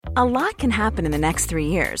A lot can happen in the next 3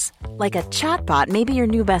 years. Like a chatbot may be your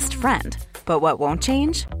new best friend. But what won't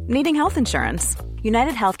change? Needing health insurance.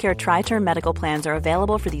 United Healthcare Tri-Term Medical Plans are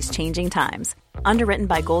available for these changing times. Underwritten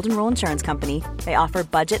by Golden Rule Insurance Company, they offer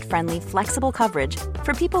budget-friendly, flexible coverage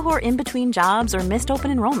for people who are in between jobs or missed open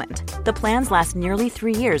enrollment. The plans last nearly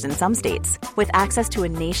 3 years in some states, with access to a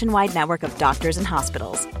nationwide network of doctors and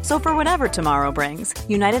hospitals. So for whatever tomorrow brings,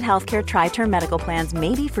 United Healthcare Tri-Term Medical Plans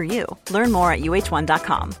may be for you. Learn more at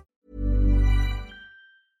uh1.com.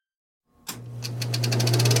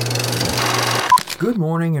 Good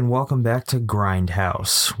morning and welcome back to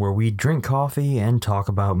Grindhouse, where we drink coffee and talk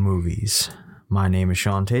about movies. My name is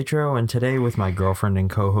Sean Tatro, and today with my girlfriend and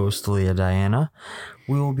co-host Leah Diana,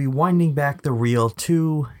 we will be winding back the reel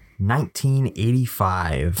to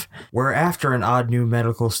 1985, where after an odd new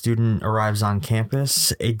medical student arrives on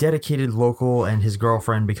campus, a dedicated local and his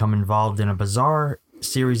girlfriend become involved in a bizarre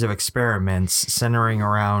series of experiments centering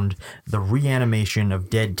around the reanimation of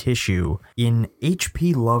dead tissue in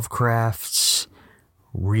H.P. Lovecraft's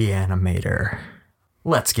Reanimator.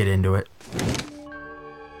 Let's get into it.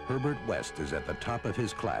 Herbert West is at the top of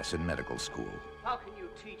his class in medical school. How can you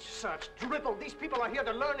teach such dribble? These people are here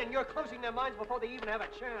to learn, and you're closing their minds before they even have a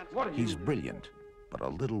chance. What are He's brilliant, but a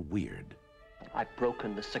little weird. I've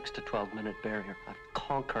broken the 6 to 12 minute barrier. I've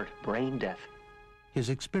conquered brain death. His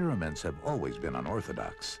experiments have always been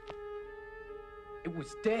unorthodox. It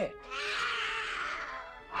was dead.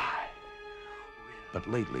 But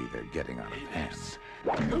lately they're getting out of hand.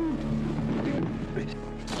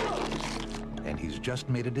 And he's just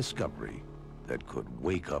made a discovery that could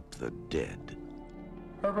wake up the dead.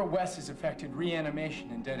 Herbert West has effected reanimation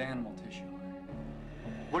in dead animal tissue.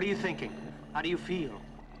 What are you thinking? How do you feel?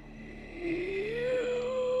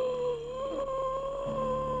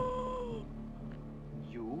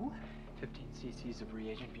 You? 15 cc's of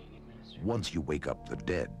reagent being administered. Once you wake up the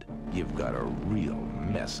dead, you've got a real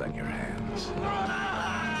mess on your hands.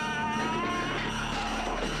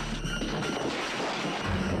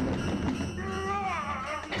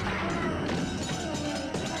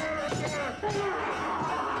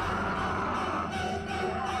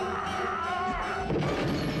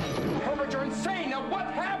 Herbert, you're insane! Now what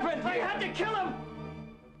happened? I had to kill him!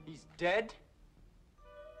 He's dead?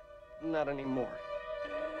 Not anymore.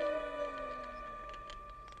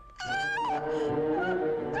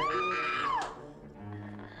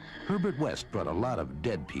 Herbert West brought a lot of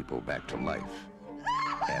dead people back to life,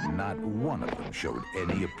 and not one of them showed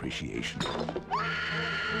any appreciation.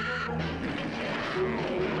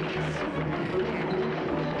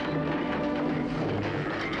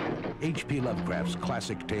 H.P. Lovecraft's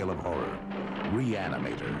classic tale of horror,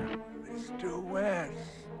 Reanimator. Mr. West.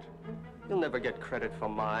 You'll never get credit for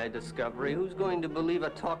my discovery. Who's going to believe a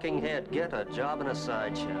talking head? Get a job in a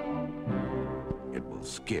sideshow. It will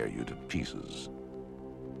scare you to pieces.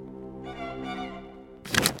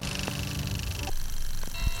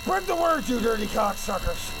 Spread the word, you dirty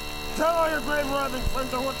cocksuckers. Tell all your grave robbing friends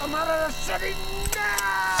to want them out of the city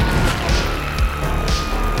now!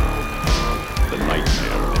 The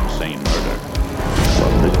nightmare of insane murder.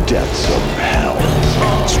 From the depths of hell.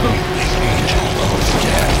 Screaming angel of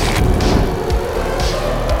death.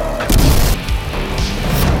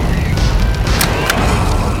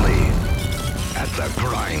 Only at the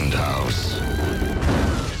Grindhouse.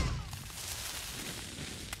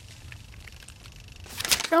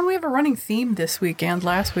 Sean, we have a running theme this week and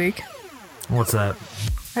last week. What's that?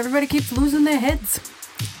 Everybody keeps losing their heads.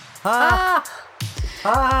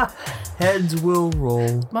 Heads will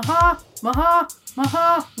roll. Maha, maha,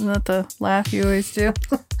 maha. Isn't that the laugh you always do?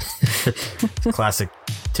 Classic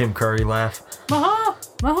Tim Curry laugh. Maha,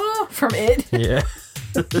 maha. From It. Yeah.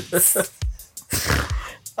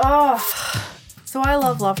 So I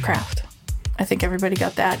love Lovecraft. I think everybody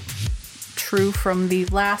got that true from the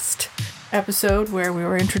last episode where we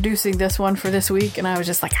were introducing this one for this week, and I was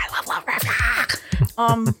just like, I love Lovecraft.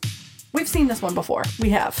 We've seen this one before.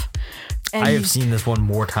 We have. And I have seen this one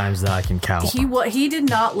more times than I can count. He did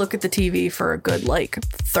not look at the TV for a good,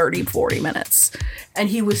 30, 40 minutes. And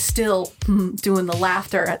he was still doing the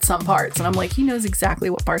laughter at some parts. And I'm like, he knows exactly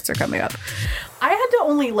what parts are coming up. I had to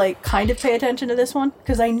only, kind of pay attention to this one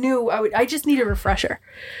because I knew I just need a refresher.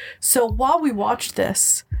 So while we watched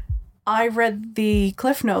this, I read the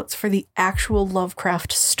Cliff Notes for the actual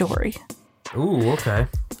Lovecraft story. Ooh, okay.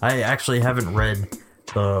 I actually haven't read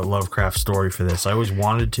the Lovecraft story for this. I always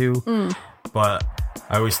wanted to, but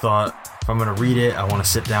I always thought if I'm going to read it, I want to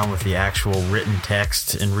sit down with the actual written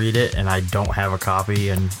text and read it, and I don't have a copy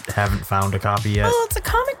and haven't found a copy yet. Well, it's a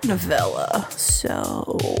comic novella,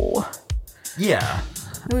 so... Yeah.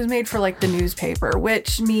 It was made for like the newspaper,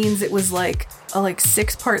 which means it was like a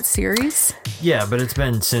 6-part series. Yeah, but it's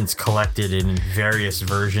been since collected in various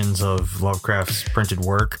versions of Lovecraft's printed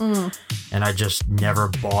work, and I just never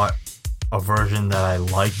bought a version that I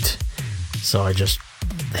liked, so I just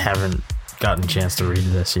haven't gotten a chance to read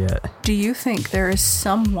this yet. Do you think there is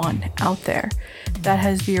someone out there that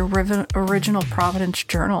has the original Providence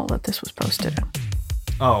Journal that this was posted in?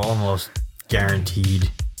 Oh, almost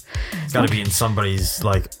guaranteed. It's got to be in somebody's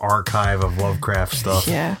like archive of Lovecraft stuff.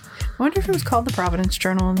 Yeah. I wonder if it was called the Providence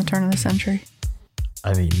Journal in the turn of the century.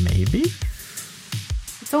 I mean, maybe.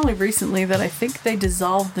 It's only recently that I think they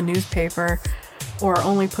dissolved the newspaper or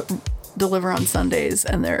only deliver on Sundays,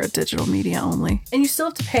 and they're digital media only. And you still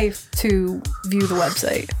have to pay to view the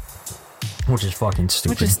website. Which is fucking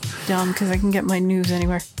stupid. Which is dumb, because I can get my news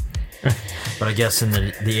anywhere. But I guess in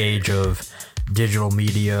the age of digital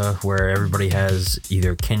media, where everybody has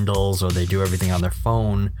either Kindles or they do everything on their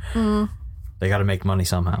phone, they got to make money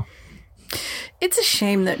somehow. It's a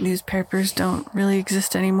shame that newspapers don't really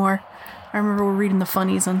exist anymore. I remember we're reading the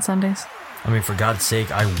funnies on Sundays. I mean, for God's sake,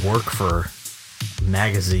 I work for a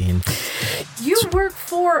magazine. You work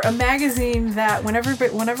for a magazine that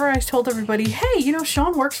whenever I told everybody, hey, you know,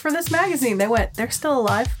 Sean works for this magazine, they went, they're still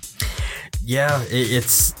alive? Yeah,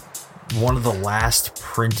 it's one of the last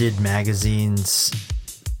printed magazines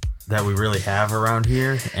that we really have around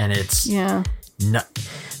here, and it's not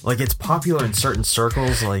like, it's popular in certain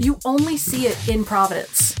circles. Like, you only see it in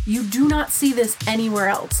Providence. You do not see this anywhere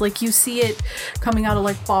else. Like, you see it coming out of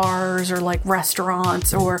like bars or like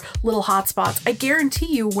restaurants or little hot spots. I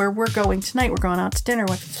guarantee you, where we're going tonight, we're going out to dinner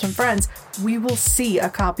with some friends, we will see a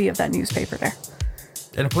copy of that newspaper there.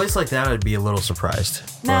 In a place like that, I'd be a little surprised.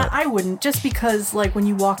 Nah, I wouldn't. Just because, like, when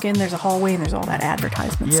you walk in, there's a hallway and there's all that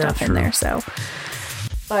advertisement stuff in there. So,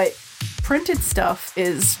 but printed stuff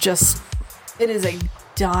is just, it is a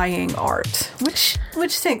dying art, which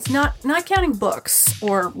stinks. Not counting books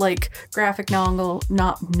or like graphic novels,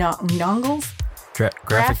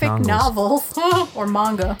 graphic novels or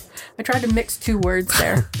manga. I tried to mix two words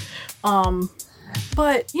there.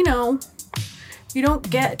 But you know, you don't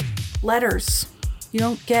get letters. You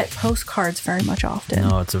don't get postcards very much often.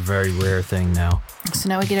 No, it's a very rare thing now. So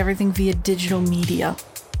now we get everything via digital media.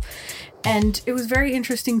 And it was very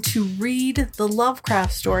interesting to read the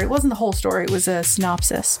Lovecraft story. It wasn't the whole story, it was a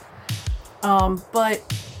synopsis. But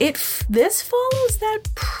this follows that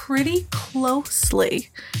pretty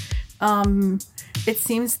closely. It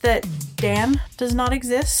seems that Dan does not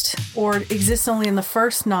exist, or exists only in the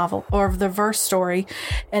first novel, or the verse story,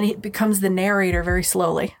 and he becomes the narrator very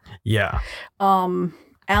slowly. Yeah.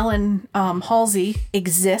 Alan Halsey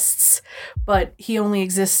exists, but he only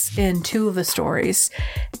exists in 2 of the stories.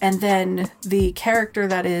 And then the character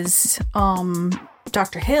that is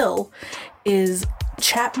Dr. Hill is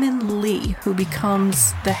Chapman Lee, who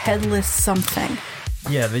becomes the headless something.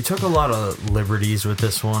 Yeah, they took a lot of liberties with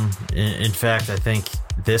this one. In fact, I think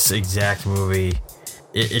this exact movie,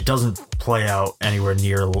 it doesn't play out anywhere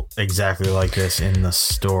near exactly like this in the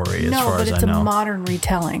story, as far as I know. No, but it's a modern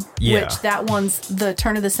retelling. Yeah. Which that one's the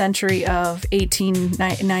turn of the century of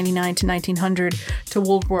 1899 to 1900 to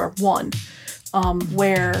World War I,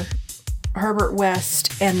 where Herbert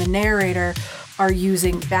West and the narrator are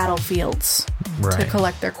using battlefields to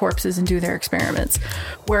collect their corpses and do their experiments.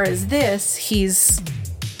 Whereas this, he's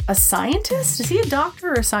a scientist? Is he a doctor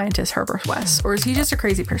or a scientist, Herbert West? Or is he just a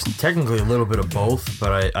crazy person? Technically a little bit of both,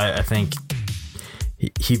 but I think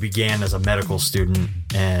he began as a medical student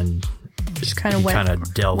and just kind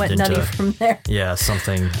of delved into nutty from there. Yeah,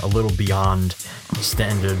 something a little beyond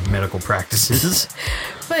standard medical practices.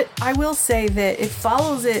 But I will say that it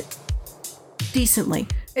follows it decently.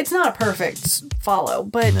 It's not a perfect follow,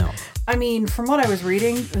 but no. I mean, from what I was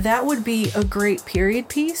reading, that would be a great period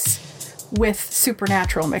piece with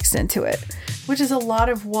supernatural mixed into it, which is a lot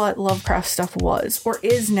of what Lovecraft stuff was, or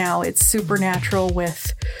is now. It's supernatural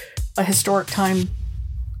with a historic time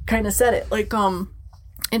kind of set it, like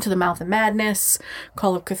Into the Mouth of Madness,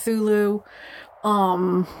 Call of Cthulhu,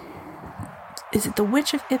 is it The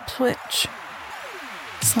Witch of Ipswich?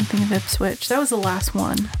 Something of Ipswich. That was the last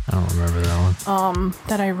one. I don't remember that one.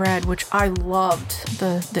 That I read, which I loved,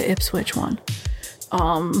 the Ipswich one.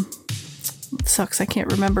 It sucks I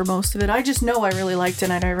can't remember most of it. I just know I really liked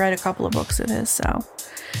it, and I read a couple of books of his, so.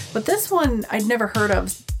 But this one I'd never heard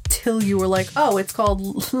of till you were like, oh, it's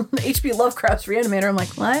called H.P. Lovecraft's Reanimator. I'm like,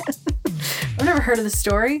 what? I've never heard of this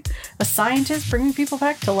story. A scientist bringing people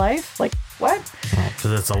back to life? Like, what?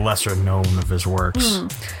 Because it's a lesser known of his works.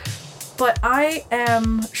 But I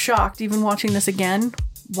am shocked, even watching this again,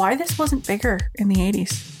 why this wasn't bigger in the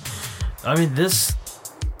 80s. I mean, this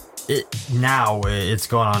now it's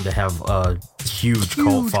gone on to have a huge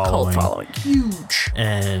cult following. Huge.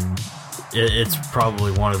 And it's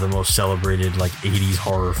probably one of the most celebrated, like, 80s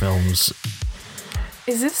horror films.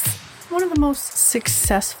 Is this one of the most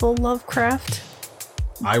successful Lovecraft?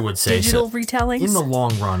 I would say digital so. retellings? In the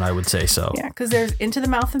long run, I would say so. Yeah, because there's Into the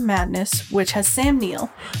Mouth of Madness, which has Sam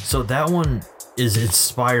Neill. So that one is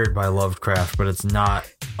inspired by Lovecraft, but it's not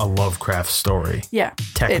a Lovecraft story. Yeah.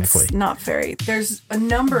 Technically. It's not very... There's a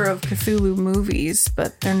number of Cthulhu movies,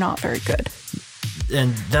 but they're not very good.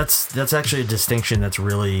 And that's actually a distinction that's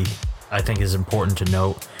really, I think, is important to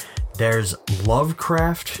note. There's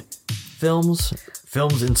Lovecraft films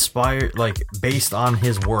inspired, like, based on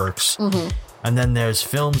his works. Mm-hmm. And then there's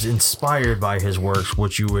films inspired by his works,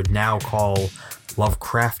 which you would now call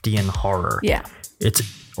Lovecraftian horror. Yeah.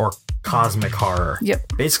 Or cosmic horror.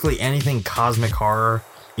 Yep. Basically anything cosmic horror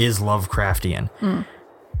is Lovecraftian. Mm.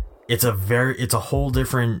 It's a whole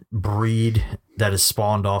different breed that is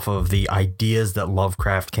spawned off of the ideas that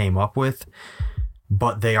Lovecraft came up with,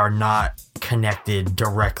 but they are not connected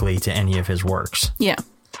directly to any of his works. Yeah.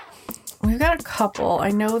 We've got a couple. I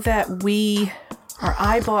know that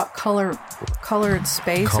I bought Color in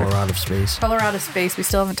Space. Color Out of Space. Color Out of Space. We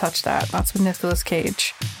still haven't touched that. That's with Nicolas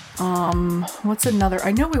Cage. What's another?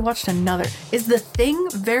 I know we watched another. Is The Thing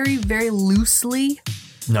very, very loosely?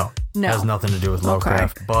 No. It has nothing to do with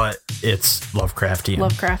Lovecraft, but it's Lovecraftian.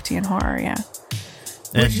 Lovecraftian horror, yeah.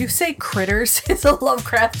 Would you say Critters is a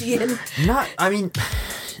Lovecraftian?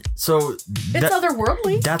 So... It's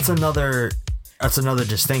otherworldly. That's another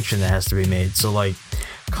distinction that has to be made. So, like,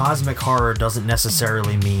 cosmic horror doesn't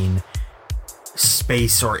necessarily mean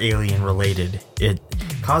space or alien related.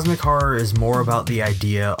 Cosmic horror is more about the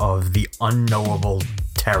idea of the unknowable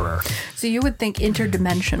terror. So you would think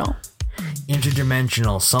interdimensional.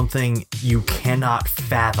 Interdimensional, something you cannot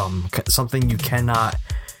fathom, something you cannot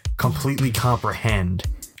completely comprehend.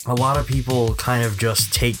 A lot of people kind of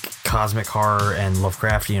just take cosmic horror and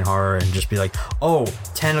Lovecraftian horror and just be like, oh,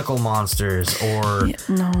 tentacle monsters or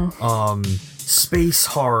space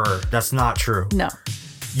horror. That's not true. No.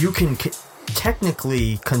 You can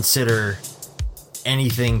technically consider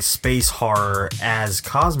anything space horror as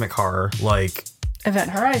cosmic horror, like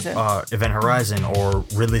Event Horizon or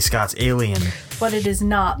Ridley Scott's Alien. But it is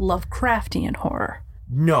not Lovecraftian horror.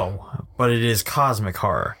 No, but it is cosmic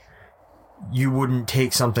horror. You wouldn't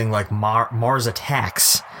take something like Mars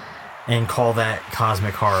Attacks and call that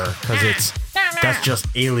cosmic horror because that's just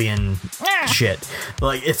alien shit.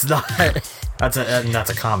 Like, it's not. That's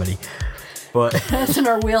a comedy, but that's in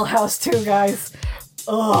our wheelhouse too, guys.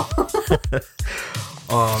 Ugh.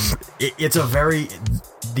 These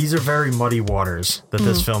are very muddy waters that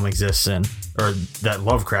this film exists in, or that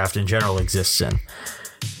Lovecraft in general exists in.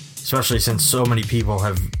 Especially since so many people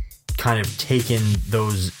have kind of taken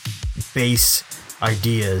those base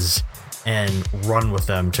ideas and run with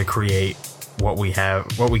them to create what we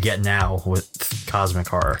get now with cosmic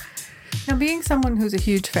horror. Now, being someone who's a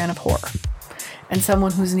huge fan of horror and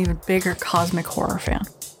someone who's an even bigger cosmic horror fan,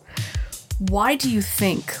 why do you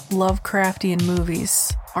think Lovecraftian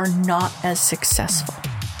movies are not as successful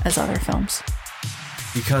as other films?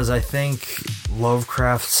 Because I think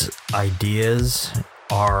Lovecraft's ideas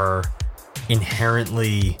are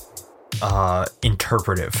inherently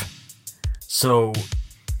interpretive. So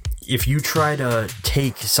if you try to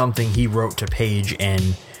take something he wrote to page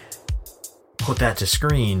and put that to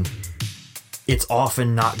screen, it's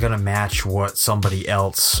often not going to match what somebody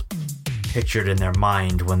else pictured in their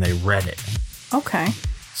mind when they read it. Okay.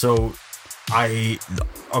 So a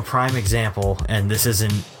prime example, and this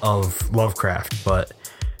isn't of Lovecraft, but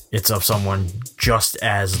it's of someone just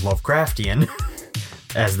as Lovecraftian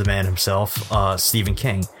as the man himself, Stephen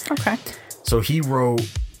King. Okay. So he wrote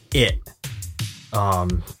It.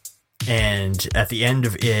 And at the end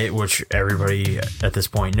of It, which everybody at this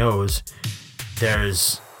point knows,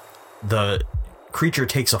 there's the creature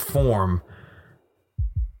takes a form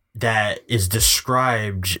that is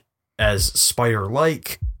described as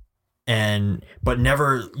spider-like, but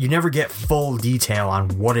you never get full detail on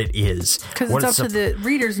what it is. Because it's up to the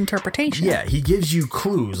reader's interpretation. Yeah, he gives you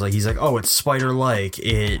clues. Like, he's like, oh, it's spider-like.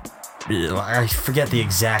 I forget the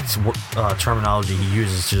exact terminology he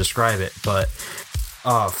uses to describe it, but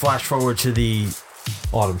flash forward to the...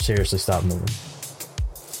 Autumn, seriously, stop moving.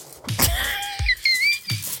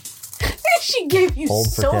 She gave you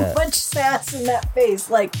so much sass in that face.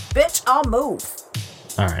 Like, bitch, I'll move.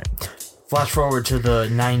 All right. Flash forward to the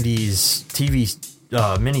 90s TV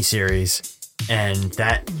miniseries, and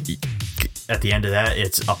that at the end of that,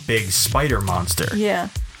 it's a big spider monster. Yeah.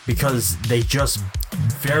 Because they just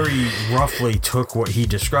very roughly took what he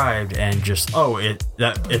described and just,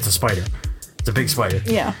 it's a spider. It's a big spider.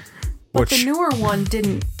 Yeah. But the newer one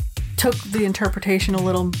took the interpretation a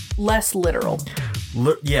little less literal.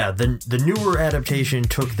 Yeah, the newer adaptation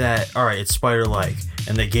took that, all right, it's spider-like,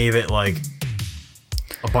 and they gave it, like,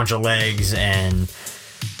 a bunch of legs,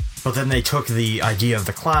 but then they took the idea of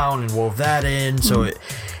the clown and wove that in, so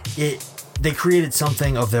they created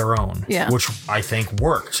something of their own, which I think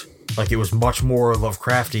worked. Like, it was much more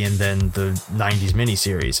Lovecraftian than the 90s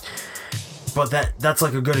miniseries. But that's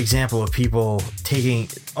like a good example of people taking,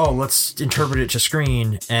 let's interpret it to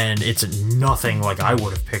screen, and it's nothing like I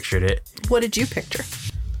would have pictured it. What did you picture?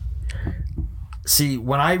 See,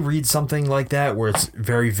 when I read something like that where it's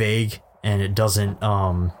very vague and it doesn't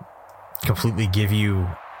completely give you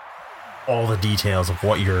all the details of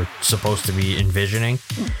what you're supposed to be envisioning,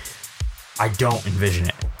 I don't envision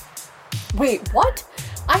it. Wait, what?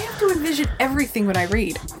 I have to envision everything when I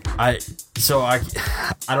read. I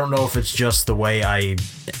don't know if it's just the way I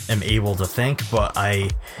am able to think, but I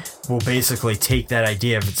will basically take that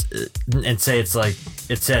idea and say it's like,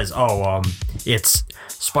 it says, it's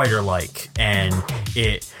spider-like and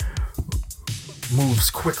it moves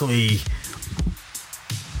quickly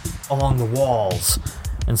along the walls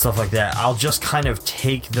and stuff like that. I'll just kind of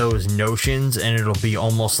take those notions and it'll be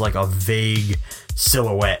almost like a vague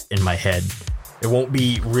silhouette in my head. It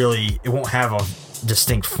won't have a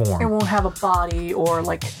distinct form. It won't have a body or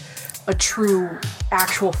like a true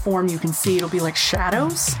actual form you can see. It'll be like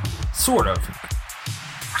shadows. Sort of.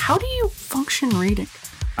 How do you function reading?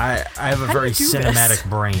 I have a very cinematic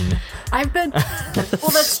brain.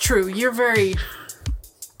 Well, that's true. You're very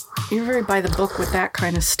by the book with that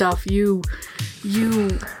kind of stuff.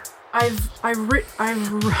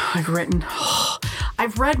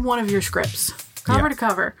 I've read one of your scripts, cover to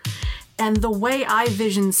cover. And the way I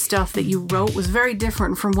visioned stuff that you wrote was very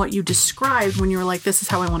different from what you described when you were like, this is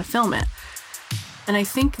how I want to film it. And I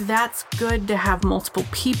think that's good to have multiple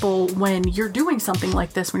people when you're doing something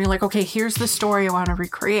like this, when you're like, okay, here's the story I want to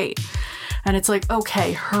recreate. And it's like,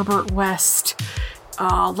 okay, Herbert West,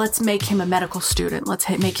 let's make him a medical student. Let's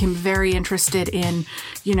make him very interested in,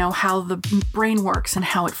 how the brain works and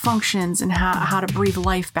how it functions and how to breathe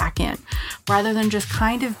life back in, rather than just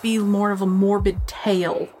kind of be more of a morbid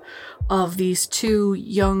tale of these two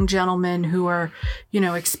young gentlemen who are,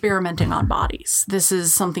 experimenting on bodies. This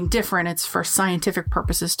is something different. It's for scientific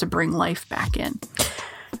purposes to bring life back in.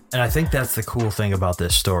 And I think that's the cool thing about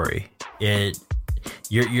this story.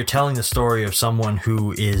 You're telling the story of someone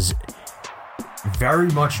who is very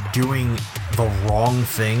much doing the wrong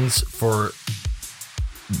things for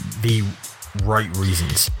the right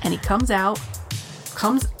reasons. And he comes out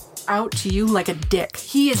to you like a dick.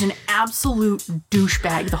 He is an absolute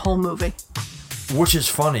douchebag the whole movie. Which is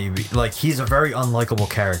funny. Like, he's a very unlikable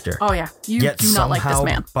character. Oh, yeah. You do not like this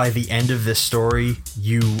man. By the end of this story,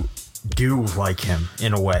 you do like him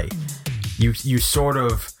in a way. You sort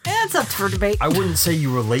of... It's up for debate. I wouldn't say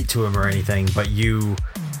you relate to him or anything, but you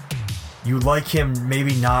like him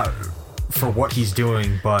maybe not for what he's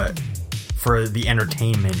doing, but for the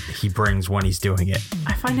entertainment he brings when he's doing it.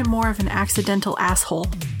 I find him more of an accidental asshole.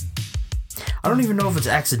 I don't even know if it's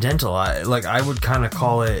accidental. I would kind of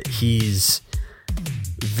call it, he's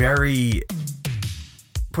very...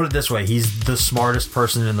 Put it this way, he's the smartest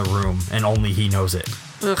person in the room, and only he knows it.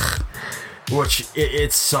 Ugh. Which,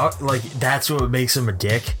 it sucks. Like, that's what makes him a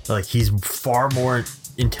dick. Like, he's far more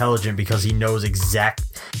intelligent because he knows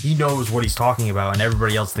what he's talking about, and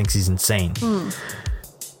everybody else thinks he's insane.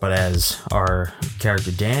 But as our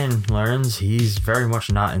character Dan learns, he's very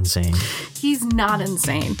much not insane. He's not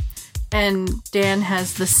insane. And Dan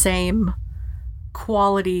has the same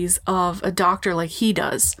qualities of a doctor like he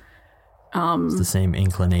does. It's the same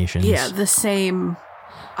inclinations. Yeah, the same,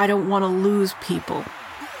 I don't want to lose people.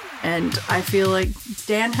 And I feel like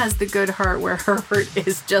Dan has the good heart where Herbert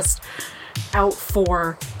is just out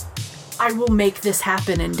for, I will make this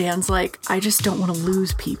happen. And Dan's like, I just don't want to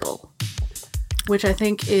lose people. Which I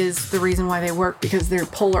think is the reason why they work, because they're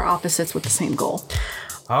polar opposites with the same goal.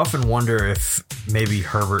 I often wonder if maybe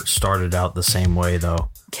Herbert started out the same way, though.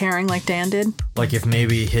 Caring like Dan did? Like, if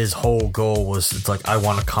maybe his whole goal was, it's like, I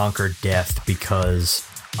want to conquer death because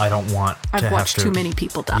I don't want to have to... I've watched too many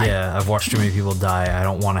people die. Yeah, I've watched too many people die. I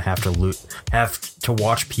don't want to have to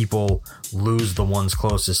watch people lose the ones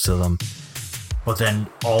closest to them. But then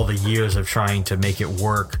all the years of trying to make it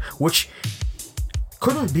work, which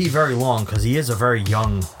couldn't be very long because he is a very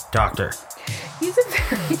young doctor. He's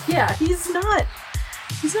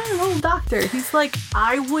not an old doctor. He's like,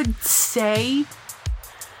 I would say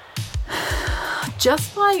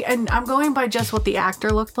and I'm going by just what the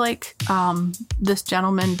actor looked like. This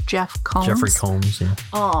gentleman, Jeffrey Combs, yeah.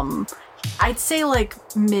 I'd say like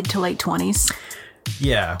mid to late 20s.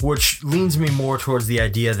 Yeah, which leans me more towards the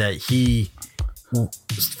idea that he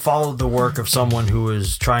followed the work of someone who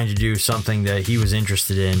was trying to do something that he was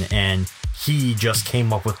interested in, and he just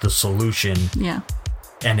came up with the solution. Yeah.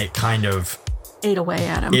 And it kind of ate away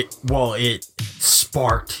at him. It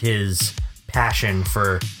sparked his passion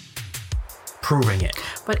for proving it.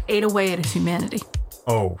 But ate away at his humanity.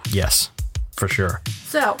 Oh, yes, for sure.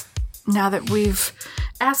 So, now that we've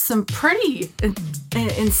asked some pretty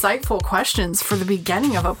insightful questions for the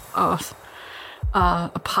beginning of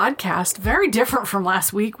a podcast, very different from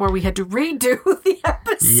last week where we had to redo the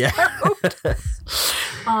episode.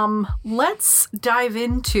 Yeah. Let's dive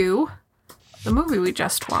into the movie we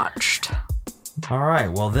just watched. All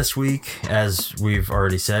right. Well, this week, as we've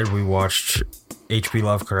already said, we watched H.P.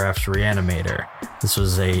 Lovecraft's Reanimator. This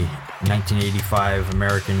was a 1985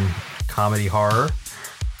 American comedy horror,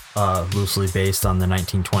 loosely based on the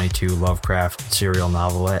 1922 Lovecraft serial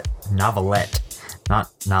novelette,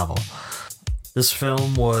 not novel. This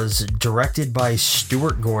film was directed by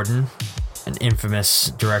Stuart Gordon, an infamous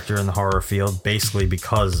director in the horror field, basically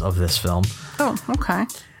because of this film. Oh, okay.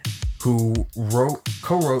 Who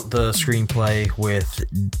co-wrote the screenplay with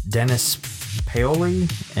Dennis Paoli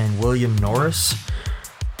and William Norris.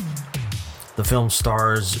 The film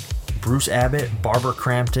stars Bruce Abbott, Barbara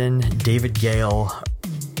Crampton, David Gale,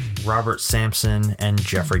 Robert Sampson, and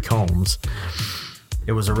Jeffrey Combs.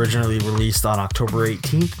 It was originally released on October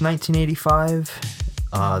 18th, 1985.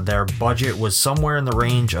 Their budget was somewhere in the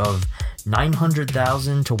range of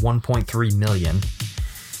 $900,000 to $1.3 million.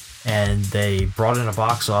 And they brought in a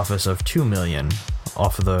box office of $2 million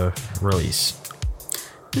off of the release.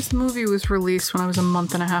 This movie was released when I was a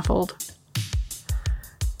month and a half old.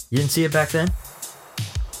 You didn't see it back then?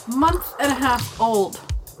 Month and a half old.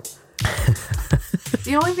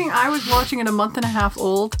 The only thing I was watching at a month and a half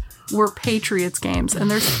old were Patriots games,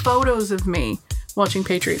 and there's photos of me watching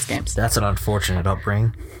Patriots games. That's an unfortunate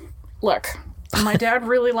upbringing. Look, my dad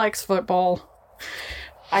really likes football.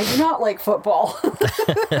 I do not like football.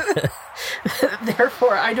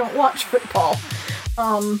 Therefore, I don't watch football.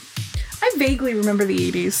 I vaguely remember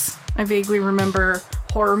the 80s. I vaguely remember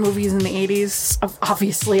horror movies in the 80s.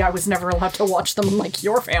 Obviously, I was never allowed to watch them like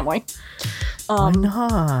your family. Why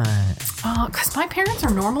not? Because my parents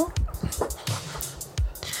are normal.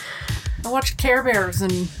 I watched Care Bears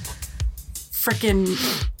and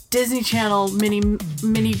frickin' Disney Channel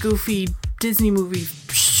mini goofy Disney movie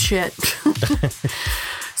shit.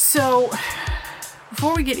 So,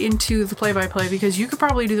 before we get into the play-by-play, because you could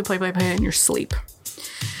probably do the play-by-play in your sleep,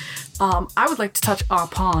 I would like to touch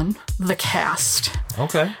upon the cast.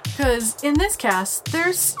 Okay. Because in this cast,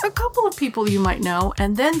 there's a couple of people you might know,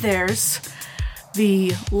 and then there's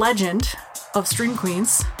the legend of Stream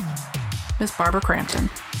Queens, Miss Barbara Crampton.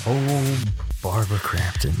 Oh, Barbara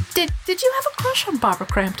Crampton. Did you have a crush on Barbara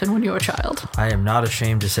Crampton when you were a child? I am not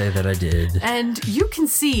ashamed to say that I did. And you can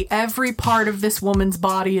see every part of this woman's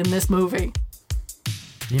body in this movie.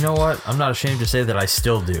 You know what? I'm not ashamed to say that I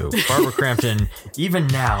still do. Barbara Crampton, even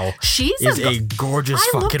now, is a gorgeous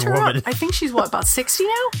fucking woman. Up. I think she's, about 60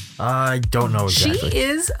 now? I don't know exactly. She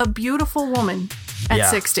is a beautiful woman at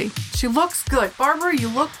 60. She looks good. Barbara, you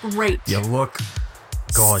look great. You look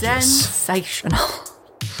gorgeous. Sensational.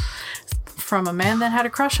 From a man that had a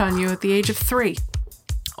crush on you at the age of 3.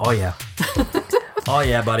 Oh, yeah. Oh,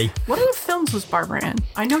 yeah, buddy. What other films was Barbara in?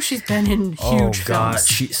 I know she's been in huge films.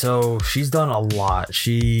 She's done a lot.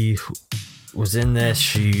 She was in this.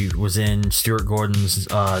 She was in Stuart Gordon's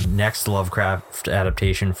next Lovecraft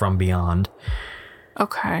adaptation, From Beyond.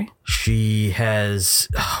 Okay. She has...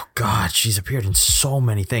 Oh, God. She's appeared in so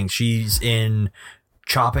many things. She's in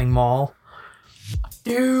Chopping Mall.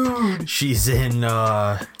 Dude. She's in...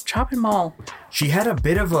 Chopping Mall. She had a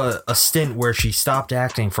bit of a stint where she stopped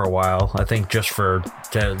acting for a while, I think just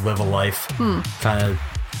to live a life, kind of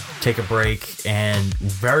take a break, and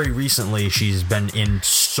very recently she's been in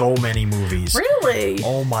so many movies. Really?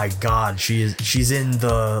 Oh my God, she's in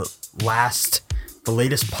the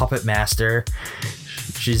latest Puppet Master.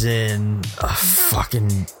 She's in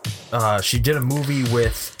she did a movie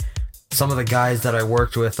with some of the guys that I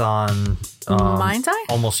worked with on Mind's Eye?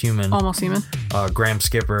 Almost Human. Graham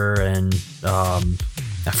Skipper and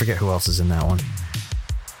I forget who else is in that one.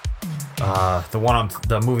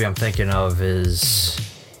 The movie I'm thinking of is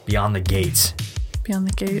Beyond the Gates. Beyond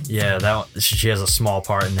the Gates. Yeah, she has a small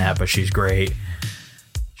part in that, but she's great.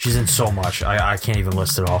 She's in so much. I can't even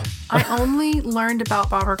list it all. I only learned about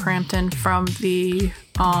Barbara Crampton from the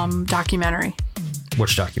documentary.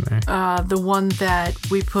 Which documentary? The one that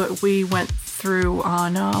we went through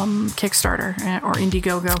on Kickstarter or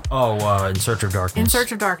Indiegogo. Oh, In Search of Darkness. In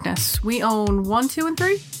Search of Darkness. We own 1, 2, and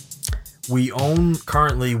 3? We own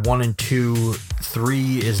currently 1 and 2.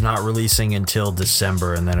 3 is not releasing until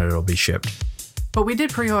December, and then it'll be shipped. But we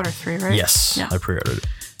did pre-order 3, right? Yes, yeah. I pre-ordered it.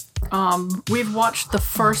 We've watched the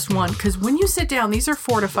first one, because when you sit down, these are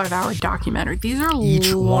 4 to 5 hour documentary. These are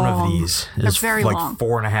Each long. one of these is very like long.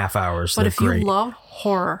 4.5 hours. But They're if great. you love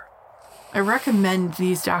horror, I recommend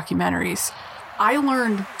these documentaries. I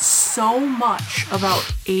learned so much about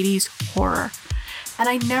 80s horror. And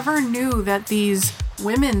I never knew that these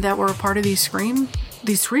women that were a part of these scream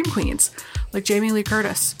queens, like Jamie Lee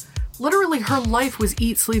Curtis, literally her life was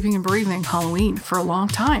eat, sleeping, and breathing Halloween for a long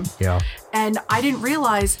time. Yeah. And I didn't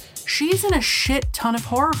realize she's in a shit ton of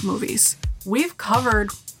horror movies. We've covered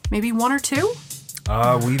maybe 1 or 2?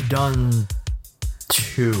 We've done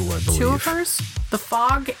 2, I believe. 2 of hers? The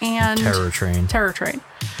Fog and... Terror Train.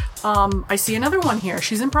 I see another one here.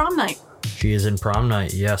 She's in Prom Night. She is in Prom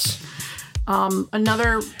Night, yes.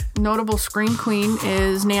 Another notable scream queen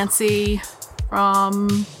is Nancy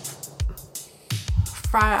from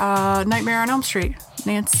Nightmare on Elm Street.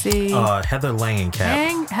 Nancy... Heather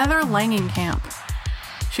Langenkamp. Heather Langenkamp.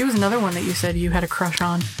 She was another one that you said you had a crush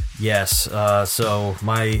on. Yes. So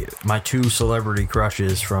my 2 celebrity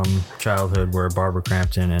crushes from childhood were Barbara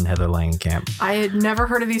Crampton and Heather Langenkamp. I had never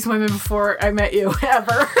heard of these women before I met you,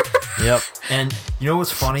 ever. Yep. And you know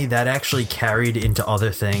what's funny? That actually carried into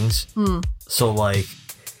other things. So, like,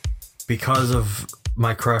 because of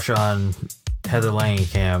my crush on Heather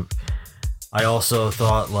Langenkamp, I also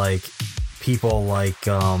thought, like, people like,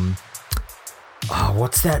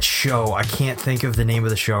 what's that show? I can't think of the name of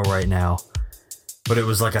the show right now. But it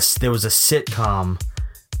was like there was a sitcom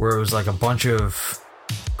where it was like a bunch of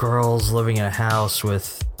girls living in a house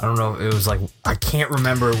with, I don't know, it was like, I can't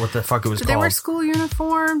remember what the fuck it was Did called. they wear school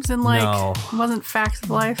uniforms and like, No. It wasn't Facts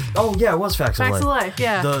of Life? Oh yeah, it was Facts of Life. Facts of Life,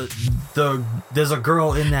 yeah. There's a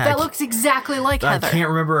girl in that. That looks exactly like Heather. I can't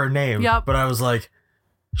remember her name. Yep. But I was like,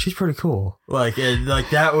 she's pretty cool. Like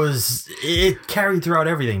that was, it carried throughout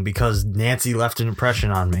everything because Nancy left an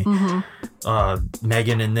impression on me.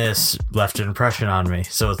 Megan in this left an impression on me.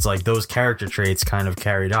 So it's like those character traits kind of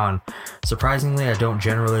carried on. Surprisingly, I don't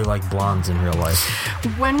generally like blondes in real life.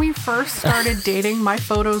 When we first started dating, my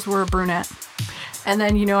photos were a brunette. And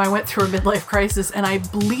then, I went through a midlife crisis and I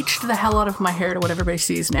bleached the hell out of my hair to what everybody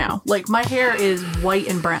sees now. Like, my hair is white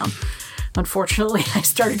and brown. Unfortunately, I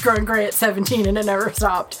started growing gray at 17 and it never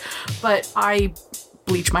stopped. But I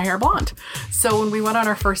bleached my hair blonde. So when we went on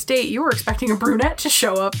our first date, you were expecting a brunette to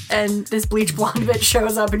show up and this bleach blonde bitch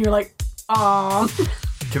shows up and you're like,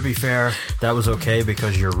 To be fair, that was okay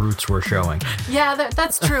because your roots were showing. Yeah,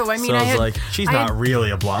 that's true. I mean, so I was like, she's not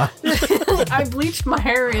really a blonde. I bleached my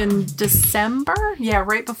hair in December. Yeah,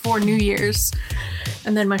 right before New Year's.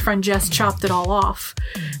 And then my friend Jess chopped it all off.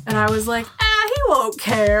 And I was like, he won't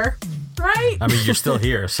care. Right? I mean, you're still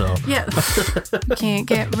here, so. Yeah. You can't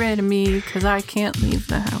get rid of me because I can't leave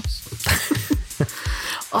the house.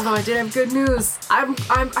 Although I did have good news.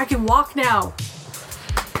 I can walk now.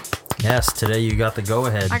 Yes, today you got the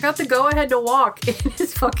go-ahead. I got the go-ahead to walk. It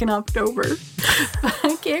is fucking October. But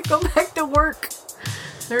I can't go back to work.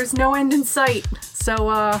 There's no end in sight. So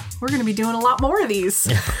we're going to be doing a lot more of these.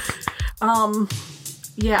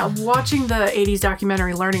 Yeah, watching the 80s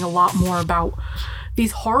documentary, learning a lot more about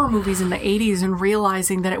these horror movies in the 80s and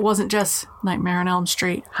realizing that it wasn't just Nightmare on Elm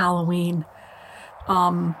Street, Halloween,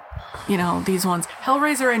 these ones.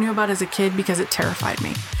 Hellraiser I knew about as a kid because it terrified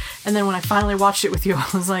me. And then when I finally watched it with you, I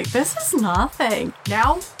was like, this is nothing.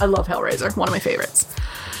 Now, I love Hellraiser, one of my favorites.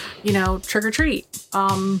 Trick or Treat,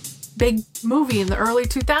 big movie in the early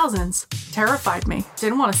 2000s, terrified me.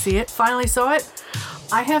 Didn't want to see it, finally saw it.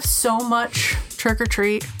 I have so much Trick or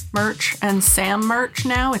Treat merch and Sam merch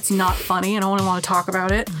now. It's not funny. I don't even want to talk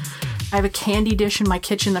about it. I have a candy dish in my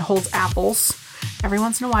kitchen that holds apples. Every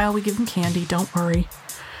once in a while, we give them candy. Don't worry.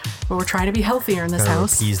 But we're trying to be healthier in this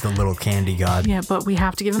house. He's the little candy god. Yeah, but we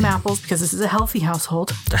have to give him apples because this is a healthy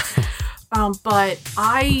household. But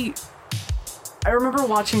I remember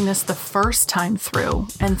watching this the first time through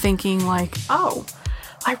and thinking like, oh,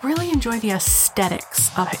 I really enjoy the aesthetics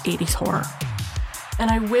of 80s horror. And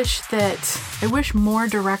I wish more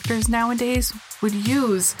directors nowadays would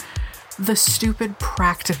use the stupid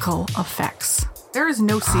practical effects. There is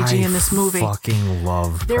no CG in this movie. I fucking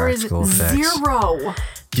love practical effects. There is zero.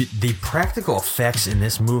 The practical effects in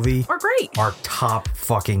this movie are great. Are top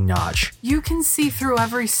fucking notch. You can see through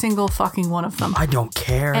every single fucking one of them. I don't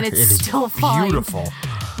care. And it's still fine. Beautiful.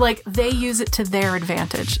 Like, they use it to their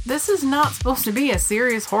advantage. This is not supposed to be a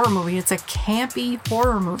serious horror movie. It's a campy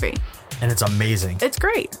horror movie. And it's amazing. It's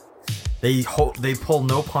great. They pull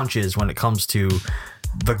no punches when it comes to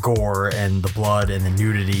the gore and the blood and the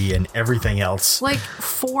nudity and everything else. Like,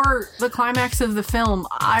 for the climax of the film,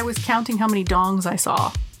 I was counting how many dongs I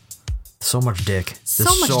saw. So much dick.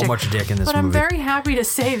 There's so much dick in this movie. But I'm very happy to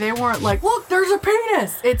say they weren't like, look, there's a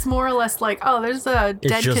penis. It's more or less like, oh, there's a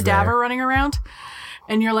dead cadaver running around.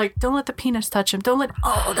 And you're like, don't let the penis touch him. Don't let,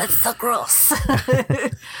 oh, that's so gross.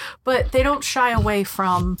 But they don't shy away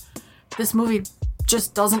from, this movie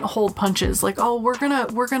just doesn't hold punches. Like, oh, we're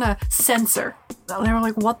gonna censor. They were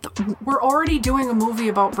like, what we're already doing a movie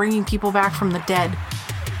about bringing people back from the dead.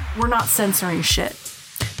 We're not censoring shit.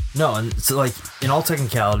 No, and so, like, in all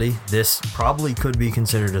technicality, this probably could be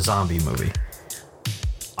considered a zombie movie.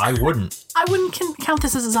 I wouldn't count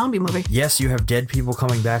this as a zombie movie. Yes, you have dead people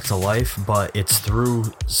coming back to life, but it's through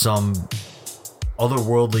some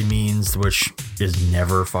otherworldly means which is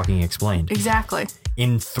never fucking explained. Exactly.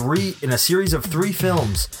 In a series of 3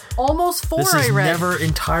 films. Almost 4, this is I read. never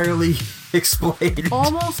entirely explained.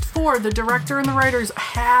 Almost 4. The director and the writers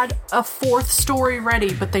had a 4th story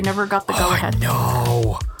ready, but they never got the go-ahead.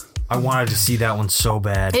 No. I wanted to see that one so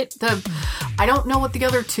bad. I don't know what the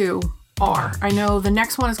other 2 are. I know the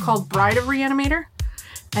next one is called Bride of Reanimator.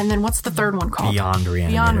 And then what's the third one called? Beyond Reanimator.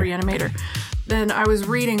 Beyond Reanimator. Then I was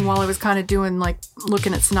reading while I was kind of doing, like,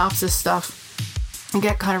 looking at synopsis stuff and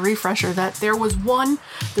get kind of refresher that there was one,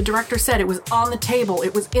 the director said it was on the table,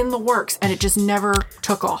 it was in the works, and it just never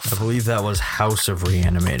took off. I believe that was House of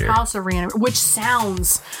Reanimator. House of Reanimator, which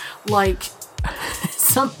sounds like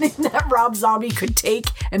something that Rob Zombie could take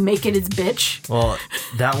and make it his bitch. Well,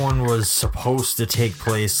 that one was supposed to take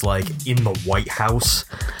place, like, in the White House.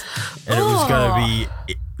 And it was going to be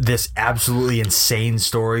this absolutely insane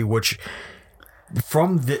story, which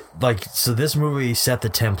from the, like, so this movie set the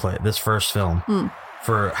template, this first film,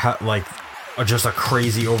 for how, like, just a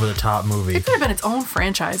crazy over-the-top movie. It could have been its own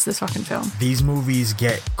franchise, this fucking film. These movies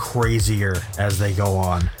get crazier as they go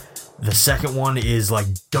on. The second one is, like,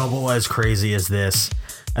 double as crazy as this.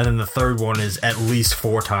 And then the third one is at least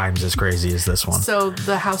 4 times as crazy as this one. So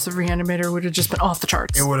the House of Reanimator would have just been off the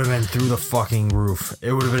charts. It would have been through the fucking roof.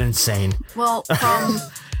 It would have been insane. Well, from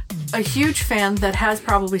a huge fan that has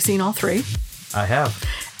probably seen all 3. I have.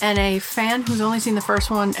 And a fan who's only seen the first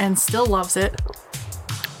one and still loves it.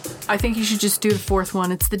 I think you should just do the 4th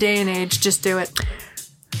one. It's the day and age. Just do it.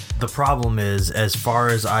 The problem is, as far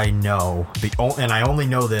as I know, and I only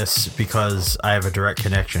know this because I have a direct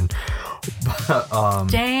connection.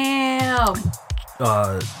 Damn.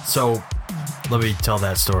 So let me tell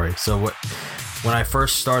that story. So when I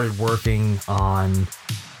first started working on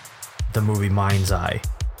the movie Mind's Eye,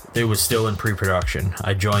 it was still in pre-production.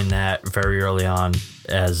 I joined that very early on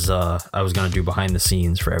as I was going to do behind the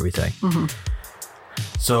scenes for everything. Mm-hmm.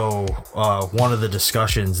 So one of the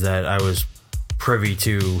discussions that I was privy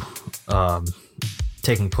to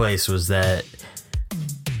taking place was that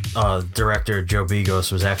director Joe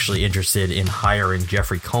Begos was actually interested in hiring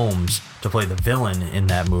Jeffrey Combs to play the villain in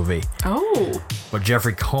that movie. Oh. But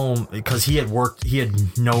Jeffrey Combs, because he had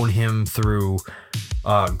known him through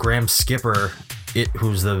Graham Skipper,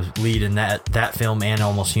 who's the lead in that film and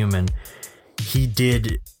Almost Human. He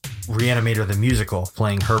did Reanimator the musical,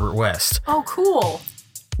 playing Herbert West. Oh, cool.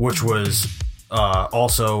 Which was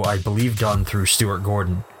also, I believe, done through Stuart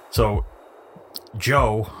Gordon. So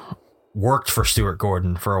Joe worked for Stuart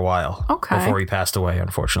Gordon for a while before he passed away,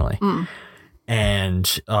 unfortunately.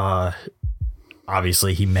 And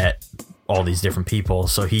obviously he met all these different people,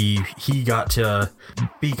 so he got to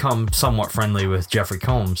become somewhat friendly with Jeffrey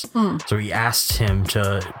Combs. So he asked him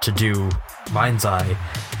to do Mind's Eye,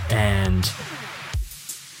 and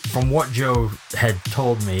from what Joe had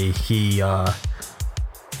told me,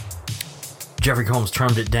 Jeffrey Combs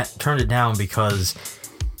turned it down because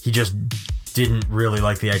he just didn't really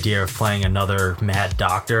like the idea of playing another mad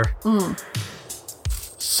doctor.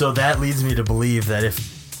 So that leads me to believe that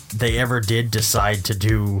if they ever did decide to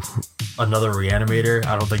do another Reanimator,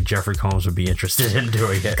 I don't think Jeffrey Combs would be interested in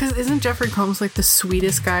doing it. Because isn't Jeffrey Combs like the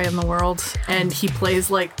sweetest guy in the world? And he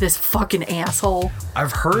plays like this fucking asshole.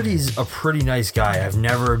 I've heard he's a pretty nice guy. I've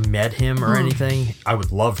never met him or anything. I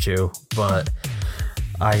would love to, but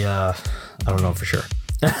I don't know for sure.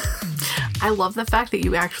 I love the fact that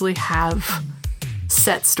you actually have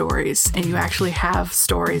set stories and you actually have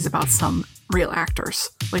stories about some real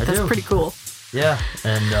actors. Like, that's pretty cool. Yeah,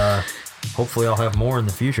 and hopefully I'll have more in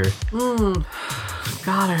the future.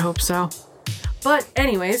 God, I hope so. But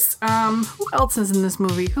anyways, who else is in this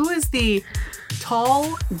movie? Who is the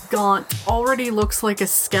tall, gaunt, already looks like a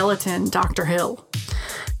skeleton Dr. Hill?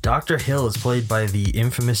 Dr. Hill is played by the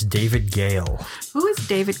infamous David Gale. Who is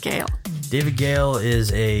David Gale? David Gale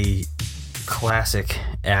is a classic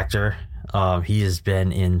actor. He has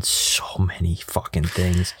been in so many fucking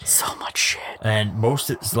things. So much shit. And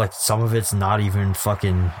some of it's not even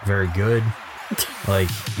fucking very good. Like,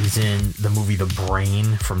 he's in the movie The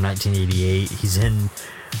Brain from 1988. He's in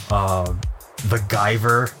the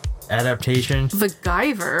Guyver adaptation. The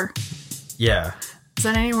Guyver? Yeah. Is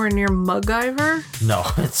that anywhere near MacGyver? No,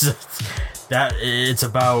 it's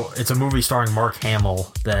a movie starring Mark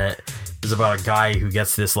Hamill that is about a guy who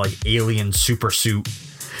gets this like alien super suit.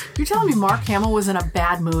 You're telling me Mark Hamill was in a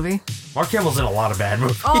bad movie? Mark Hamill's in a lot of bad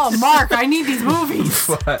movies. Oh, Mark, I need these movies.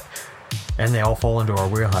 And they all fall into our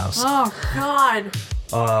wheelhouse. Oh, God.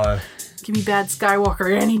 Give me Bad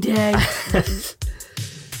Skywalker any day.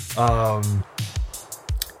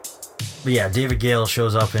 But yeah, David Gale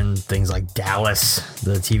shows up in things like Dallas,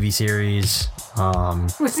 the TV series.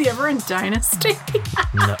 Was he ever in Dynasty?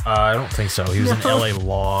 No, I don't think so. He was in LA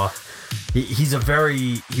Law. He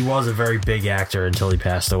was a very big actor until he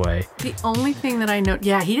passed away. The only thing that I know,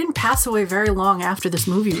 he didn't pass away very long after this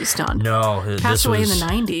movie was done. No, passed away in the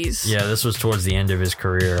 90s. Yeah, this was towards the end of his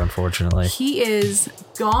career, unfortunately. He is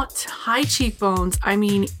gaunt, high cheekbones. I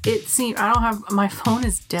mean, my phone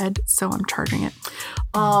is dead, so I'm charging it.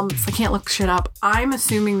 So I can't look shit up. I'm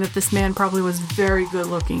assuming that this man probably was very good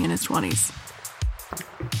looking in his 20s.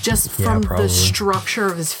 Just from the structure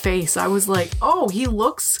of his face, I was like, oh, he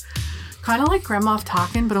looks kind of like Grand Moff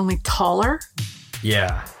Tarkin, but only taller.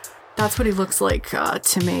 Yeah. That's what he looks like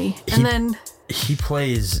to me. And then he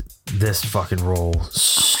plays this fucking role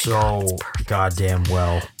so goddamn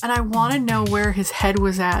well. And I want to know where his head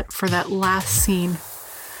was at for that last scene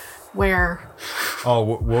where...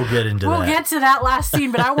 Oh, we'll get into that. We'll get to that last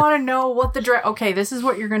scene, but I want to know what okay, this is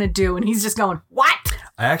what you're going to do. And he's just going, what?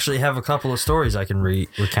 I actually have a couple of stories I can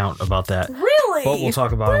recount about that. Really? But we'll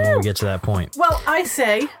talk about it when we get to that point. Well, I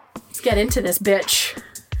say, let's get into this bitch.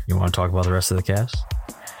 You want to talk about the rest of the cast?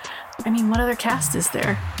 I mean, what other cast is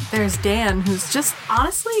there? There's Dan, who's just,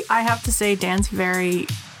 honestly, I have to say, Dan's very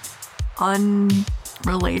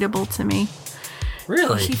unrelatable to me.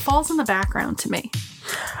 Really? He falls in the background to me.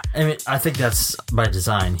 I mean, I think that's by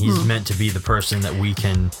design. He's meant to be the person that we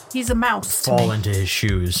can... He's a mouse fall into his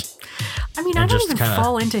shoes. I mean, I don't even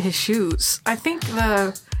fall into his shoes. I think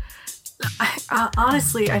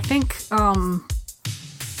honestly, I think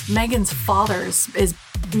Megan's father is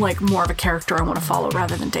like more of a character I want to follow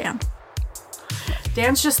rather than Dan.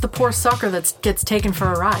 Dan's just the poor sucker that gets taken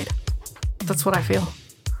for a ride. That's what I feel.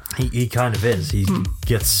 He kind of is. He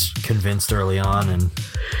gets convinced early on and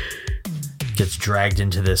gets dragged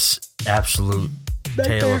into this absolute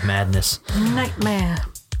tale of madness. Nightmare.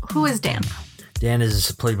 Who is Dan? Dan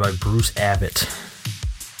is played by Bruce Abbott.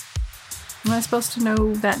 Am I supposed to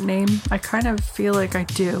know that name? I kind of feel like I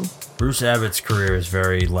do. Bruce Abbott's career is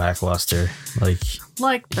very lackluster. Like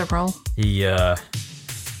the role.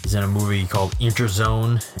 He's in a movie called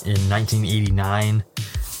Interzone in 1989.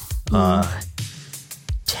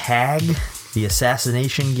 Tag, the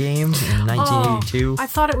assassination game in 1982. I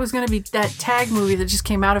thought it was going to be that Tag movie that just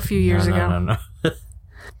came out a few years ago. No.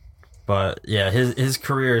 But yeah, his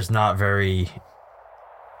career is not very...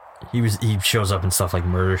 He shows up in stuff like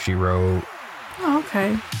Murder, She Wrote. Oh,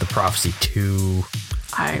 okay. The Prophecy 2.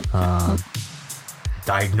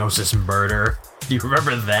 Diagnosis Murder. Do you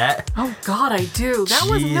remember that? Oh, God, I do. That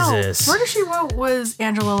Jesus. was, no. Murder, She Wrote was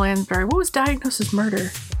Angela Lansbury. What was Diagnosis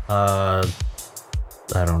Murder? I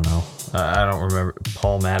don't know. I don't remember.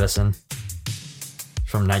 Paul Madison.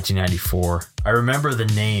 From 1994. I remember the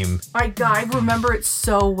name. I remember it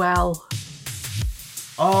so well.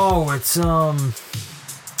 Oh, it's,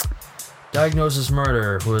 Diagnosis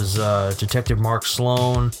Murder was Detective Mark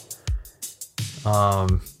Sloan.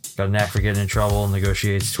 Got a knack for getting in trouble,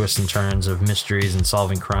 negotiates twists and turns of mysteries and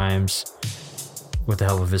solving crimes with the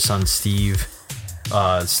help of his son Steve.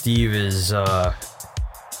 Steve is what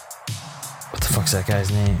the fuck's that guy's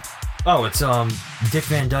name? Oh, it's Dick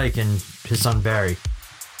Van Dyke and his son Barry.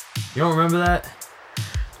 You don't remember that?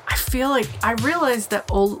 I feel like I realize that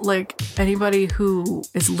anybody who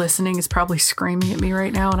is listening is probably screaming at me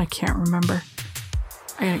right now, and I can't remember.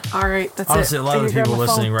 All right, that's Honestly, it. a lot of the people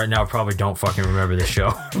listening right now probably don't fucking remember this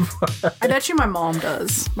show. I bet you my mom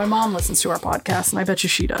does. My mom listens to our podcast, and I bet you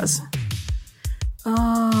she does.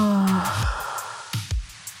 I'm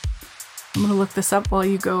gonna look this up while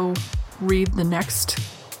you go read the next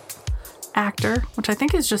actor, which I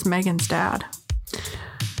think is just Megan's dad.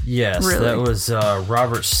 Yes, really? That was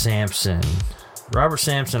Robert Sampson. Robert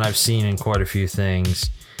Sampson I've seen in quite a few things.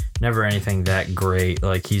 Never anything that great.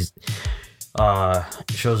 Like, he's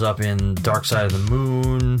Shows up in Dark Side of the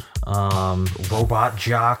Moon, Robot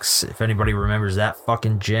Jocks, if anybody remembers that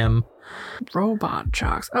fucking gem. Robot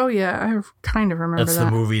Jocks. Oh, yeah, I kind of remember that. That's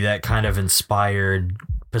the movie that kind of inspired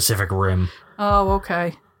Pacific Rim. Oh,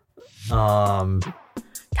 okay. God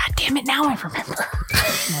damn it, now I remember.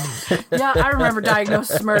 Yeah, I remember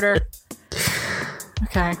Diagnosis Murder.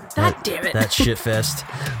 Okay. God damn it. That shitfest.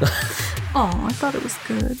 Oh, I thought it was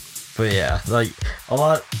good. But yeah, like a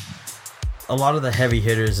lot of the heavy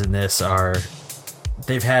hitters in this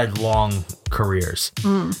they've had long careers.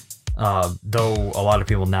 Though a lot of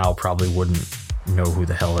people now probably wouldn't know who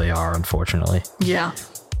the hell they are, unfortunately. Yeah.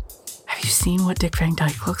 Have you seen what Dick Van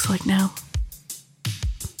Dyke looks like now?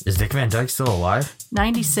 Is Dick Van Dyke still alive?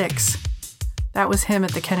 96. That was him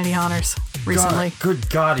at the Kennedy Honors recently. Good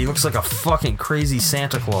God, he looks like a fucking crazy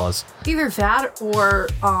Santa Claus. Either that or,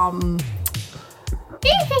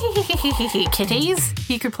 kitties.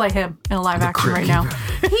 He could play him in a live action right now.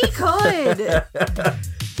 He could.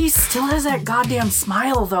 He still has that goddamn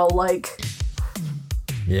smile, though, like...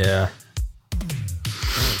 Yeah.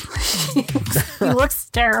 He looks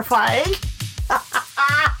terrifying.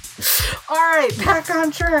 Alright, back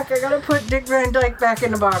on track. I gotta put Dick Van Dyke back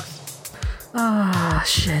in the box. Ah,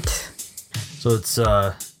 shit. So it's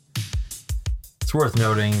worth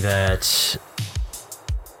noting that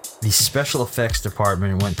the special effects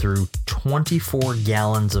department went through 24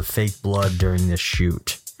 gallons of fake blood during this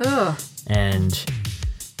shoot. Ugh. And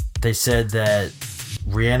they said that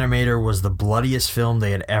Reanimator was the bloodiest film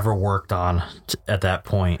they had ever worked on at that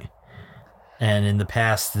point. And in the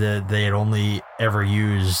past, they had only ever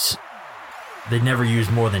used... They'd never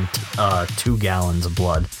used more than 2 gallons of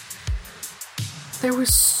blood. There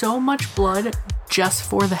was so much blood just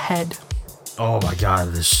for the head. Oh my God,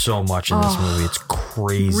 there's so much in this movie. It's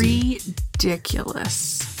crazy.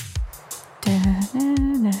 Ridiculous.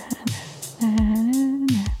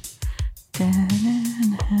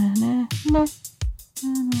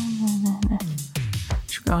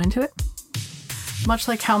 Should we go into it? Much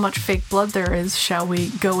like how much fake blood there is, shall we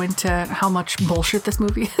go into how much bullshit this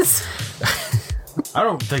movie is? I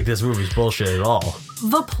don't think this movie's bullshit at all.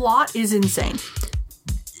 The plot is insane.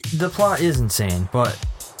 The plot is insane, but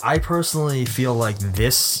I personally feel like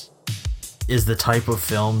this is the type of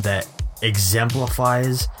film that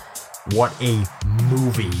exemplifies what a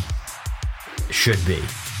movie should be.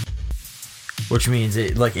 Which means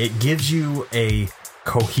it gives you a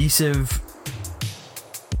cohesive,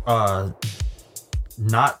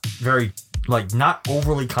 not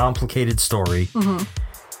overly complicated story,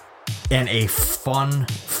 and a fun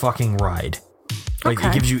fucking ride. Like,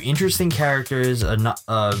 It gives you interesting characters,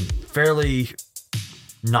 a fairly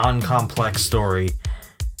non-complex story,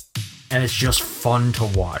 and it's just fun to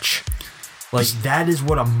watch. Like, that is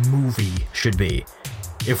what a movie should be.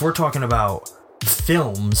 If we're talking about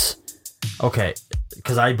films, okay,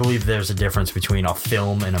 because I believe there's a difference between a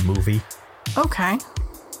film and a movie. Okay.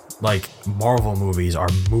 Like, Marvel movies are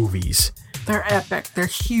movies. They're epic. They're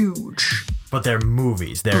huge. But they're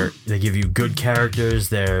movies. They give you good characters.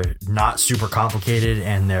 They're not super complicated,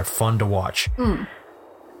 and they're fun to watch.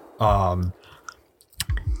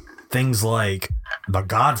 Things like The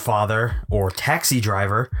Godfather or Taxi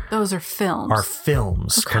Driver. Those are films. Are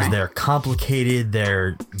films because they're complicated.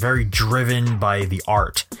 They're very driven by the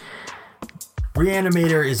art.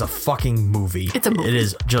 Reanimator is a fucking movie. It's a movie. It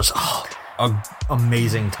is just an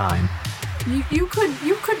amazing time. You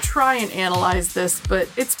could try and analyze this, but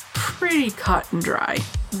it's pretty cut and dry.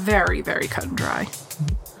 Very, very cut and dry.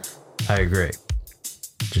 I agree.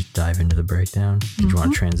 Just dive into the breakdown. Did you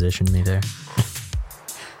want to transition me there?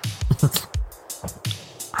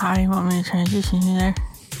 How do you want me to transition you there?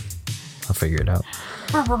 I'll figure it out.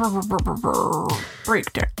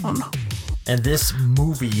 Breakdown. And this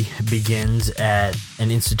movie begins at an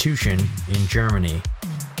institution in Germany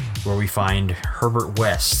where we find Herbert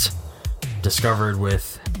West discovered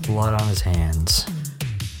with blood on his hands.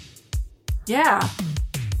 Yeah.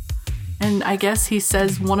 And I guess he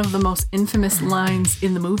says one of the most infamous lines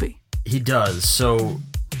in the movie. He does. So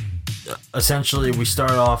essentially we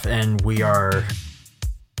start off and we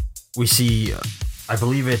see, I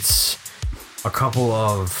believe it's a couple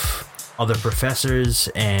of other professors,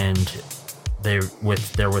 and they're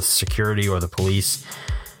with security or the police,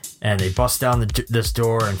 and they bust down this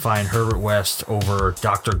door and find Herbert West over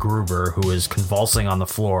Dr. Gruber, who is convulsing on the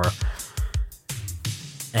floor.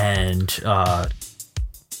 And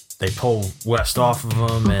they pull West off of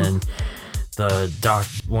him, and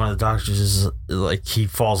one of the doctors is like, he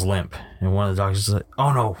falls limp, and one of the doctors is like,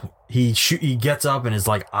 oh no, he gets up and his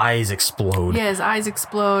like eyes explode. Yeah, his eyes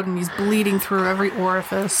explode and he's bleeding through every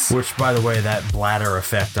orifice. Which, by the way, that bladder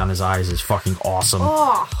effect on his eyes is fucking awesome.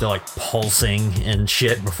 Oh. They're like pulsing and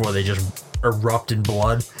shit before they just erupt in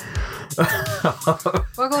blood.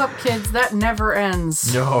 Buckle up, kids. That never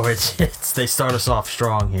ends. No, it's they start us off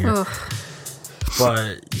strong here. Ugh.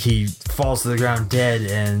 But he falls to the ground dead,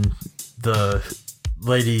 and the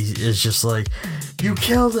lady is just like, "You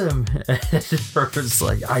killed him." And Herbert's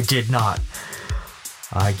like, "I did not.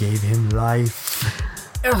 I gave him life."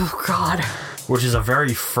 Oh God. Which is a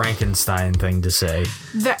very Frankenstein thing to say.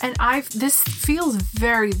 This feels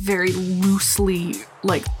very, very loosely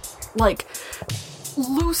like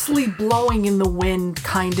loosely blowing in the wind,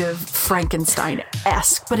 kind of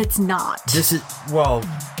Frankenstein-esque, but it's not. This is, well,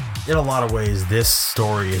 in a lot of ways, this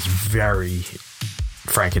story is very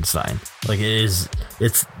Frankenstein. Like,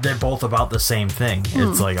 they're both about the same thing.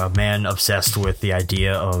 It's like a man obsessed with the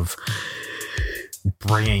idea of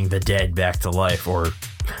bringing the dead back to life, or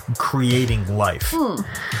creating life.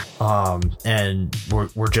 And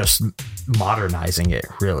we're just modernizing it,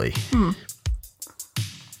 really.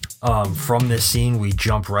 From this scene, we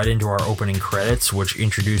jump right into our opening credits, which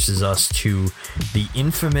introduces us to the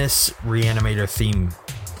infamous Reanimator theme.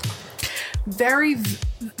 Very,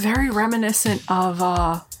 very reminiscent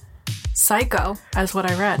of Psycho, as what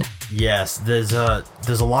I read. Yes, there's a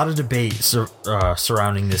lot of debate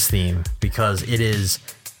surrounding this theme, because it is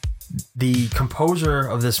the composer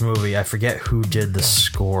of this movie. I forget who did the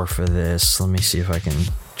score for this. Let me see if I can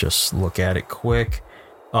just look at it quick.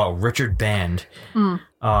 Oh, Richard Band.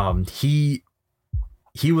 He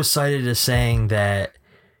was cited as saying that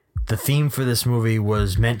the theme for this movie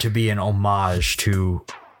was meant to be an homage to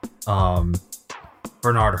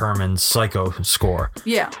Bernard Herrmann's Psycho score.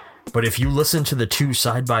 Yeah. But if you listen to the two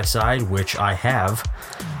side by side, which I have,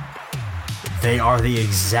 they are the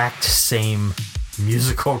exact same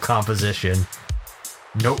musical composition,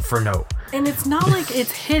 note for note. And it's not like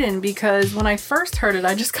it's hidden, because when I first heard it,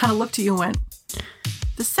 I just kind of looked at you and went,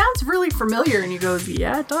 "This sounds really familiar." And he goes,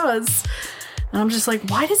 "Yeah, it does." And I'm just like,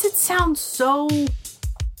 why does it sound so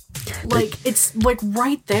like it's like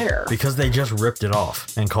right there? Because they just ripped it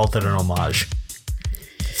off and called it an homage.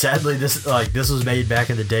 Sadly, this was made back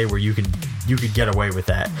in the day where you could get away with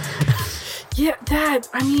that. Yeah,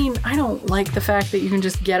 I mean, I don't like the fact that you can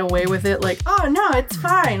just get away with it. Like, oh no, it's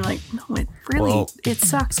fine. Like, no, it really, it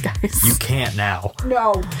sucks, guys. You can't now.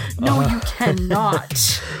 No, you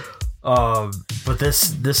cannot. But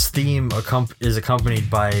this theme is accompanied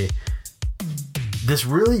by this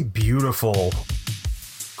really beautiful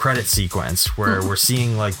credit sequence where we're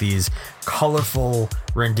seeing like these colorful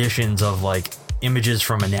renditions of like images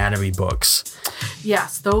from anatomy books.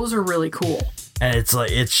 Yes, those are really cool. And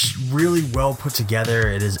it's really well put together.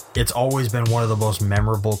 It's always been one of the most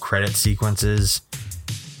memorable credit sequences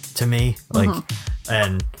to me. Like,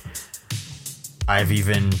 and I've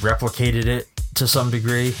even replicated it to some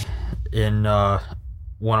degree in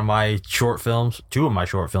one of my short films, two of my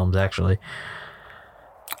short films actually.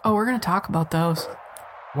 Oh, we're gonna talk about those.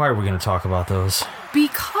 Why are we gonna talk about those?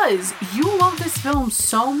 Because you love this film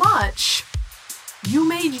so much, you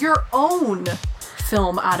made your own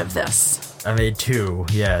film out of this. I made two,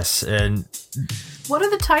 yes. And what are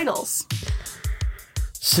the titles?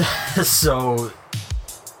 So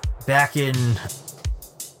back in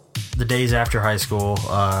the days after high school,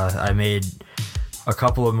 I made a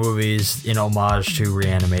couple of movies in homage to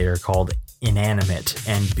Reanimator called Inanimate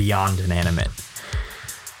and Beyond Inanimate.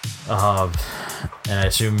 And I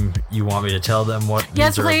assume you want me to tell them what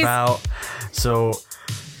these are about. So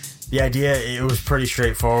the idea, it was pretty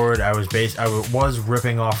straightforward. I was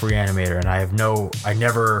ripping off Reanimator, and I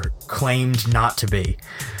never claimed not to be.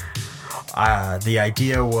 The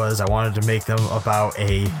idea was I wanted to make them about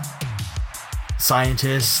a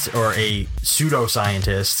scientist, or a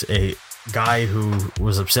pseudoscientist, a guy who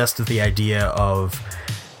was obsessed with the idea of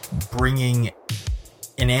bringing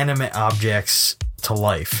inanimate objects to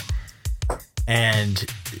life. And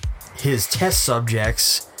his test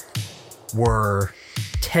subjects were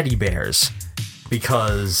teddy bears,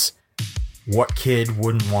 because what kid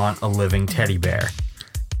wouldn't want a living teddy bear?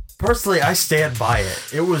 Personally, I stand by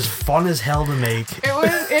it. It was fun as hell to make.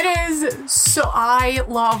 It is. So I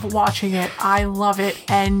love watching it. I love it.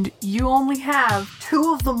 And you only have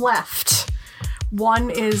two of them left.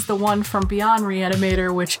 One is the one from Beyond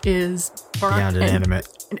Reanimator, which is burnt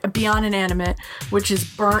Beyond Inanimate, which is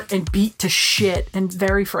burnt and beat to shit and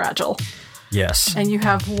very fragile. Yes. And you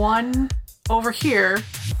have one over here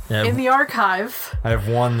in the archive. I have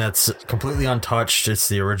one that's completely untouched. It's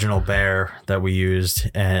the original bear that we used,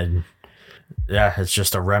 and yeah, it's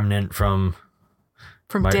just a remnant from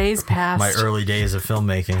from days past. My early days of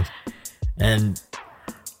filmmaking. And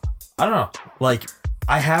I don't know. Like,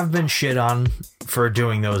 I have been shit on for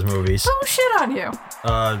doing those movies. Who shit on you?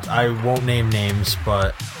 I won't name names,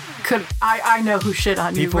 but I know who shit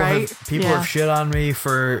on you, right? People have shit on me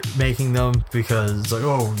for making them because it's like,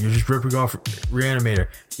 oh, you're just ripping off Reanimator.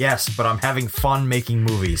 Yes, but I'm having fun making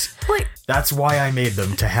movies. Like, that's why I made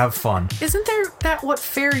them, to have fun. Isn't that what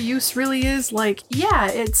fair use really is? Like, yeah,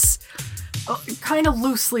 it's kind of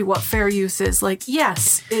loosely what fair use is. Like,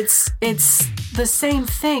 yes, it's the same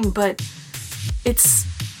thing, but it's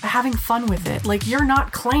having fun with it. Like, you're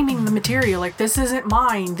not claiming the material. Like, this isn't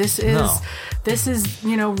mine. This is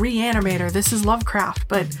Reanimator. This is Lovecraft.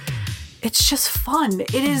 But it's just fun.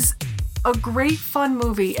 It is a great fun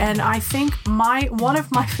movie, and I think one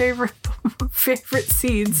of my favorite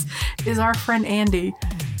scenes is our friend Andy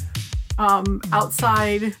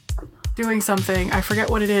outside doing something. I forget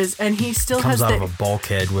what it is, and he still comes out of a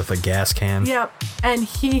bulkhead with a gas can. Yep, and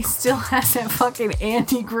he still has that fucking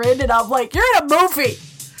Andy grin, and I'm like, you're in a movie.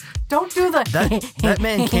 Don't do that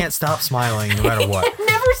man can't stop smiling no matter what.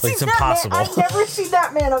 It's impossible. I've never seen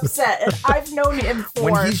that man upset, and I've known him for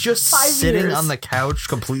when he's just 5 sitting years. on the couch,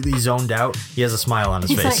 completely zoned out, he has a smile on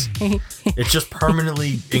his face. Like, it's just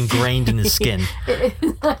permanently ingrained in his skin.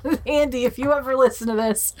 Andy, if you ever listen to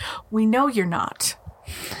this, we know you're not.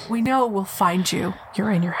 We know we'll find you.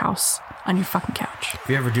 You're in your house on your fucking couch. If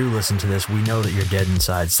you ever do listen to this, we know that you're dead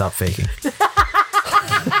inside. Stop faking.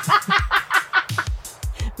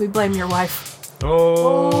 We blame your wife.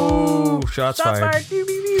 Oh, shots fired.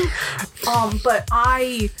 But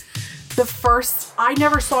I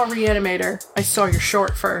never saw Reanimator. I saw your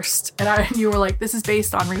short first, and you were like, "This is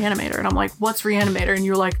based on Reanimator," and I'm like, "What's Reanimator?" And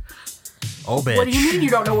you're like, "Oh, bitch. What do you mean you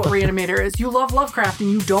don't know what Reanimator is? You love Lovecraft and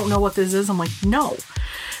you don't know what this is?" I'm like, "No."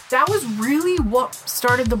 That was really what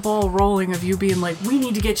started the ball rolling of you being like, "We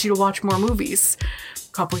need to get you to watch more movies."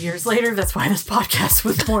 A couple years later, that's why this podcast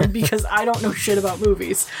was born, because I don't know shit about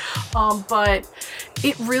movies. But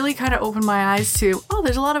it really kind of opened my eyes to,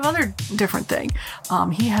 there's a lot of other different thing.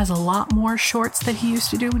 He has a lot more shorts that he used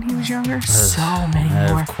to do when he was younger. So many more.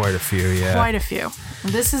 I have quite a few, yeah. Quite a few.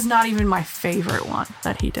 This is not even my favorite one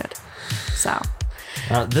that he did. So.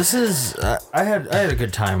 This is, I had a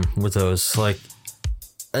good time with those. Like,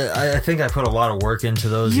 I think I put a lot of work into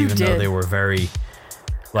those, though they were very...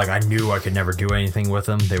 Like, I knew I could never do anything with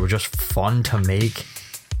them. They were just fun to make.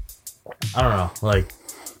 I don't know. Like,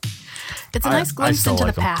 it's a nice glimpse into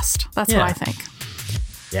the past. That's what I think.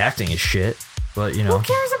 The acting is shit, but, you know. Who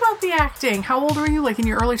cares about the acting? How old were you? Like, in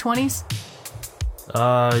your early 20s?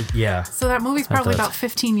 Yeah. So that movie's probably about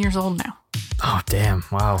 15 years old now. Oh, damn.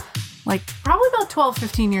 Wow. Like, probably about 12,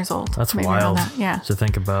 15 years old. That's wild to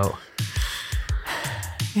think about.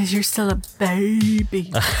 Because you're still a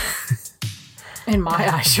baby. In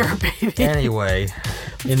my eyes, you're a baby. Anyway,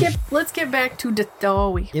 let's get back to the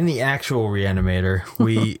story. In the actual Reanimator,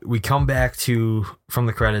 we come back from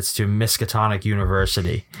the credits to Miskatonic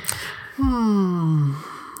University,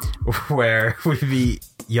 where we meet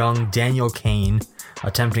young Daniel Cain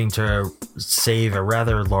attempting to save a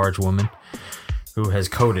rather large woman who has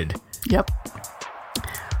coded. Yep.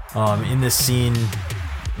 In this scene,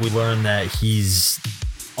 we learn that he's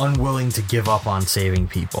unwilling to give up on saving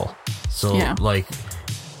people. So, like,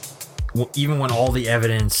 even when all the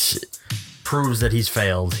evidence proves that he's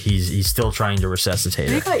failed, he's still trying to resuscitate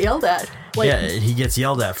her. He got yelled at. He gets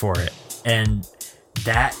yelled at for it. And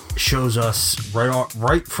that shows us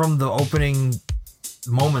right from the opening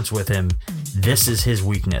moments with him, this is his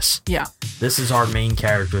weakness. Yeah. This is our main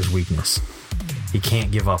character's weakness. He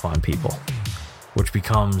can't give up on people, which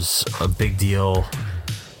becomes a big deal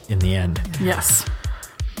in the end. Yes.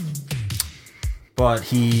 But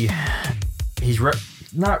he's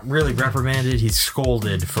not really reprimanded. He's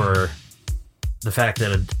scolded for the fact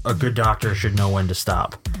that a good doctor should know when to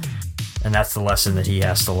stop. And that's the lesson that he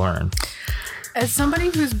has to learn. As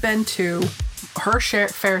somebody who's been to her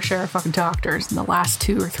fair share of fucking doctors in the last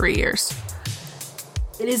 2 or 3 years,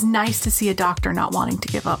 it is nice to see a doctor not wanting to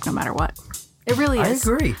give up no matter what. It really is.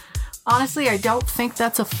 I agree. Honestly, I don't think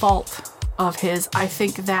that's a fault of his. I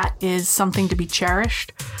think that is something to be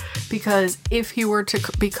cherished, because if he were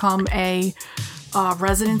to become a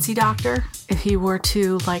residency doctor, if he were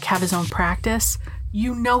to like have his own practice,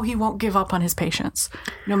 you know he won't give up on his patients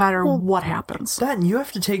no matter what happens. That, you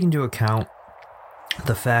have to take into account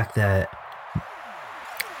the fact that,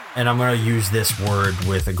 and I'm going to use this word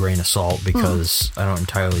with a grain of salt because I don't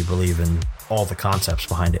entirely believe in all the concepts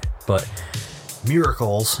behind it, but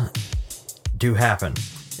miracles do happen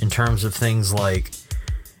in terms of things like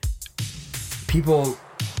people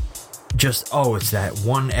it's that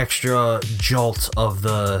one extra jolt of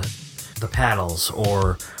the paddles,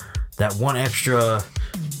 or that one extra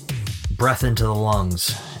breath into the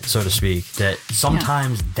lungs, so to speak, that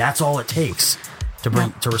sometimes that's all it takes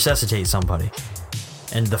to resuscitate somebody.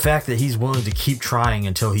 And the fact that he's willing to keep trying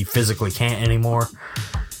until he physically can't anymore,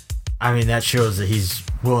 I mean, that shows that he's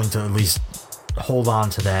willing to at least hold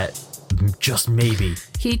on to that, just maybe.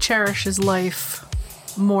 He cherishes life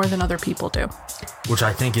more than other people do. Which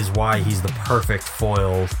I think is why he's the perfect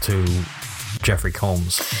foil to Jeffrey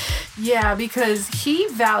Combs. Yeah, because he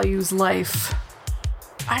values life,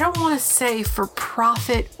 I don't want to say for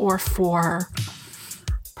profit or for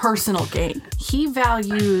personal gain. He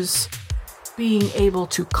values being able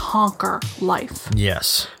to conquer life.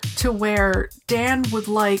 Yes. To where Dan would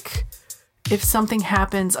like, if something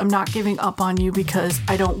happens, I'm not giving up on you because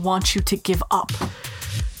I don't want you to give up.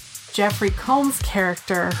 Jeffrey Combs'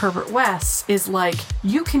 character, Herbert West, is like,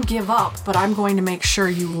 you can give up, but I'm going to make sure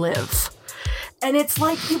you live. And it's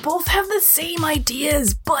like you both have the same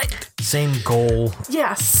ideas, but... Same goal.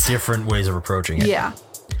 Yes. Different ways of approaching it. Yeah.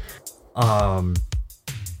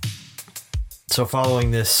 So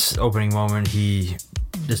following this opening moment, he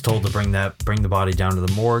is told to bring the body down to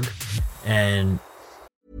the morgue, and...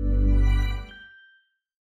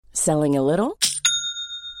 Selling a little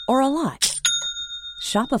or a lot?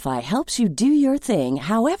 Shopify helps you do your thing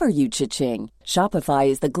however you cha-ching. Shopify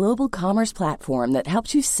is the global commerce platform that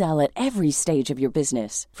helps you sell at every stage of your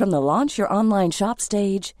business. From the launch your online shop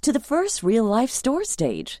stage to the first real-life store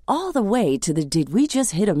stage, all the way to the did we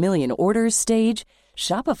just hit a million orders stage.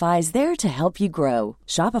 Shopify's there to help you grow.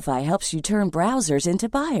 Shopify helps you turn browsers into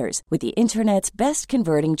buyers with the internet's best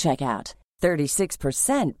converting checkout.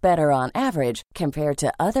 36% better on average compared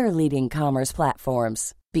to other leading commerce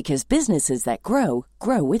platforms. Because businesses that grow,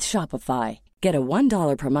 grow with Shopify. Get a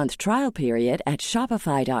 $1 per month trial period at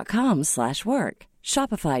shopify.com/work.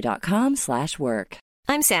 Shopify.com/work.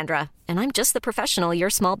 I'm Sandra, and I'm just the professional your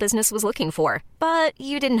small business was looking for. But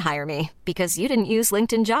you didn't hire me because you didn't use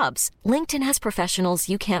LinkedIn Jobs. LinkedIn has professionals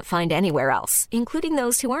you can't find anywhere else, including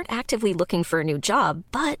those who aren't actively looking for a new job,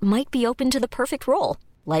 but might be open to the perfect role,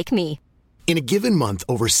 like me. In a given month,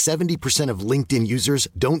 over 70% of LinkedIn users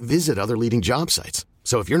don't visit other leading job sites.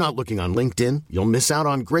 So if you're not looking on LinkedIn, you'll miss out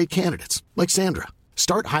on great candidates like Sandra.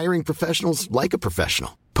 Start hiring professionals like a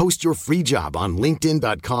professional. Post your free job on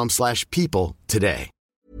linkedin.com/people today.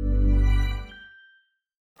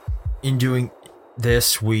 In doing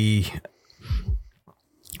this,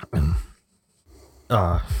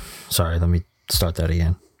 sorry, let me start that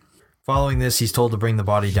again. Following this, he's told to bring the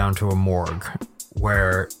body down to a morgue,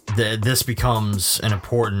 where this becomes an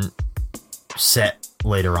important set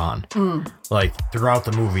later on. Like, throughout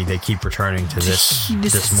the movie, they keep returning to this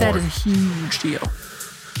set morgue. is a huge deal.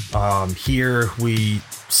 Here, we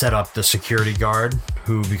set up the security guard,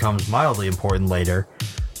 who becomes mildly important later,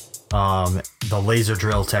 the laser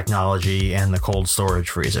drill technology, and the cold storage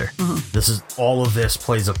freezer. All of this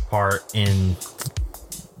plays a part in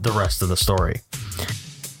the rest of the story.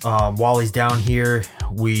 While he's down here,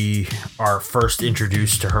 we are first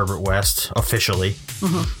introduced to Herbert West officially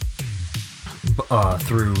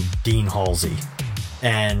through Dean Halsey.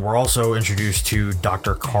 And we're also introduced to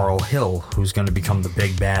Dr. Carl Hill, who's going to become the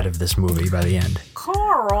big bad of this movie by the end.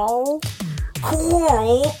 Carl!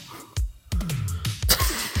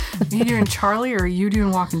 Are you doing Charlie or are you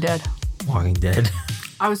doing Walking Dead? Walking Dead.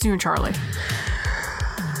 I was doing Charlie.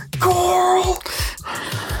 Carl!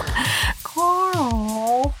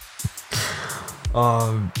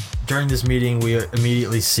 During this meeting, we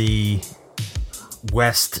immediately see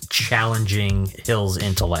West challenging Hill's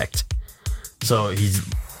intellect. So he's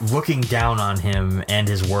looking down on him and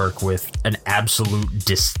his work with an absolute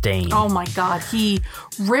disdain. Oh my god, he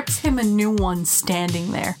rips him a new one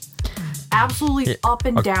standing there. Absolutely up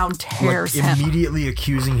and down tears him. Immediately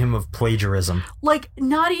accusing him of plagiarism. Like,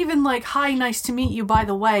 not even like, hi, nice to meet you, by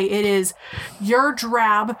the way. It is, you're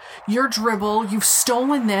drab, you're dribble, you've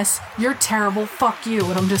stolen this, you're terrible, fuck you.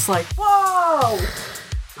 And I'm just like, whoa!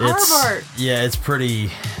 Herbert! Yeah, it's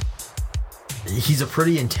pretty... He's a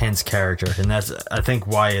pretty intense character, and that's, I think,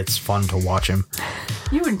 why it's fun to watch him.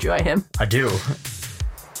 You enjoy him. I do.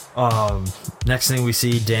 Next thing we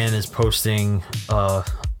see, Dan is posting on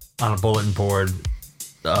a bulletin board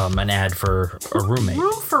an ad for a roommate.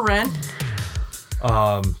 Room for rent.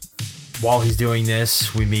 While he's doing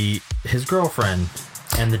this, we meet his girlfriend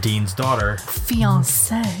and the dean's daughter. His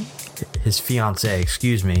fiancée,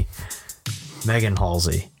 excuse me. Megan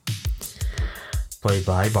Halsey. Played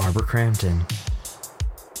by Barbara Crampton.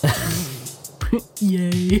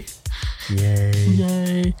 Yay.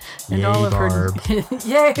 Yay. And Yay, all of Barb. her...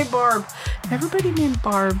 Yay, Barb. Everybody named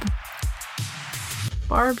Barb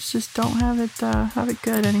Barbs just don't have it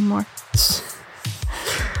good anymore.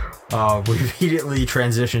 We immediately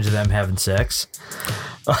transition to them having sex,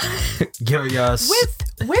 giving us with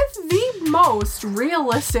the most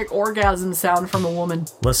realistic orgasm sound from a woman.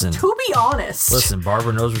 Listen, to be honest,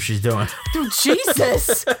 Barbara knows what she's doing. Dude,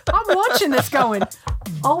 Jesus, I'm watching this going,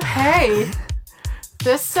 oh hey,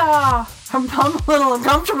 this I'm a little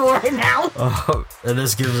uncomfortable right now. And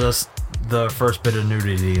this gives us the first bit of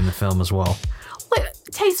nudity in the film as well. Like,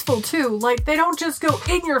 tasteful too. Like they don't just go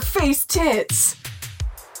in your face tits.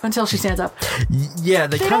 Until she stands up. Yeah,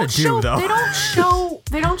 they kind of do though. They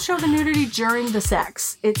don't show the nudity during the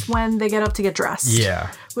sex. It's when they get up to get dressed.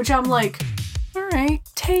 Yeah. Which I'm like, all right,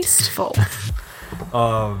 tasteful.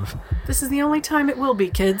 This is the only time it will be,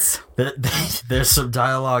 kids. There's some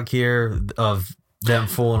dialogue here of them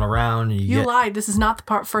fooling around. You lied. This is not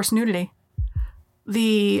the first nudity.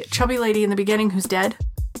 The chubby lady in the beginning who's dead.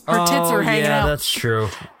 Her tits are hanging out. Yeah, that's true.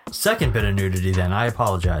 Second bit of nudity then. I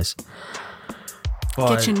apologize.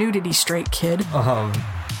 But, get your nudity straight, kid.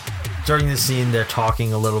 During this scene, they're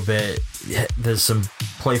talking a little bit. There's some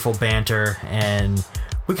playful banter, and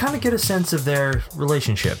we kind of get a sense of their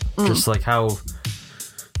relationship. Just like how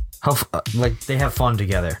like they have fun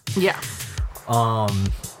together. Yeah.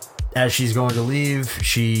 As she's going to leave,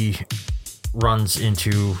 she runs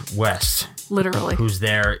into West. Literally. Who's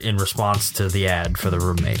there in response to the ad for the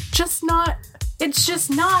roommate. It's just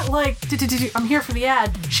not like, I'm here for the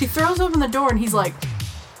ad. She throws open the door and he's like,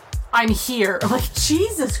 I'm here. I'm like,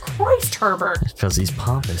 Jesus Christ, Herbert. Because he's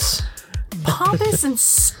pompous. Pompous and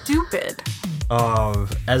stupid.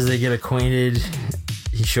 As they get acquainted,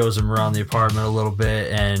 he shows him around the apartment a little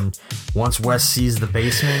bit, and once Wes sees the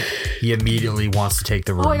basement, he immediately wants to take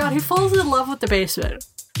the room. Oh my god, he falls in love with the basement.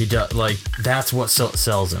 He does, like, that's what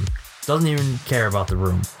sells him. Doesn't even care about the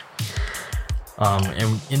room.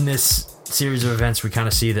 And in this series of events, we kind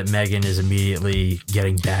of see that Megan is immediately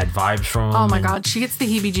getting bad vibes from him. Oh my god, she gets the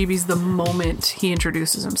heebie-jeebies the moment he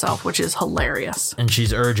introduces himself, which is hilarious. And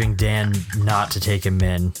she's urging Dan not to take him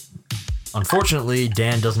in. Unfortunately,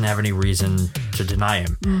 Dan doesn't have any reason to deny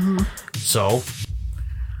him. Mm-hmm. So,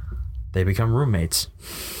 they become roommates.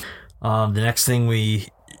 The next thing we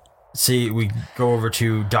see, we go over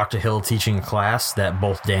to Dr. Hill teaching a class that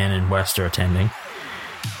both Dan and West are attending.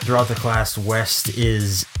 Throughout the class, West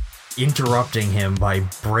is interrupting him by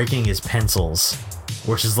breaking his pencils,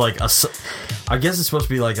 which is like I guess it's supposed to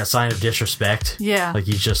be like a sign of disrespect. Yeah. Like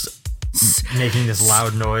he's just making this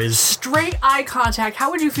loud noise. Straight eye contact. How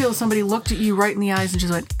would you feel if somebody looked at you right in the eyes and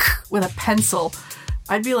just went with a pencil?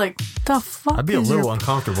 I'd be like, the fuck? I'd be a little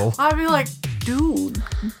uncomfortable. I'd be like, dude,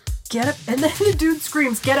 get a... And then the dude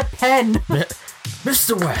screams, get a pen.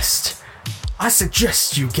 Mr. West, I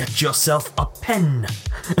suggest you get yourself a pen.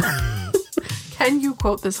 Can you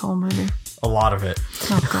quote this whole movie? A lot of it.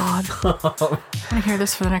 Oh, God. I'm going to hear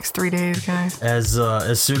this for the next 3 days, guys.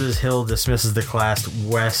 As soon as Hill dismisses the class,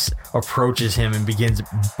 Wes approaches him and begins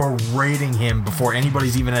berating him before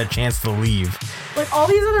anybody's even had a chance to leave. Like, all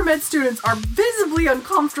these other med students are visibly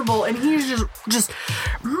uncomfortable, and he's just...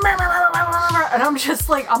 And I'm just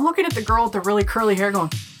like, I'm looking at the girl with the really curly hair going...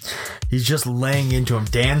 He's just laying into him.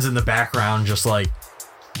 Dan's in the background just like,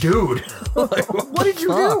 dude. Like, what did you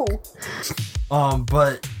do?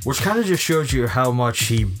 But which kind of just shows you how much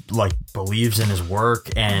he like believes in his work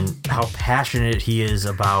and how passionate he is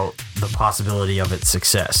about the possibility of its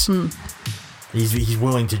success. He's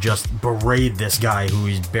willing to just berate this guy who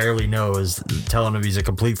he barely knows, telling him he's a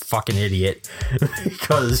complete fucking idiot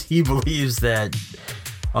because he believes that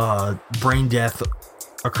brain death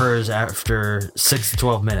occurs after 6 to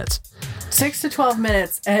 12 minutes. 6 to 12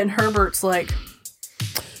 minutes, and Herbert's like,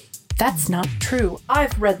 that's not true.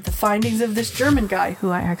 I've read the findings of this German guy who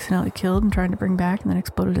I accidentally killed and tried to bring back and then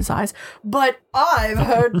exploded his eyes. But I've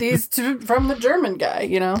heard these two from the German guy,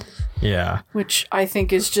 you know? Yeah. Which I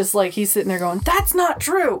think is just like he's sitting there going, that's not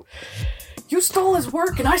true. You stole his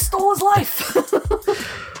work and I stole his life.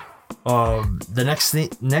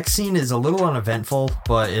 The next scene is a little uneventful,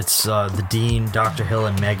 but it's the dean, Dr. Hill,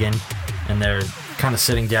 and Megan, and they're kind of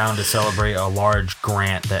sitting down to celebrate a large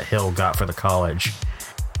grant that Hill got for the college.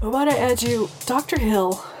 What I add you, Dr.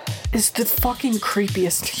 Hill is the fucking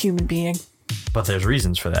creepiest human being. But there's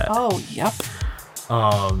reasons for that. Oh, yep.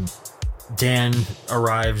 Dan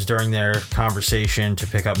arrives during their conversation to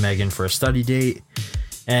pick up Megan for a study date.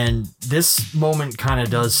 And this moment kind of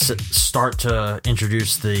does start to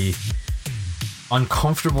introduce the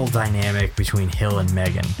uncomfortable dynamic between Hill and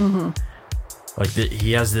Megan. Mm-hmm. Like,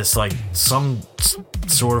 he has this, like, some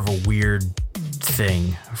sort of a weird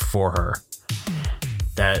thing for her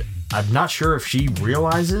that I'm not sure if she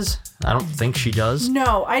realizes I don't think she does.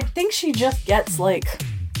 No, I think she just gets like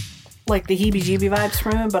the heebie-jeebie vibes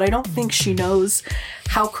from him, but I don't think she knows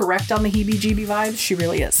how correct on the heebie-jeebie vibes she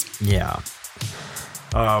really is. Yeah.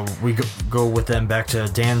 We go with them back to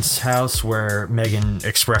Dan's house, where Megan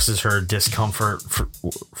expresses her discomfort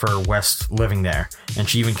for West living there. And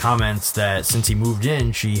she even comments that since he moved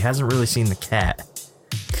in, she hasn't really seen the cat.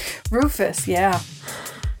 Rufus, yeah.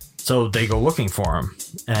 So they go looking for him,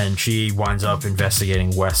 and she winds up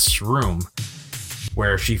investigating West's room,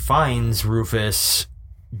 where she finds Rufus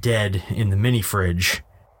dead in the mini fridge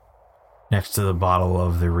next to the bottle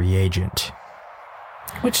of the reagent.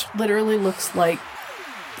 Which literally looks like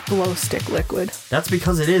glow stick liquid. That's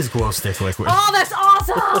because it is glow stick liquid. Oh, that's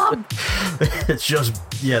awesome! It's just,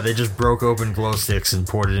 they just broke open glow sticks and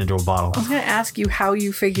poured it into a bottle. I was going to ask you how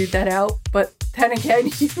you figured that out, but then again,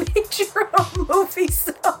 you made your own movie,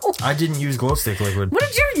 so... I didn't use glow stick liquid. What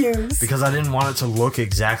did you use? Because I didn't want it to look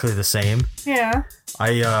exactly the same. Yeah.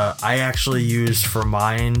 I actually used for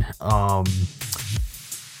mine,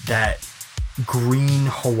 that green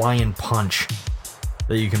Hawaiian punch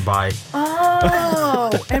that you can buy.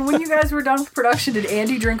 Oh, and when you guys were done with production, did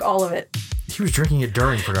Andy drink all of it? He was drinking it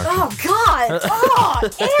during production. Oh, God! Oh,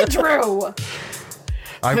 Andrew!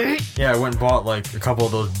 I went and bought like a couple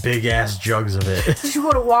of those big ass jugs of it. Did you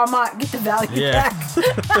go to Walmart and get the value pack?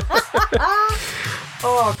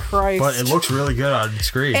 Oh, Christ. But it looks really good on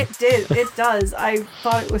screen. It did. It does. I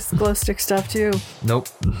thought it was glow stick stuff, too. Nope.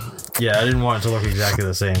 Yeah, I didn't want it to look exactly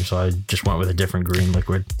the same, so I just went with a different green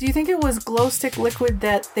liquid. Do you think it was glow stick liquid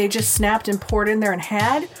that they just snapped and poured in there and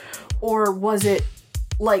had? Or was it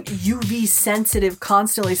like UV sensitive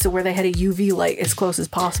constantly, so where they had a UV light as close as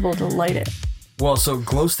possible to light it? Well, so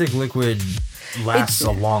glow stick liquid lasts a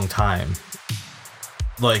long time.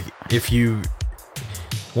 Like, if you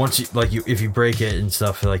break it and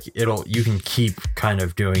stuff, like you can keep kind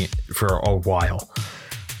of doing it for a while.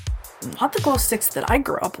 Not the glow sticks that I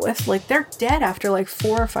grew up with. Like, they're dead after like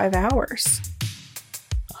 4 or 5 hours.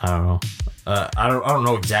 I don't know. I don't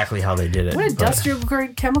know exactly how they did it. What industrial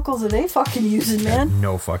grade chemicals are they fucking using, man?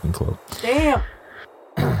 No fucking clue. Damn.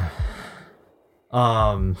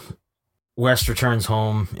 West returns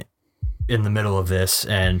home in the middle of this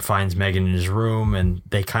and finds Megan in his room, and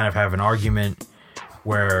they kind of have an argument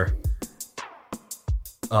where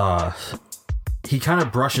he kind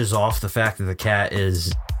of brushes off the fact that the cat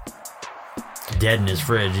is dead in his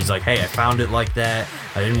fridge. He's like, hey, I found it like that.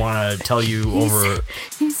 I didn't want to tell you over...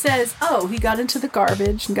 He says, he got into the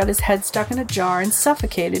garbage and got his head stuck in a jar and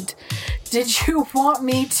suffocated. Did you want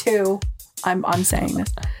me to... I'm saying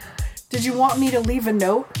this. Did you want me to leave a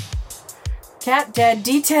note? Cat dead.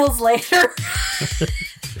 Details later.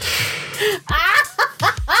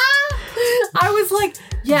 I was like,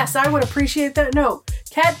 yes, I would appreciate that note.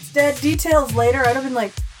 Cat's dead. Details later. I'd have been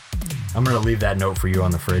like... I'm going to leave that note for you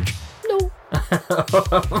on the fridge. No.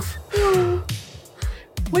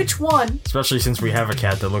 Which one? Especially since we have a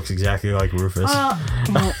cat that looks exactly like Rufus.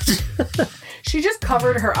 She just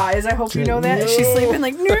covered her eyes. I hope you know that. No. She's sleeping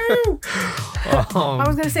like, no. I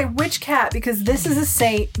was going to say, which cat? Because this is a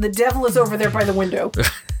saint. The devil is over there by the window.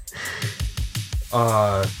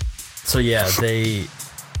 So yeah, they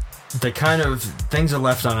kind of... Things are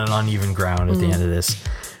left on an uneven ground at the end of this.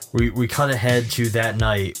 We cut ahead to that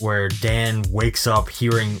night where Dan wakes up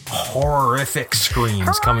hearing horrific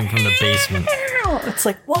screams coming from the basement. It's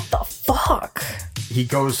like, what the fuck? He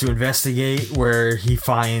goes to investigate, where he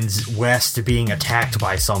finds West being attacked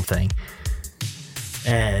by something.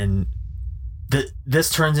 And this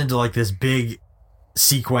turns into like this big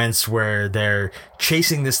sequence where they're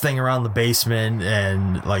chasing this thing around the basement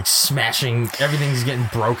and like smashing, everything's getting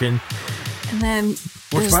broken. And then...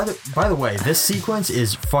 Which, by the way, this sequence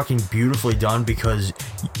is fucking beautifully done, because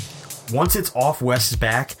once it's off West's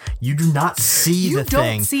back, you do not see the thing.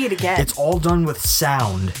 You don't see it again. It's all done with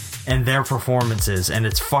sound and their performances, and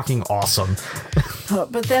it's fucking awesome.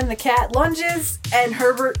 But then the cat lunges, and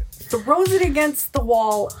Herbert throws it against the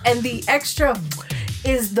wall, and the extra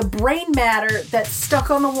is the brain matter that's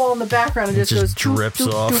stuck on the wall in the background, and just goes drips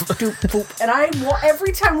doop, off. Doop, doop, doop. And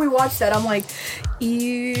every time we watch that, I'm like,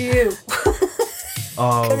 ew.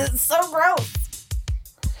 Because it's so gross.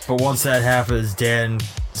 But once that happens, Dan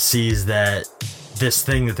sees that this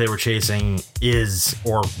thing that they were chasing is,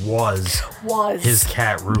 or was his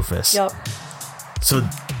cat Rufus. Yep. So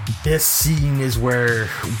this scene is where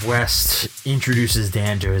West introduces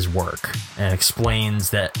Dan to his work and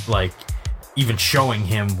explains that, like, even showing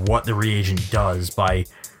him what the reagent does by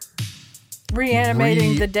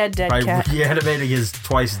reanimating the dead cat. Reanimating his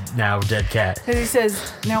twice now dead cat. Because he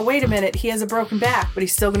says, now wait a minute, he has a broken back, but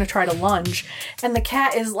he's still going to try to lunge. And the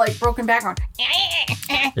cat is like broken back on.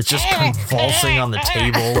 It's just convulsing on the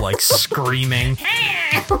table, like screaming.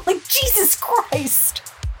 Like, Jesus Christ.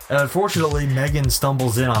 Unfortunately, Megan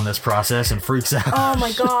stumbles in on this process and freaks out. Oh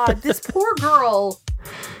my God, this poor girl.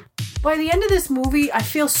 By the end of this movie, I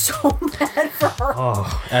feel so bad for her.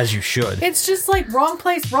 Oh, as you should. It's just like, wrong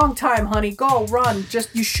place, wrong time, honey. Go, run.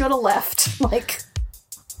 Just, you should have left. Like.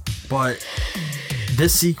 But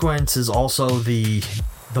this sequence is also the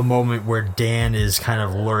moment where Dan is kind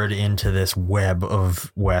of lured into this web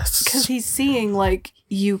of West's. Because he's seeing, like,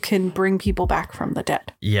 you can bring people back from the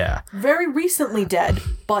dead. Yeah. Very recently dead,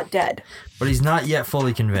 but dead. But he's not yet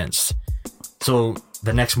fully convinced. So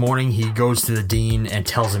the next morning, he goes to the dean and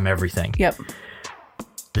tells him everything. Yep.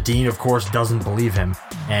 The dean, of course, doesn't believe him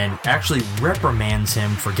and actually reprimands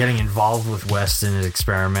him for getting involved with West in his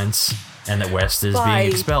experiments and that West is being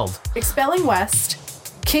expelled. Expelling West,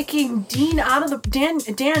 kicking Dan out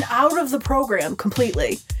of the program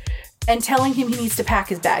completely, and telling him he needs to pack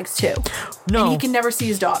his bags too. No. And he can never see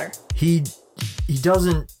his daughter. He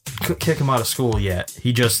doesn't kick him out of school yet.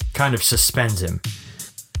 He just kind of suspends him.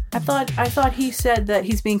 I thought he said that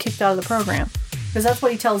he's being kicked out of the program. Because that's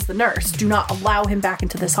what he tells the nurse. Do not allow him back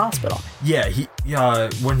into this hospital. Yeah,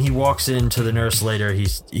 when he walks into the nurse later, he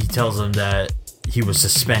tells him that he was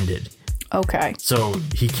suspended. Okay. So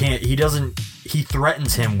he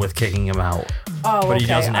threatens him with kicking him out. Oh, but he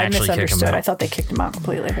doesn't actually kick him out. I thought they kicked him out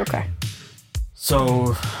completely. Okay.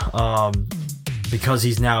 So, because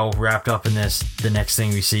he's now wrapped up in this, the next thing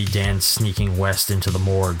we see, Dan sneaking West into the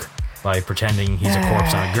morgue by pretending he's a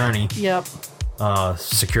corpse on a gurney. Yep.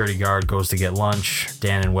 Security guard goes to get lunch.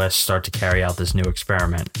 Dan and West start to carry out this new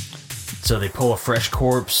experiment. So they pull a fresh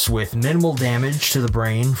corpse with minimal damage to the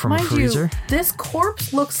brain from a freezer. This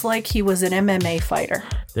corpse looks like he was an MMA fighter.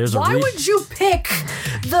 Why would you pick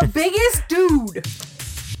the biggest dude?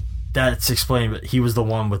 That's explained, but he was the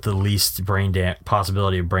one with the least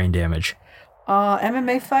possibility of brain damage.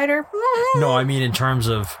 MMA fighter? No, I mean in terms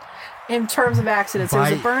of accidents. There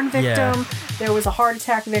was a burn victim. Yeah. There was a heart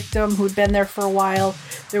attack victim who'd been there for a while.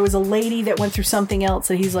 There was a lady that went through something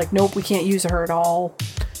else and he's like, nope, we can't use her at all.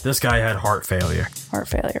 This guy had heart failure. Heart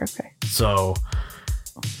failure, okay. So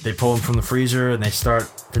they pull him from the freezer and they start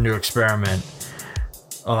the new experiment.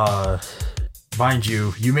 Mind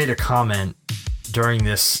you, you made a comment during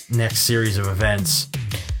this next series of events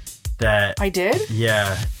that... I did?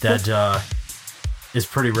 Yeah, that is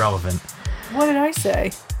pretty relevant. What did I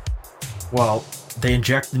say? Well, they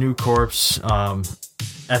inject the new corpse.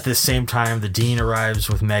 At this same time, the dean arrives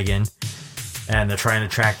with Megan, and they're trying to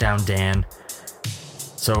track down Dan.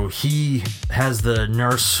 So he has the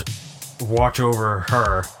nurse watch over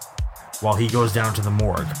her while he goes down to the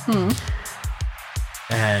morgue.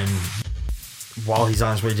 And while he's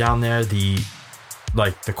on his way down there, the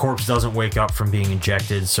corpse doesn't wake up from being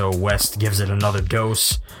injected, so West gives it another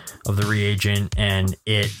dose of the reagent, and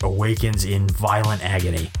it awakens in violent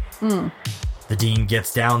agony. The dean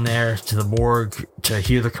gets down there to the morgue to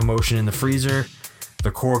hear the commotion in the freezer.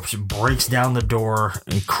 The corpse breaks down the door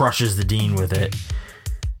and crushes the dean with it.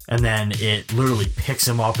 And then it literally picks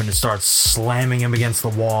him up and it starts slamming him against the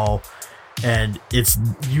wall. And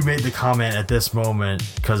you made the comment at this moment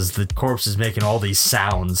because the corpse is making all these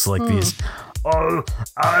sounds, like these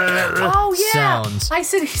sounds. I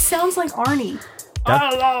said he sounds like Arnie.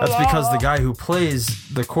 That's because the guy who plays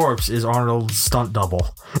the corpse is Arnold's stunt double.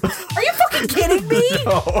 Are you fucking kidding me?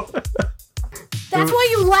 No. That's why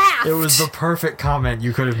you laughed. It was the perfect comment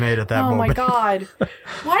you could have made at that moment. Oh my God.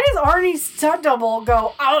 Why does Arnie's stunt double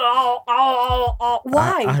go,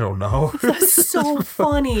 why? I don't know. That's so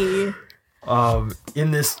funny.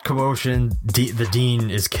 In this commotion, the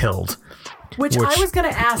dean is killed. Which I was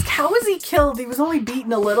going to ask, how was he killed? He was only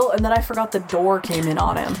beaten a little, and then I forgot the door came in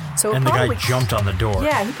on him. So and the guy jumped on the door.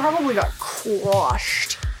 Yeah, he probably got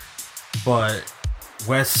crushed. But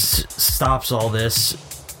West stops all this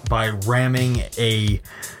by ramming a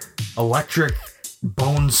electric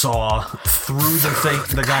bone saw through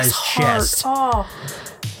the guy's chest. Oh.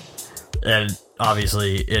 And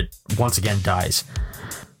obviously, it once again dies.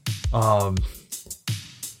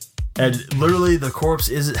 And literally, the corpse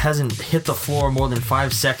hasn't hit the floor more than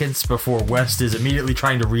 5 seconds before West is immediately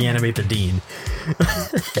trying to reanimate the dean.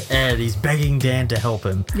 And he's begging Dan to help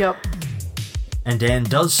him. Yep. And Dan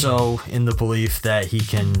does so in the belief that he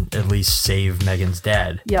can at least save Megan's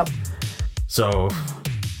dad. Yep. So,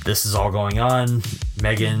 this is all going on.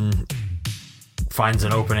 Megan finds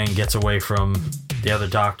an opening, gets away from the other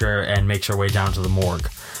doctor, and makes her way down to the morgue.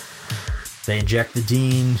 They inject the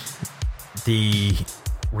dean. the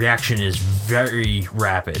reaction is very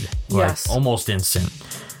rapid, Yes. almost instant.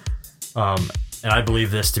 And I believe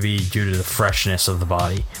this to be due to the freshness of the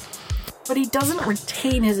body. But he doesn't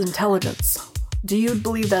retain his intelligence. Do you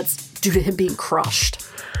believe that's due to him being crushed?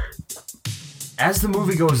 As the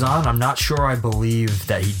movie goes on, I'm not sure I believe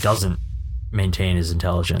that he doesn't maintain his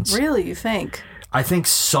intelligence. Really, you think? I think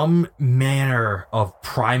some manner of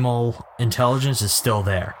primal intelligence is still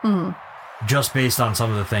there. Just based on some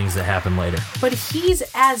of the things that happen later. But he's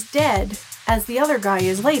as dead as the other guy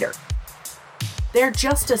is later. They're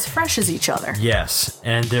just as fresh as each other. Yes,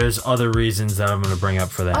 and there's other reasons that I'm going to bring up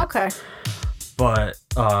for that. Okay. But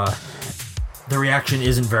the reaction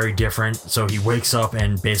isn't very different, so he wakes up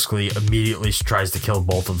and basically immediately tries to kill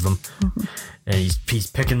both of them. And he's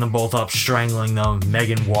picking them both up, strangling them.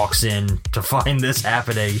 Megan walks in to find this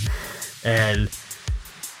happening and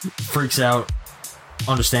freaks out,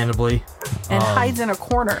 understandably. And hides in a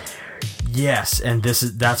corner. Yes, and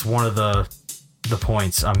that's one of the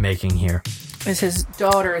points I'm making here. Is his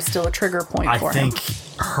daughter is still a trigger point for him. I think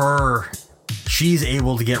she's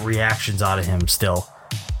able to get reactions out of him still.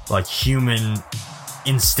 Like human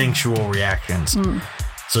instinctual reactions.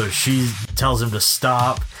 So she tells him to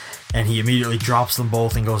stop, and he immediately drops them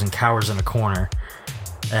both and goes and cowers in a corner.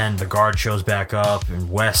 And the guard shows back up,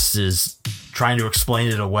 and West is trying to explain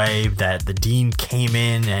it away, that the dean came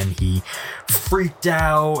in and he freaked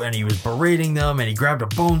out and he was berating them and he grabbed a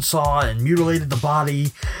bone saw and mutilated the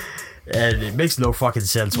body. And it makes no fucking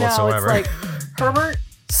sense whatsoever. No, it's like, Herbert,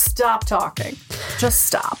 stop talking. Just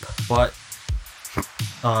stop. But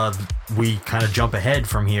we kind of jump ahead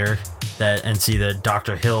from here and see that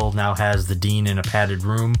Dr. Hill now has the dean in a padded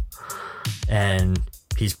room, and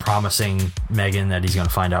he's promising Megan that he's going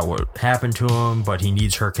to find out what happened to him, but he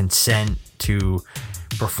needs her consent to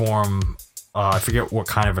perform, I forget what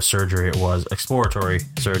kind of a surgery it was, exploratory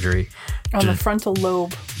surgery. On the frontal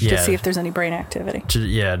lobe, to see if there's any brain activity.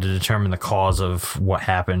 To determine the cause of what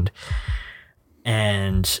happened.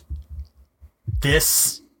 And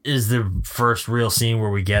this is the first real scene where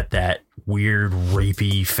we get that weird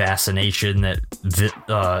rapey fascination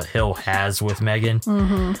that Hill has with Megan.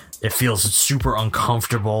 It feels super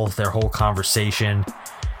uncomfortable, their whole conversation.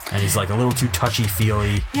 And he's like a little too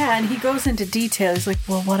touchy-feely. Yeah, and he goes into detail. He's like,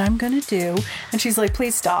 well, what I'm going to do. And she's like,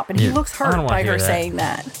 please stop. And he looks hurt by her saying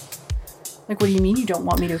that. Like, what do you mean you don't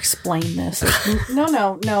want me to explain this? Like,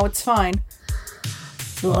 no, it's fine.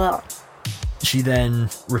 She then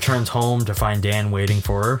returns home to find Dan waiting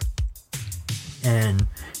for her. And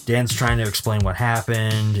Dan's trying to explain what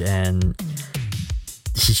happened. And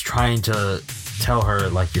he's trying to tell her,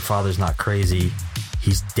 like, your father's not crazy.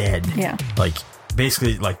 He's dead. Yeah. Like,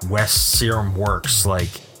 basically, like, West's serum works. Like,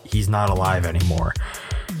 he's not alive anymore.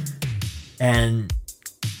 And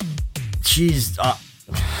she's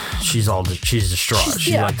distraught.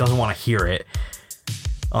 She doesn't want to hear it.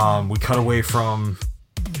 We cut away from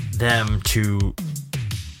them to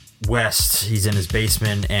West. He's in his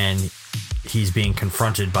basement and he's being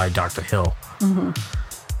confronted by Dr. Hill.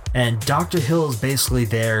 And Dr. Hill is basically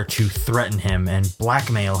there to threaten him and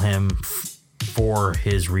blackmail him for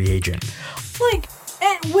his reagent. Like,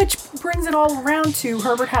 which brings it all around to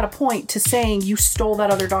Herbert had a point to saying you stole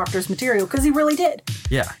that other doctor's material, because he really did.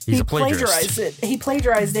 Yeah, he's a plagiarist. He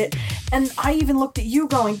plagiarized it. And I even looked at you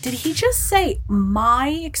going, did he just say my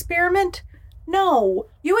experiment? No,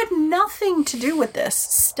 you had nothing to do with this.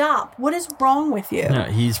 Stop. What is wrong with you? No,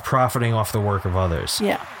 he's profiting off the work of others.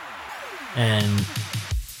 Yeah. And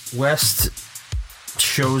West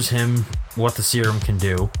shows him what the serum can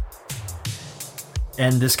do.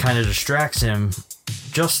 And this kind of distracts him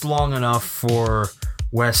just long enough for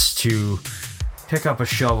West to pick up a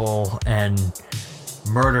shovel and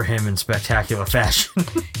murder him in spectacular fashion.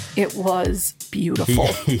 It was beautiful.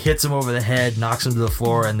 He hits him over the head, knocks him to the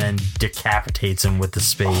floor, and then decapitates him with the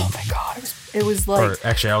spade. Oh my god, it was like... Or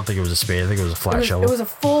actually, I don't think it was a spade. I think it was a flat shovel. It was a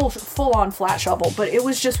full-on flat shovel, but it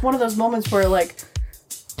was just one of those moments where, like,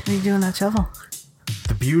 what are you doing that shovel?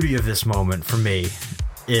 The beauty of this moment, for me,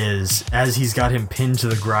 is as he's got him pinned to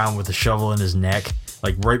the ground with the shovel in his neck,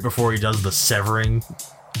 like right before he does the severing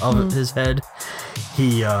of his head,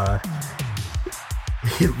 he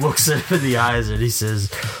looks at him in the eyes and he says,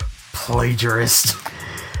 plagiarist.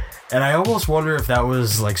 And I almost wonder if that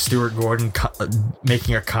was like Stuart Gordon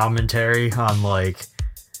making a commentary on like,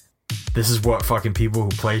 this is what fucking people who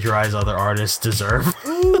plagiarize other artists deserve.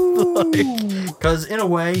 Because in a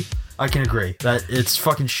way, I can agree that it's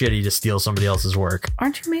fucking shitty to steal somebody else's work.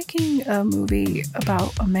 Aren't you making a movie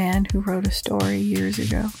about a man who wrote a story years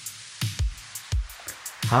ago?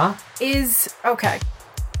 Huh? Okay.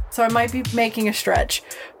 So I might be making a stretch,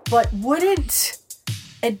 but wouldn't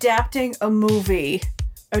adapting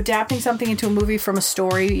something into a movie from a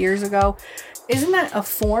story years ago, isn't that a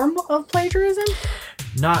form of plagiarism?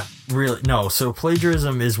 Not really. No. So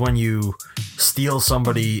plagiarism is when you steal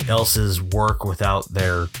somebody else's work without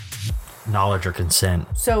their knowledge or consent.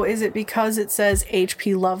 So is it because it says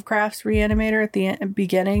H.P. Lovecraft's Reanimator at the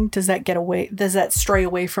beginning? Does that stray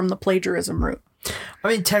away from the plagiarism route? I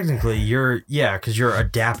mean, technically, because you're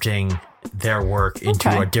adapting their work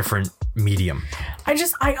into a different medium.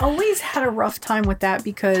 I always had a rough time with that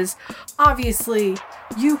because obviously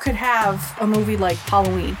you could have a movie like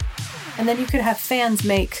Halloween and then you could have fans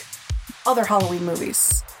make other Halloween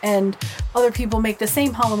movies and other people make the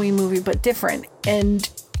same Halloween movie but different. And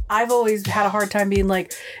I've always had a hard time being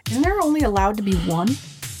like, isn't there only allowed to be one?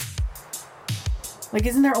 Like,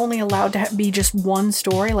 isn't there only allowed to be just one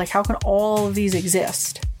story? Like, how can all of these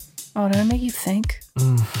exist? Oh, did I make you think?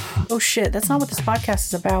 Oh, shit. That's not what this podcast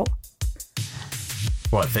is about.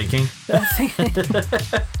 What, thinking?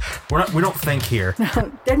 We don't think here.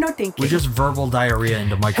 No, there's no thinking. We just verbal diarrhea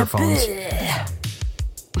into microphones.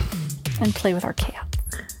 And play with our cat.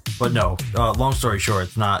 But no, long story short,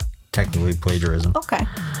 it's not technically plagiarism. Okay.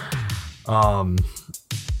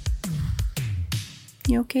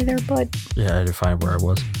 You okay there, bud? Yeah, I had to find where I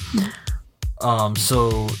was.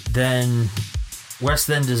 So then Wes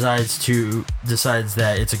then decides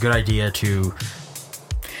that it's a good idea to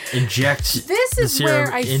inject this the is serum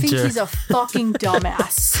where I think he's a fucking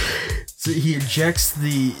dumbass. So he injects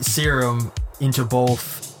the serum into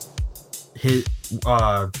both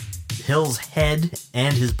Hill's head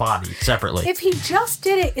and his body separately. If he just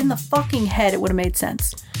did it in the fucking head, it would have made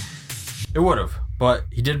sense. It would have, but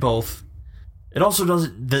he did both. It also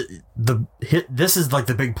doesn't. This is like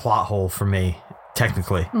the big plot hole for me,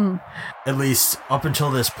 technically. At least up until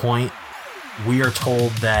this point, we are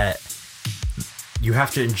told that you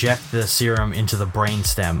have to inject the serum into the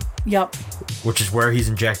brainstem. Yep. Which is where he's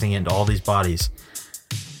injecting it into all these bodies.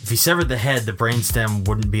 If he severed the head, the brainstem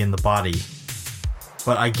wouldn't be in the body.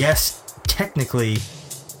 But I guess technically,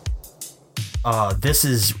 this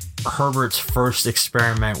is Herbert's first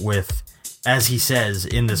experiment with, as he says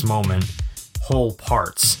in this moment, whole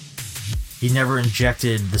parts. He never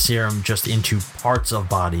injected the serum just into parts of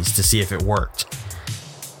bodies to see if it worked.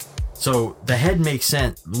 So the head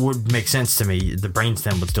would make sense to me. The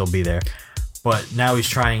brainstem would still be there. But now he's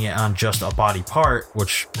trying it on just a body part,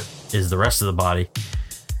 which is the rest of the body.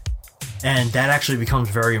 And that actually becomes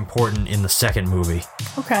very important in the second movie.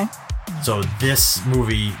 Okay. So this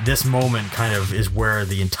moment kind of is where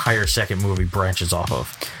the entire second movie branches off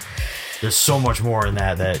of. There's so much more in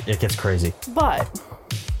that it gets crazy. But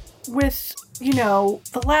with,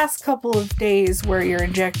 the last couple of days where you're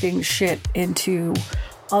injecting shit into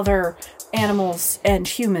other animals and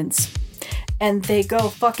humans and they go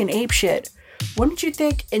fucking apeshit, wouldn't you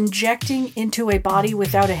think injecting into a body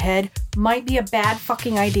without a head might be a bad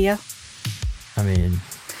fucking idea? I mean,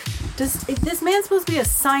 this man's supposed to be a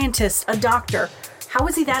scientist, a doctor. How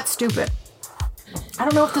is he that stupid? I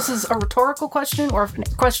don't know if this is a rhetorical question or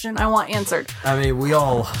a question I want answered. I mean, we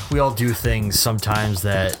all do things sometimes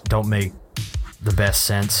that don't make the best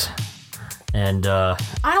sense. And I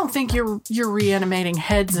don't think you're reanimating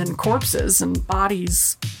heads and corpses and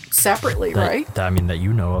bodies separately, right? That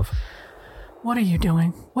you know of. What are you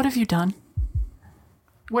doing? What have you done?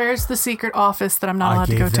 Where's the secret office that I'm not allowed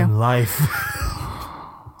to go to? I gave them life.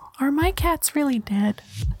 Are my cats really dead?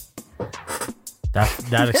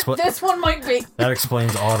 That explains. This one might be. That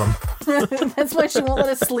explains Autumn. That's why she won't let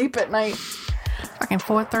us sleep at night. Fucking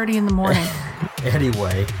 4:30 in the morning.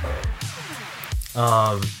 Anyway,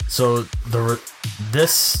 so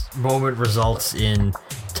this moment results in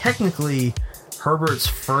technically Herbert's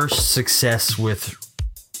first success with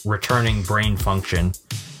returning brain function.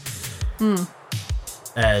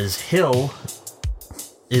 As Hill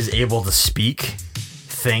is able to speak,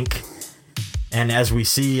 think, and as we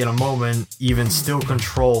see in a moment, even still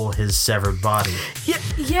control his severed body.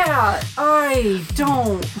 Yeah, I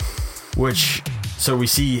don't. So we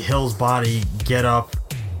see Hill's body get up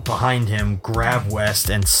behind him, grab West,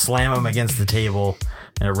 and slam him against the table,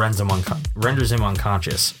 and it renders him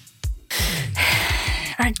unconscious.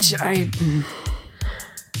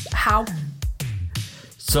 How?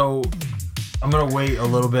 So, I'm going to wait a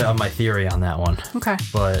little bit on my theory on that one. Okay.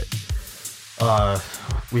 But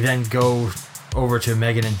we then go over to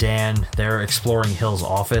Megan and Dan. They're exploring Hill's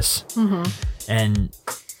office. Mm-hmm. And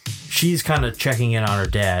she's kind of checking in on her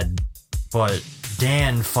dad. But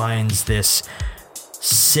Dan finds this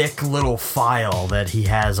sick little file that he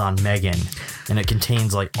has on Megan. And it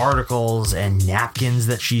contains like articles and napkins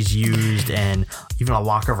that she's used and even a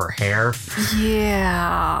lock of her hair.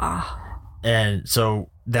 Yeah. And so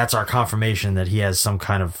that's our confirmation that he has some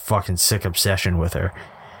kind of fucking sick obsession with her.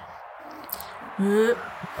 When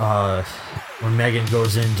Megan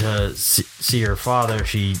goes in to see her father,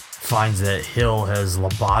 she finds that Hill has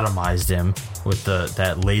lobotomized him with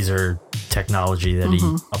that laser technology that he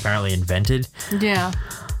apparently invented. Yeah.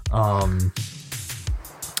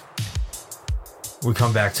 We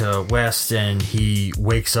come back to West, and he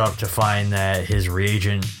wakes up to find that his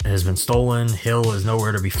reagent has been stolen. Hill is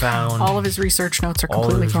nowhere to be found. All of his research notes are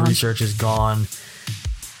completely All of his gone. research is gone.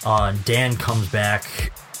 Dan comes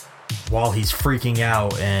back while he's freaking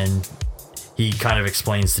out, and he kind of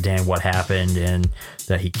explains to Dan what happened and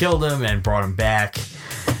that he killed him and brought him back.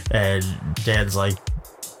 And Dan's like,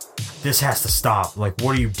 this has to stop. Like,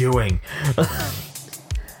 what are you doing?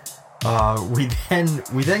 We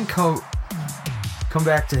then come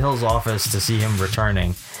back to Hill's office to see him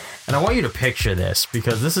returning. And I want you to picture this,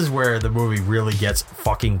 because this is where the movie really gets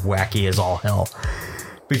fucking wacky as all hell.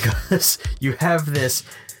 Because you have this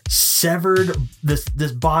severed,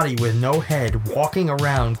 this body with no head walking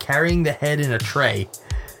around carrying the head in a tray,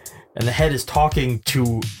 and the head is talking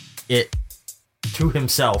to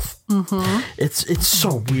himself. It's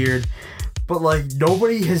so weird, but like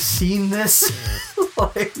nobody has seen this.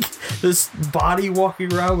 Like this body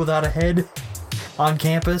walking around without a head on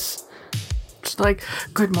campus. Just like,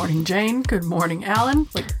 good morning, Jane. Good morning, Alan.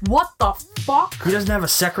 Like, what the fuck? He doesn't have a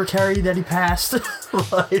secretary that he passed.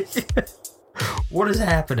 Like, what is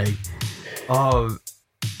happening? But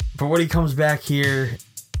when he comes back here,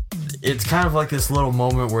 it's kind of like this little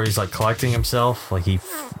moment where he's like collecting himself. Like he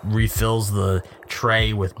refills the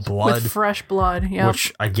tray with blood. With fresh blood, yeah.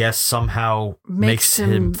 Which I guess somehow makes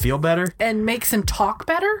him feel better. And makes him talk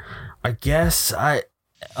better? I guess.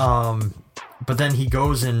 But then he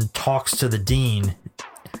goes and talks to the dean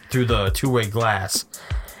through the two-way glass.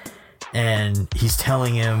 And he's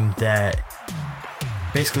telling him that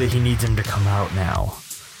basically he needs him to come out now.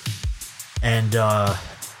 And I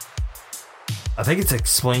think it's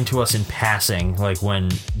explained to us in passing, like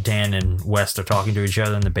when Dan and West are talking to each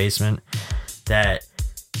other in the basement, that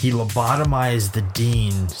he lobotomized the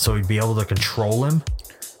dean so he'd be able to control him.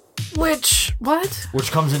 Which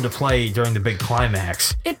comes into play during the big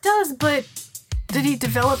climax. It does, but did he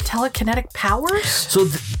develop telekinetic powers? So,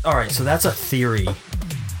 alright, so that's a theory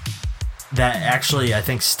that actually I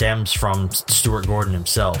think stems from Stuart Gordon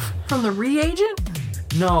himself. From the reagent?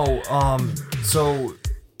 No, so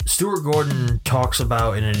Stuart Gordon talks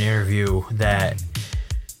about in an interview that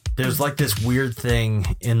there's like this weird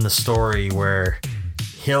thing in the story where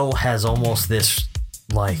Hill has almost this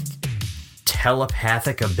like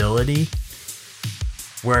telepathic ability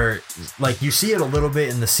where like you see it a little bit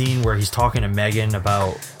in the scene where he's talking to Megan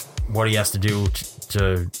about what he has to do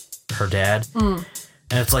to her dad. And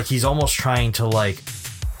it's like he's almost trying to like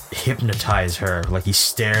hypnotize her. Like he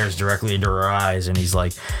stares directly into her eyes and he's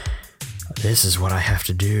like, this is what I have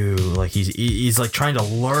to do. Like he's like trying to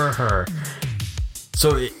lure her.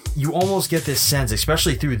 So you almost get this sense,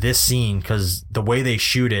 especially through this scene, because the way they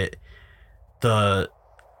shoot it, the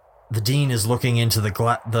dean is looking into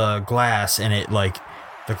the glass, and it like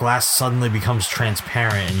the glass suddenly becomes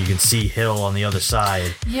transparent, and you can see Hill on the other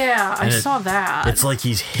side. Yeah, I saw that. It's like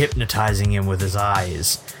he's hypnotizing him with his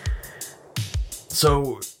eyes.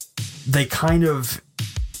 So they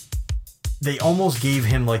almost gave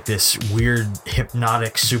him like this weird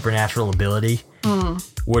hypnotic supernatural ability,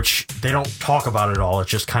 which they don't talk about at all.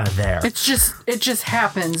 It's just kind of there. It just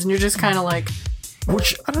happens, and you're just kind of like,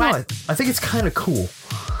 which I don't know. I think it's kind of cool.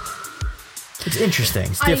 It's interesting.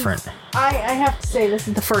 It's different. I have to say, this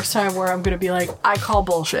is the first time where I'm going to be like, I call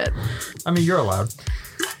bullshit. I mean, you're allowed.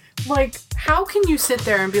 Like, how can you sit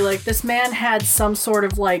there and be like, this man had some sort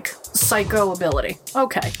of, like, psycho ability?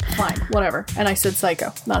 Okay, fine, whatever. And I said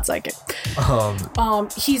psycho, not psychic.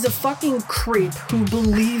 He's a fucking creep who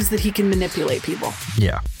believes that he can manipulate people.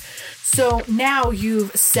 Yeah. So now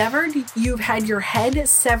you've had your head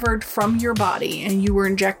severed from your body, and you were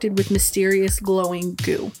injected with mysterious glowing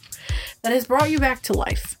goo that has brought you back to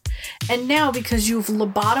life. And now, because you've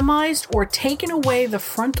lobotomized or taken away the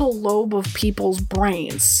frontal lobe of people's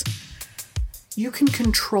brains, you can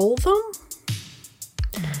control them?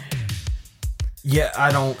 Yeah,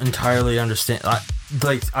 I don't entirely understand. I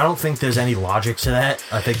don't think there's any logic to that.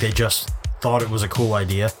 I think they just thought it was a cool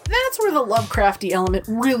idea. That's where the Lovecrafty element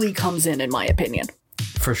really comes in my opinion.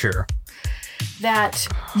 For sure. That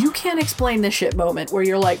you can't explain this shit moment where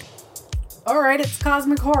you're like, alright, it's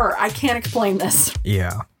cosmic horror. I can't explain this.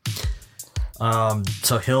 Yeah.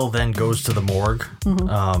 So Hill then goes to the morgue.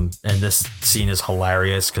 And this scene is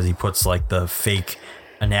hilarious because he puts like the fake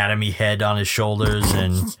anatomy head on his shoulders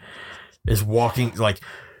and is walking like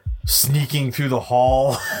sneaking through the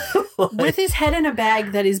hall. With his head in a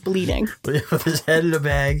bag that is bleeding. With his head in a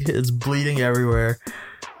bag, it's bleeding everywhere.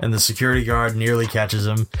 And the security guard nearly catches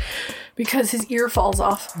him. Because his ear falls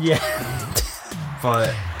off. Yeah.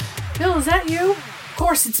 But... Bill, is that you? Of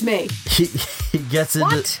course it's me. He gets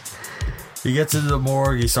into... What? He gets into the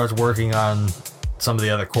morgue. He starts working on some of the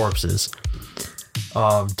other corpses.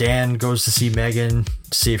 Dan goes to see Megan,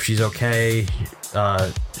 see if she's okay.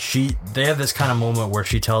 They have this kind of moment where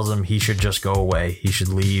she tells him he should just go away. He should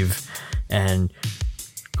leave and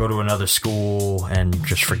go to another school and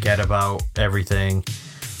just forget about everything.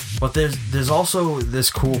 But there's also this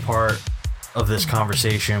cool part of this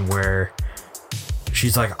conversation where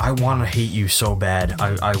she's like, I want to hate you so bad.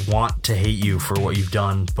 I want to hate you for what you've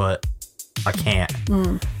done, but I can't.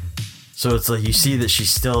 So it's like you see that she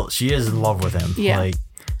is in love with him. Yeah. Like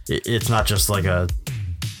it's not just like a,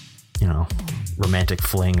 romantic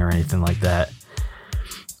fling or anything like that.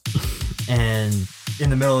 And in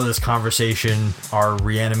the middle of this conversation, our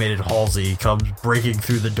reanimated Halsey comes breaking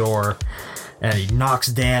through the door and he knocks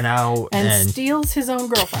Dan out and steals his own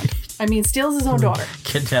girlfriend. Steals his own daughter.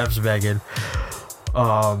 Kidnaps Megan.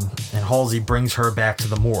 And Halsey brings her back to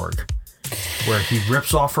the morgue where he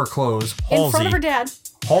rips off her clothes. In front of her dad.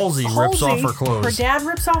 Halsey rips off her clothes. Her dad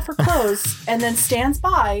rips off her clothes and then stands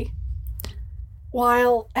by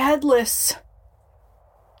while Atlas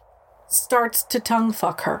starts to tongue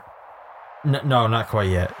fuck her. No, not quite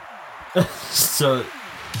yet. So,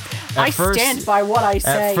 stand by what I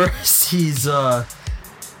say. At first, he's Go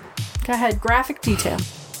ahead, graphic detail.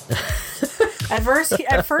 At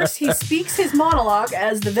first, he speaks his monologue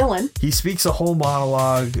as the villain. He speaks a whole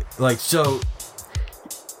monologue,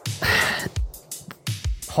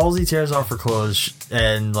 Halsey tears off her clothes,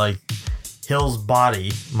 and Hill's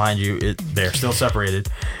body, mind you, they're still separated.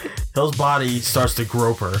 Hill's body starts to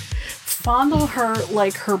grope her, fondle her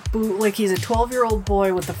like her boob, like he's a 12-year-old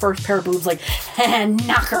boy with the first pair of boobs, and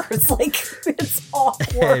knock her. It's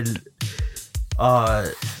awkward.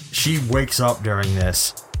 And she wakes up during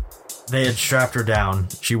this. They had strapped her down.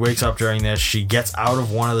 She wakes up during this. She gets out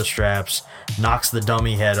of one of the straps, knocks the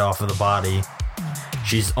dummy head off of the body.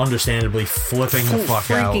 She's understandably flipping the fuck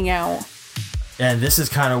out. Freaking out. And this is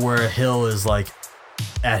kind of where Hill is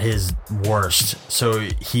at his worst. So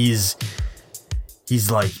he's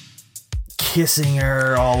kissing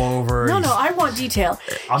her all over. No, I want detail.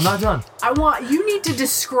 I'm not done. You need to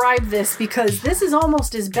describe this because this is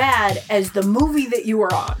almost as bad as the movie that you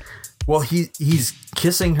were on. Well, he's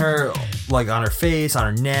kissing her on her face, on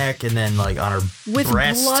her neck, and then on her with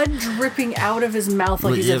breast. Blood dripping out of his mouth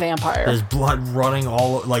like he's a vampire. There's blood running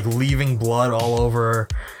leaving blood all over her.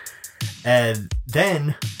 And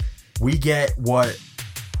then we get what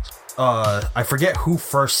I forget who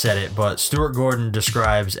first said it, but Stuart Gordon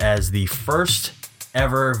describes as the first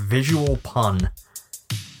ever visual pun.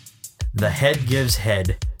 The head gives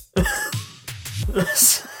head.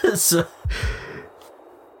 So,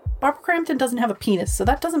 Barbara Crampton doesn't have a penis, so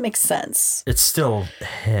that doesn't make sense. It's still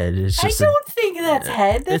head. It's just I don't think that's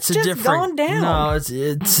head. That's just different, gone down. No,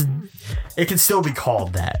 it can still be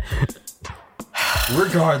called that.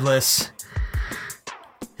 Regardless,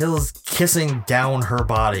 Hill's kissing down her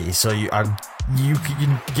body, so you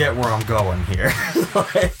can get where I'm going here.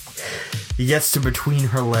 He gets to between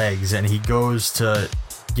her legs and he goes to,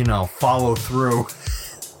 follow through.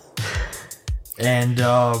 And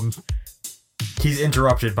he's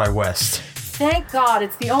interrupted by West. Thank God,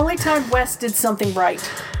 it's the only time West did something right.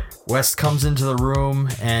 West comes into the room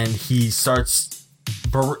and he starts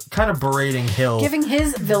kind of berating Hill. Giving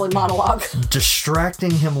his villain monologue.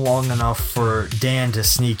 Distracting him long enough for Dan to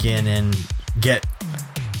sneak in and get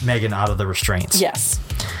Megan out of the restraints. Yes.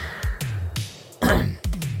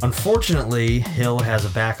 Unfortunately, Hill has a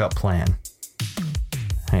backup plan.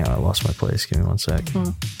 Hang on, I lost my place. Give me one sec.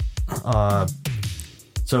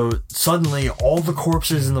 So suddenly, all the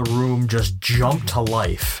corpses in the room just jump to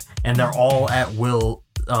life, and they're all at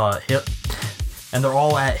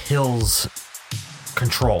Hill's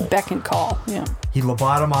control. Beck and call, yeah. He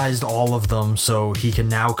lobotomized all of them, so he can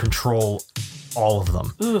now control all of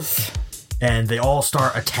them. Oof. And they all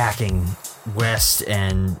start attacking West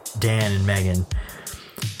and Dan and Megan.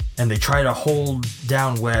 And they try to hold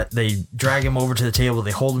down West. They drag him over to the table,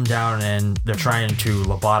 they hold him down, and they're trying to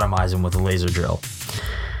lobotomize him with a laser drill.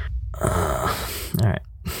 Alright.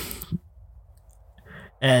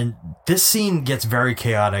 And this scene gets very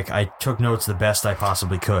chaotic. I took notes the best I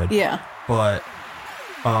possibly could. Yeah. But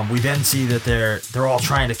we then see that they're all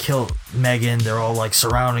trying to kill Megan. They're all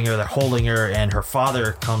surrounding her. They're holding her, and her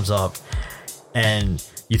father comes up, and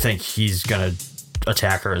you think he's gonna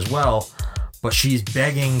attack her as well. but she's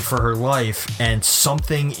begging for her life, and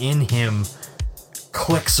something in him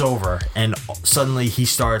clicks over, and suddenly he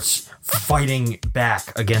starts fighting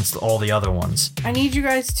back against all the other ones. I need you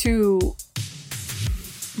guys to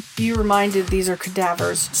be reminded these are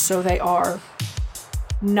cadavers, so they are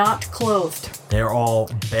not clothed. They're all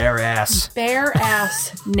bare ass. Bare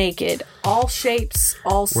ass naked. All shapes,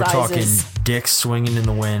 all We're sizes. talking dicks swinging in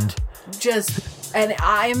the wind. Just, and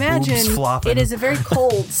I imagine flopping. it is a very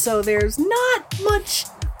cold, so there's not much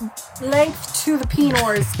length to the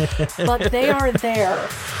penors, but they are there.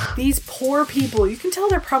 These poor people, you can tell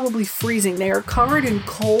they're probably freezing. They are covered in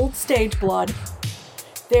cold stage blood.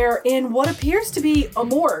 They're in what appears to be a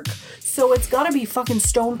morgue, so it's gotta be fucking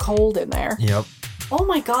stone cold in there. Yep. Oh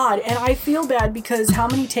my god, and I feel bad because how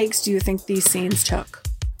many takes do you think these scenes took?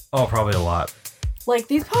 Oh, probably a lot. Like,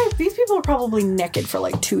 these people are probably naked for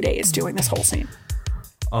like 2 days doing this whole scene.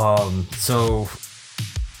 So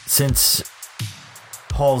since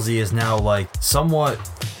Halsey is now like somewhat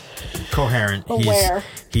coherent, aware,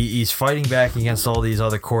 he's fighting back against all these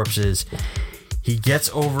other corpses. He gets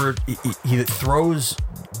over, he throws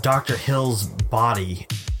Dr. Hill's body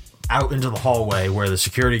out into the hallway where the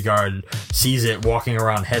security guard sees it walking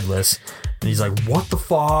around headless, and he's like, what the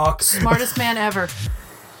fuck? Smartest man ever.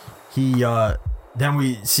 Then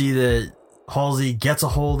we see that Halsey gets a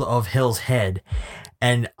hold of Hill's head,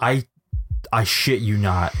 and I shit you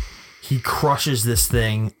not, he crushes this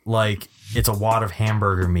thing like it's a wad of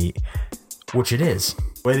hamburger meat, which it is.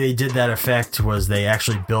 The way they did that effect was they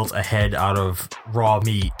actually built a head out of raw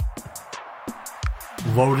meat,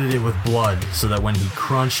 loaded it with blood, so that when he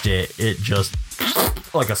crunched it, it just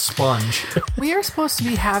like a sponge. We are supposed to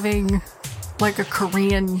be having like a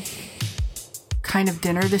Korean kind of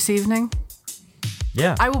dinner this evening.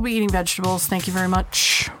 Yeah. I will be eating vegetables, thank you very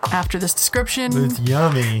much, after this description. It's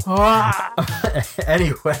yummy.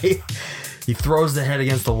 Anyway, he throws the head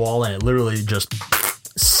against the wall and it literally just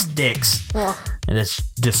sticks. Ugh. And it's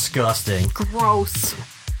disgusting. Gross.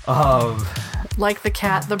 Like the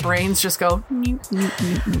cat, the brains just go. In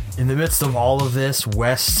the midst of all of this,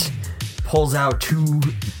 West pulls out 2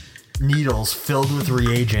 needles filled with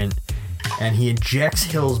reagent and he injects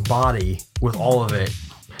Hill's body with all of it,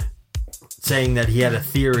 saying that he had a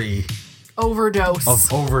theory overdose of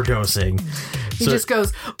overdosing. He just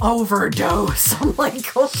goes, overdose. I'm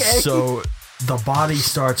like, okay. So the body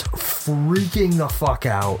starts freaking the fuck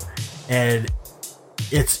out and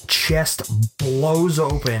its chest blows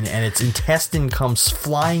open and its intestine comes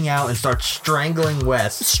flying out and starts strangling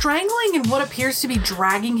Wes. Strangling and what appears to be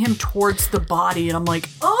dragging him towards the body. And I'm like,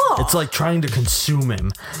 oh. It's like trying to consume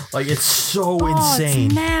him. Like, it's so insane.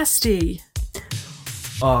 It's nasty.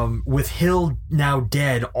 With Hill now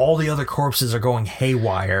dead, all the other corpses are going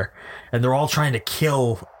haywire, and they're all trying to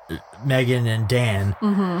kill Megan and Dan.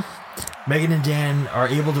 Mm-hmm. Megan and Dan are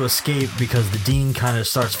able to escape because the dean kind of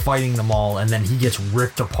starts fighting them all, and then he gets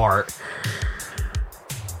ripped apart.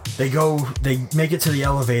 They make it to the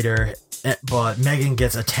elevator, but Megan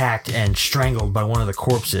gets attacked and strangled by one of the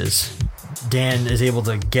corpses. Dan is able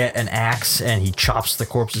to get an axe, and he chops the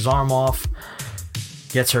corpse's arm off.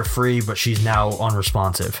 Gets her free, but she's now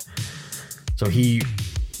unresponsive. So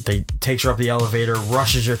they takes her up the elevator,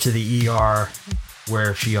 rushes her to the ER,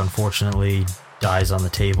 where she unfortunately dies on the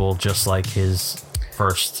table, just like his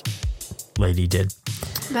first lady did.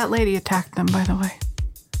 That lady attacked them, by the way.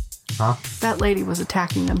 Huh? That lady was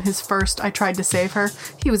attacking them. His first, I tried to save her.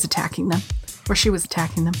 He was attacking them. Or she was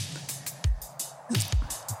attacking them.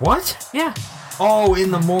 What? Yeah. Oh,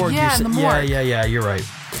 in the morgue. Yeah, in the morgue. Yeah, you're right.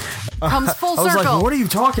 Comes full circle. I was like, what are you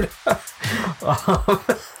talking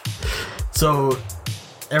about? So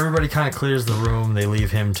everybody kind of clears the room. They leave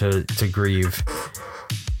him to grieve.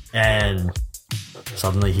 And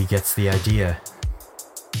suddenly he gets the idea.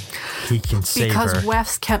 He can save her. Because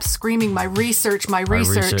Wes kept screaming, my research.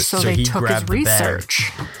 So they took his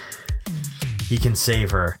research. He can save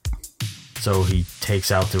her. So he takes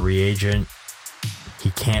out the reagent. He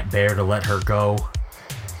can't bear to let her go.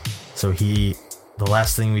 So the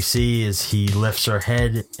last thing we see is he lifts her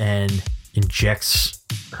head and injects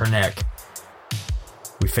her neck.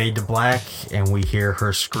 We fade to black and we hear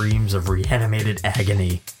her screams of reanimated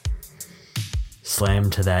agony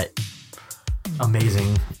slam to that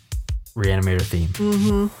amazing Reanimator theme.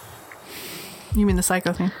 Mm-hmm. You mean the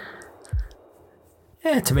Psycho theme?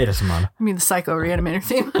 Yeah, tomato. I mean the Psycho Reanimator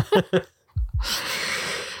theme.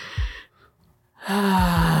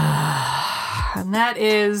 And that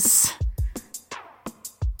is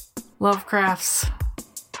Lovecraft's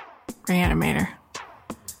Reanimator.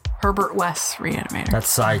 Herbert West's Reanimator. That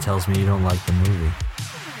sigh tells me you don't like the movie.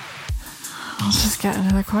 Let's just get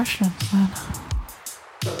into the questions then.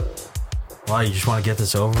 Why, you just want to get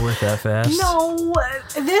this over with that fast? No,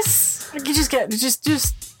 this you just do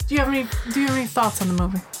you have any thoughts on the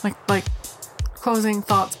movie? Like closing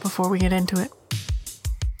thoughts before we get into it?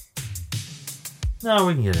 No,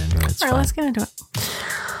 we can get into it. It's All right, fine. let's get into it.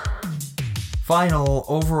 Final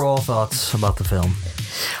overall thoughts about the film.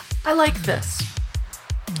 I like this.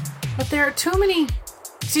 But there are too many...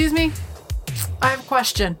 Excuse me? I have a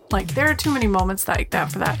question. Like, there are too many moments like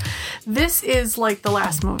that for that. This is like the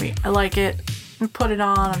last movie. I like it. You put it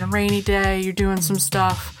on a rainy day. You're doing some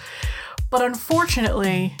stuff. But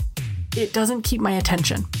unfortunately, it doesn't keep my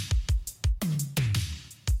attention.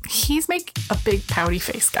 He's making a big pouty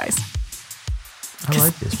face, guys. I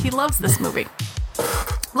like this He loves this movie.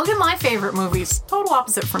 Look at my favorite movies. Total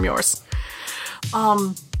opposite from yours.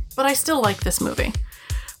 But I still like this movie.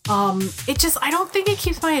 I don't think it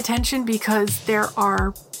keeps my attention because there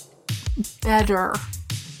are better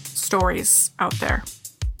stories out there.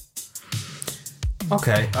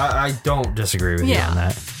 Okay, I don't disagree with you on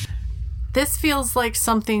that. This feels like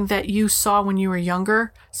something that you saw when you were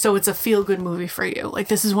younger, so it's a feel-good movie for you. Like,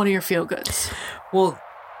 this is one of your feel-goods. Well,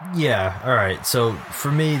 yeah, all right. So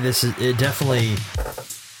for me, it definitely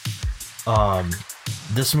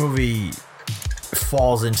this movie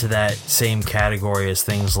falls into that same category as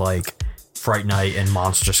things like Fright Night and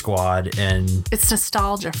Monster Squad, and it's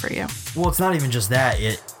nostalgia for you. Well, it's not even just that.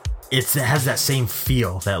 It has that same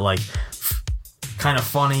feel, that like kind of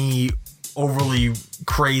funny, overly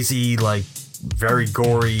crazy, like very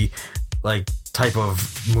gory, like type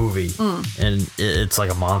of movie, and it's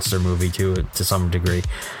like a monster movie to some degree.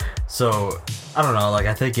 So I don't know. Like,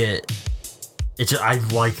 I think I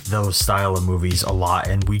like those style of movies a lot,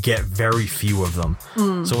 and we get very few of them.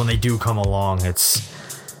 So when they do come along, it's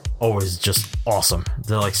always just awesome.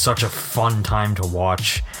 They're like such a fun time to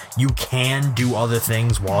watch. You can do other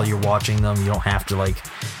things while you're watching them. You don't have to like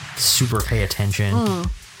super pay attention.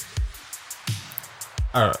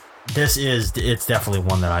 It's definitely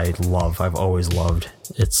one that I love. I've always loved.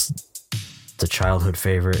 It's a childhood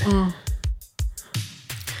favorite. I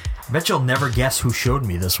bet you'll never guess who showed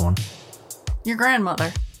me this one. Your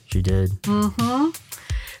grandmother. She did.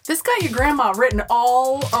 This got your grandma written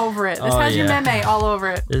all over it. This has your meme all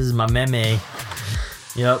over it. This is my meme.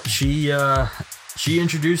 Yep, she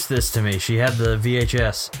introduced this to me. She had the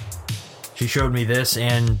VHS. She showed me this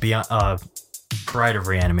and Bride of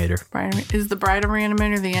Reanimator. Is the Bride of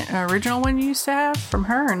Reanimator the original one you used to have from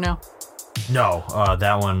her, or no? No,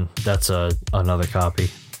 that one, that's another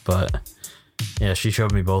copy. But yeah, she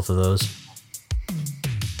showed me both of those.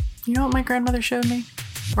 You know what my grandmother showed me?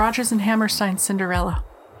 Rodgers and Hammerstein's Cinderella.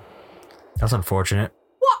 That's unfortunate.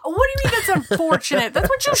 What do you mean that's unfortunate? That's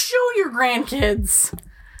what you show your grandkids.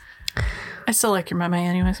 I still like your mama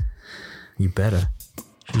anyways. You better.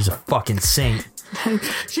 She's a fucking saint.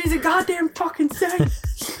 She's a goddamn fucking saint.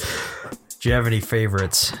 Do you have any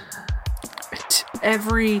favorites?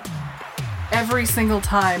 Every single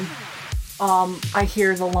time I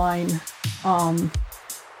hear the line,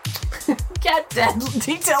 get dead,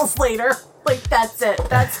 details later. Like, that's it.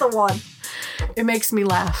 That's the one. It makes me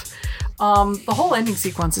laugh. The whole ending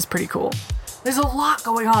sequence is pretty cool. There's a lot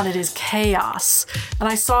going on. It is chaos. And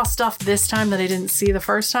I saw stuff this time that I didn't see the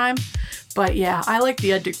first time. But yeah, I like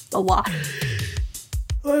the ending a lot.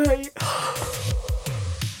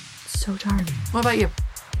 So tired. What about you?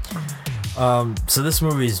 So this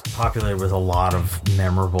movie is populated with a lot of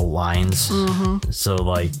memorable lines. So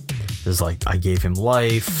like, there's like, I gave him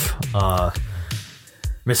life.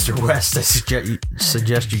 Mr. West, I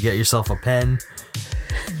suggest you get yourself a pen.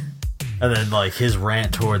 And then like his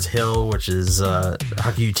rant towards Hill, which is, how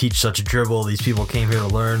can you teach such a dribble? These people came here to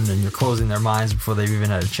learn, and you're closing their minds before they've even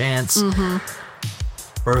had a chance.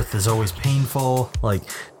 Birth is always painful. Like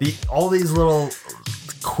all these little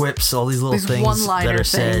quips, all these little things that are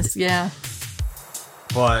said. Yeah.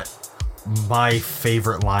 But my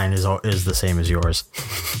favorite line is the same as yours.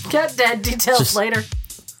 Get dead, details later.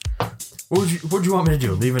 What would you want me to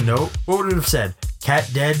do? Leave a note? What would it have said? Cat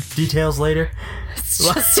dead, details later?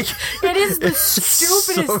 It is the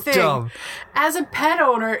stupidest so thing. Dumb. As a pet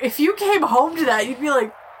owner, if you came home to that, you'd be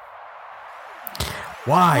like,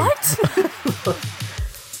 why? What?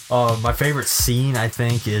 My favorite scene, I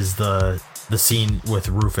think, is the scene with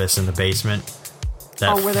Rufus in the basement.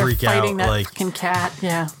 That where they're fighting that like, fucking cat.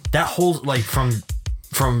 Yeah. That whole, like, from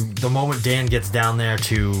the moment Dan gets down there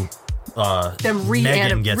to them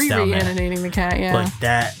Megan gets down there. Reanimating the cat, yeah. Like,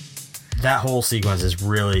 that whole sequence is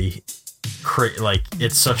really... like,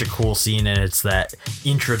 it's such a cool scene, and it's that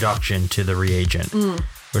introduction to the reagent,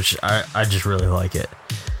 which I just really like it.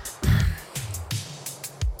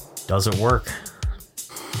 Does it work?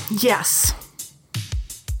 Yes.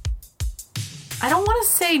 I don't want to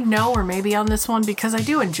say no or maybe on this one because I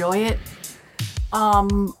do enjoy it.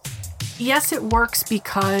 Yes, it works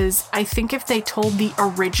because I think if they told the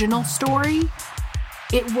original story,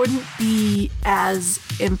 it wouldn't be as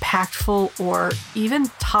impactful or even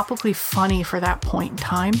topically funny for that point in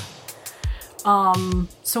time.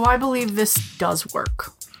 So I believe this does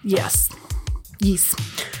work. Yes.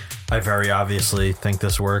 I very obviously think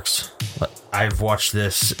this works. I've watched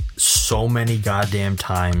this so many goddamn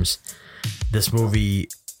times. This movie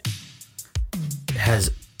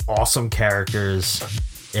has awesome characters.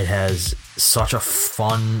 It has such a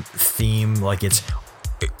fun theme. Like, it's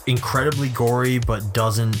incredibly gory, but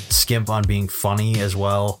doesn't skimp on being funny as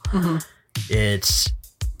well. Mm-hmm.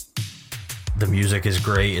 The music is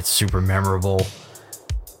great. It's super memorable.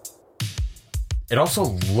 It also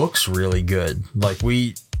looks really good. Like,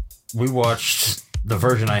 we watched the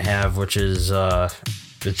version I have, which is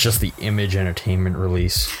it's just the Image Entertainment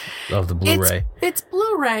release of the Blu-ray. It's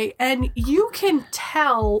Blu-ray, and you can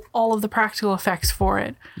tell all of the practical effects for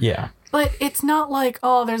it. Yeah. But it's not like,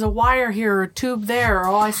 oh, there's a wire here or a tube there, or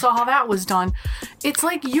oh, I saw how that was done. It's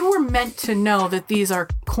like you were meant to know that these are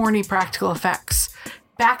corny practical effects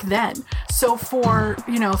back then. So for,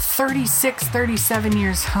 37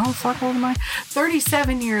 years, how the fuck old am I?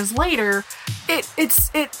 37 years later,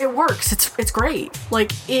 it works. It's great.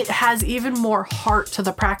 Like, it has even more heart to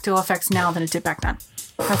the practical effects now than it did back then.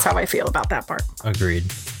 That's how I feel about that part. Agreed.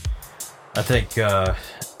 I think, I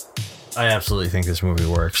absolutely think this movie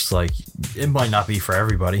works. Like, it might not be for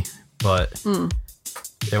everybody, but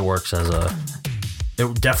it works it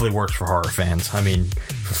definitely works for horror fans. I mean,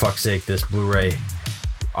 for fuck's sake, this Blu-ray,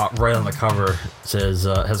 right on the cover, says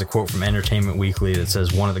has a quote from Entertainment Weekly that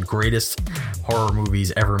says, one of the greatest horror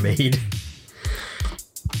movies ever made.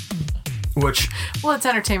 Which... Well, it's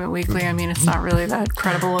Entertainment Weekly. I mean, it's not really that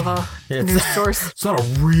credible of a news source. It's not a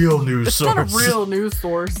real news source. It's not a real news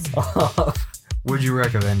source. Would you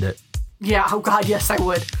recommend it? Yeah, oh god, yes, I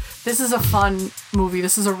would. This is a fun movie.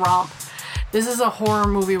 This is a romp. This is a horror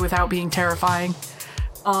movie without being terrifying.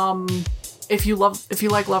 If you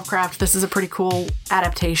like Lovecraft, this is a pretty cool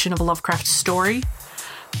adaptation of a Lovecraft story.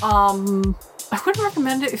 I wouldn't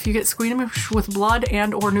recommend it if you get squeamish with blood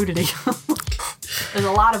and or nudity. There's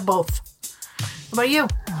a lot of both. What about you?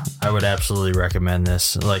 I would absolutely recommend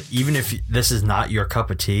this. Like, even if this is not your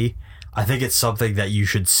cup of tea, I think it's something that you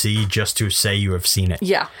should see just to say you have seen it.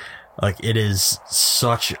 Yeah. Like, it is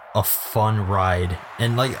such a fun ride.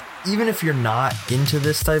 And, like, even if you're not into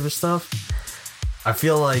this type of stuff, I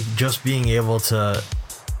feel like just being able to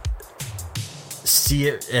see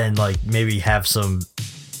it and, like, maybe have some...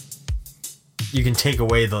 You can take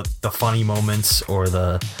away the funny moments or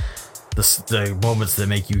the moments that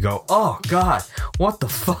make you go, oh, God, what the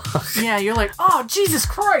fuck? Yeah, you're like, oh, Jesus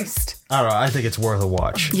Christ. I don't know. I think it's worth a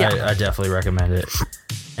watch. Yeah. I definitely recommend it.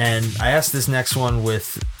 And I asked this next one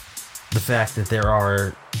with the fact that there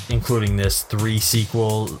are, including this, 3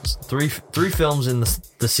 sequels, three films in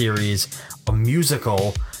the series, a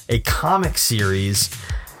musical, a comic series,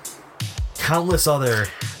 countless other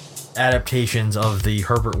adaptations of the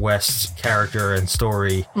Herbert West character and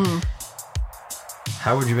story.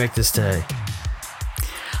 How would you make this today?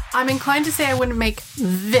 I'm inclined to say I wouldn't make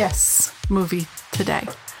this movie today.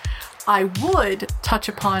 I would touch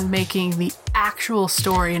upon making the actual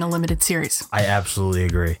story in a limited series. I absolutely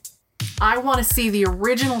agree. I want to see the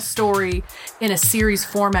original story in a series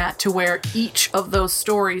format to where each of those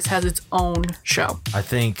stories has its own show. I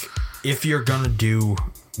think if you're going to do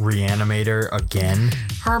Reanimator again...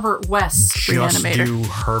 Herbert West Reanimator. Just do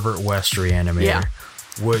Herbert West Reanimator. Yeah.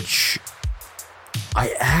 Which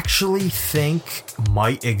I actually think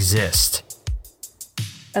might exist.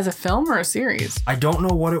 As a film or a series? I don't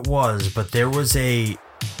know what it was, but there was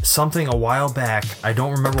something a while back. I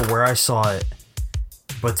don't remember where I saw it,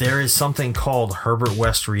 but there is something called Herbert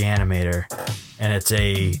West Reanimator, and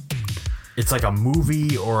it's like a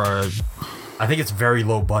movie I think it's very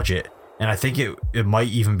low budget, and I think it might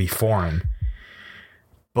even be foreign.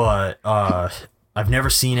 But I've never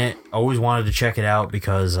seen it. Always wanted to check it out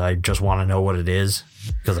because I just want to know what it is,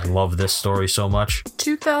 because I love this story so much.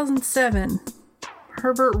 2007.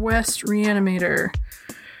 Herbert West Reanimator.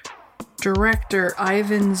 Director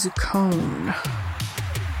Ivan Zuccone.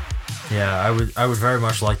 Yeah, I would very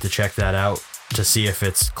much like to check that out to see if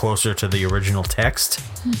it's closer to the original text.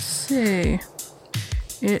 Let's see.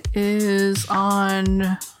 It is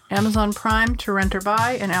on Amazon Prime to rent or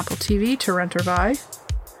buy and Apple TV to rent or buy.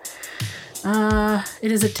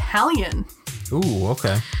 It is Italian. Ooh,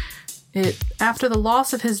 okay. After the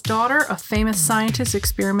loss of his daughter, a famous scientist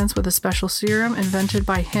experiments with a special serum invented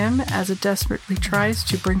by him as it desperately tries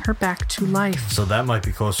to bring her back to life. So that might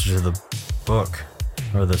be closer to the book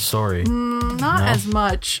or the story? Not as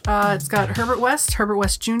much. It's got Herbert West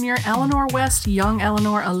Jr., Eleanor West, young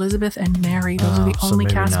Eleanor, Elizabeth, and Mary. Those are the only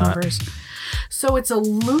cast members. So it's a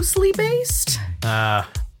loosely based.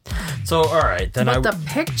 So, all right. Then the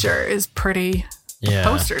picture is pretty... Yeah. The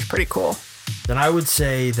poster is pretty cool. Then I would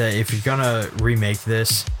say that if you're going to remake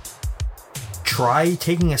this, try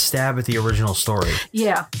taking a stab at the original story.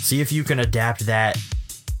 Yeah. See if you can adapt that,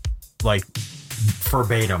 like,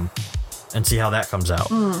 verbatim and see how that comes out.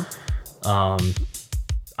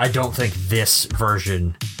 I don't think this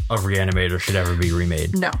version of Reanimator should ever be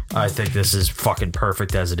remade. No. I think this is fucking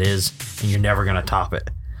perfect as it is, and you're never going to top it.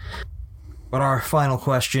 But our final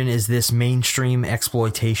question, is this mainstream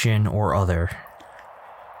exploitation or other?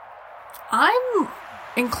 I'm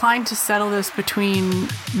inclined to settle this between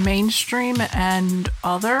mainstream and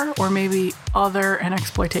other, or maybe other and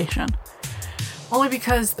exploitation. Only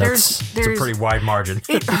because there's a pretty wide margin.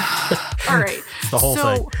 All right. The whole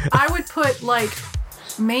thing. I would put like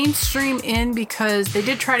mainstream in because they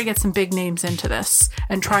did try to get some big names into this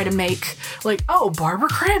and try to make like, oh, Barbara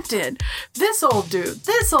Crampton, this old dude.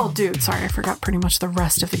 Sorry, I forgot pretty much the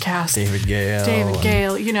rest of the cast. David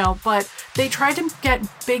Gale, you know, but they tried to get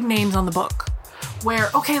big names on the book where,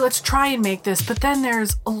 okay, let's try and make this, but then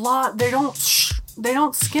there's a lot, they don't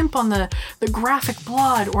skimp on the graphic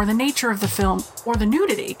blood or the nature of the film or the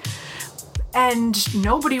nudity. And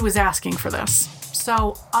nobody was asking for this.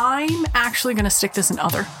 So I'm actually going to stick this in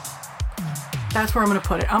other. That's where I'm going to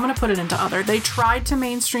put it. I'm going to put it into other. They tried to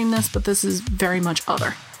mainstream this, but this is very much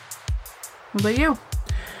other. What about you?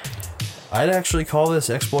 I'd actually call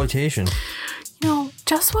this exploitation. You know,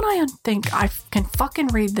 just when I think I can fucking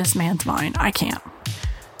read this man's mind, I can't.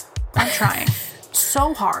 I'm trying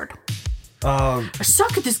so hard. I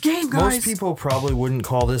suck at this game, guys. Most people probably wouldn't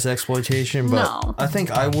call this exploitation, but No. I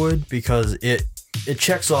think I would because it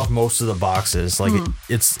checks off most of the boxes. Like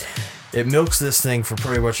it milks this thing for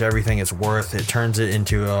pretty much everything it's worth. It turns it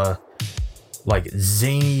into a like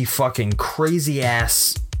zany fucking crazy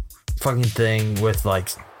ass fucking thing with like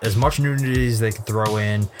as much nudity as they could throw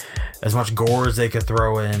in, as much gore as they could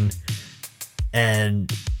throw in,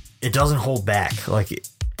 and it doesn't hold back. Like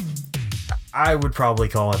I would probably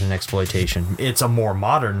call it an exploitation. It's a more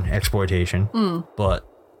modern exploitation, but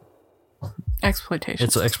exploitation.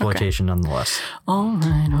 It's an exploitation nonetheless. All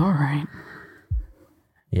right.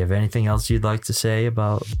 You have anything else you'd like to say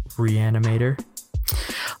about Reanimator?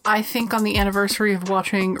 I think on the anniversary of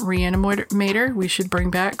watching Reanimator, we should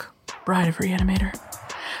bring back Bride of Reanimator.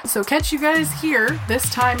 So catch you guys here this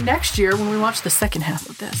time next year when we watch the second half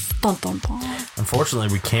of this. Dun, dun, dun. Unfortunately,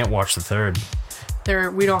 we can't watch the third.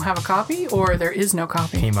 We don't have a copy, or there is no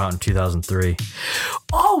copy? Came out in 2003.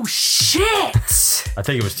 Oh, shit! I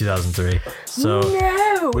think it was 2003. So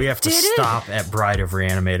no, we have to stop at Bride of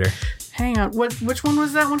Reanimator. Hang on. Which one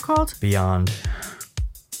was that one called? Beyond.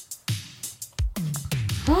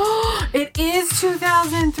 It is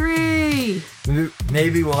 2003!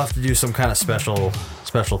 Maybe we'll have to do some kind of special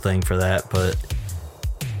thing for that, but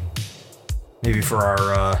maybe for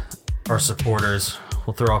our supporters,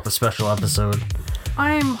 we'll throw up a special episode.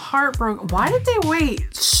 I'm heartbroken. Why did they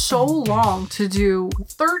wait so long to do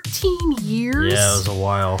 13 years? Yeah, it was a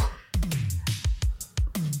while.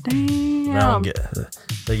 Damn.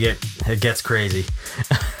 It gets crazy.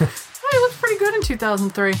 It looks pretty good in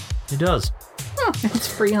 2003. It does. It's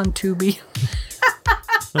free on Tubi.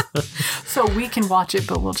 So we can watch it,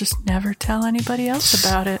 but we'll just never tell anybody else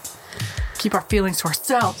about it. Keep our feelings to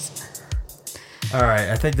ourselves. All right,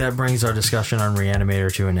 I think that brings our discussion on Reanimator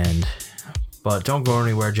to an end. But don't go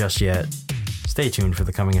anywhere just yet. Stay tuned for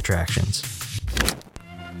the coming attractions.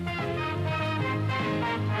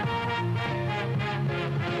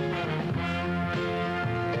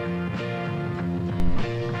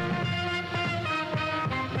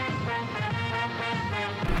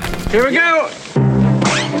 Here we go!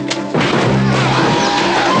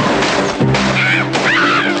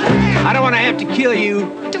 I don't want to have to kill you.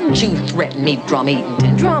 Don't you threaten me, Drum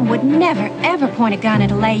Eaton. Drum would never, ever point a gun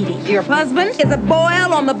at a lady. Your husband is a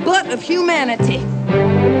boil on the butt of humanity.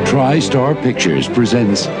 TriStar Pictures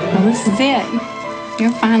presents... Well, this is it.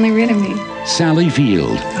 You're finally rid of me. Sally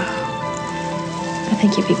Field. I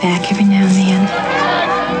think you'd be back every now and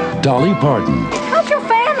then. Dolly Parton. How's your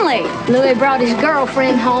family? Louis brought his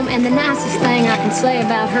girlfriend home, and the nicest thing I can say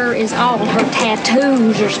about her is all her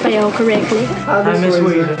tattoos are spelled correctly. Hi, Miss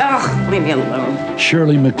Weaver. Ugh, leave me alone.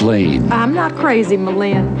 Shirley MacLaine. I'm not crazy,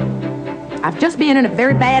 Malin. I've just been in a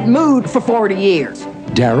very bad mood for 40 years.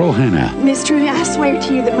 Daryl Hannah, Miss Trudy, I swear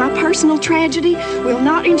to you that my personal tragedy will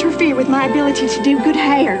not interfere with my ability to do good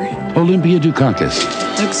hair. Olympia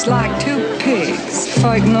Dukakis, Looks like two pigs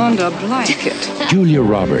fighting under a blanket. Julia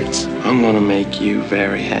Roberts, I'm gonna make you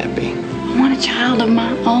very happy. I want a child of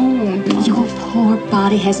my own. Your poor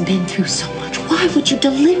body has been through so much. Why would you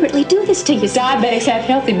deliberately do this to yourself? Diabetics have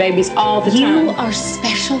healthy babies all the time. You are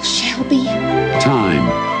special, Shelby. time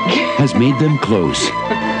has made them close.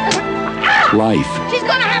 Life She's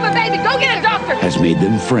gonna have a baby. Go get a doctor. has made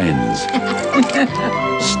them friends.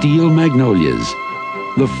 Steel Magnolias,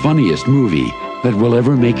 the funniest movie that will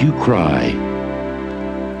ever make you cry.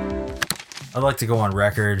 I'd like to go on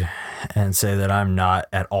record and say that I'm not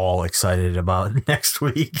at all excited about next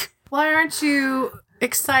week. Why aren't you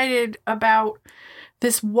excited about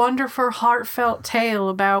this wonderful, heartfelt tale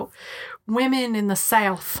about women in the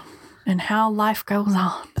South and how life goes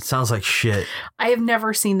on? It sounds like shit. I have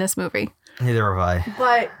never seen this movie. Neither have I.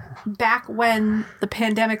 But back when the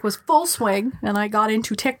pandemic was full swing and I got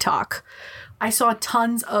into TikTok, I saw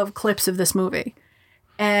tons of clips of this movie.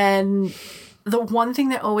 And the one thing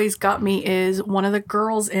that always got me is one of the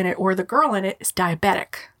girls in it, or the girl in it, is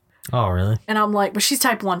diabetic. Oh, really? And I'm like, but she's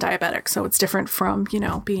type 1 diabetic, so it's different from,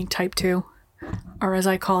 being type 2. Or as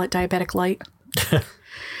I call it, diabetic light.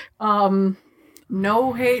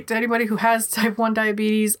 No hate to anybody who has type 1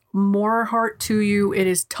 diabetes. More heart to you. It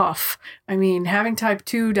is tough. I mean, having type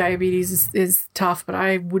 2 diabetes is tough, but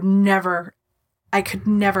I could never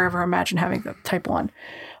ever imagine having the type 1.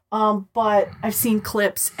 But I've seen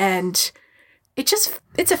clips and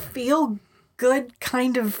it's a feel good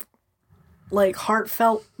kind of like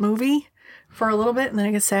heartfelt movie for a little bit, and then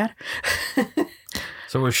I get sad.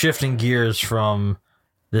 So we're shifting gears from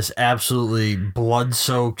this absolutely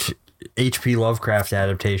blood-soaked H.P. Lovecraft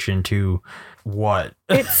adaptation to what?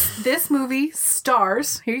 This movie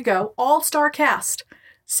stars, here you go, all-star cast.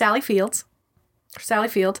 Sally Field,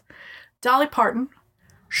 Dolly Parton,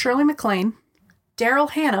 Shirley MacLaine, Daryl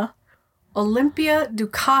Hannah, Olympia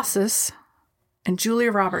Dukakis, and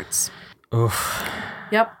Julia Roberts. Oof.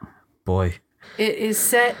 Yep. Boy. It is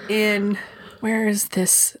set in, where is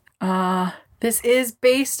this? This is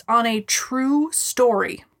based on a true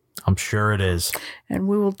story. I'm sure it is. And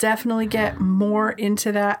we will definitely get more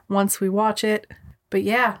into that once we watch it. But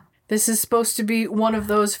yeah, this is supposed to be one of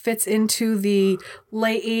those fits into the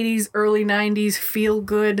late 80s, early 90s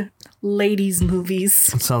feel-good ladies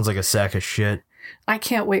movies. It sounds like a sack of shit. I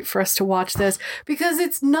can't wait for us to watch this because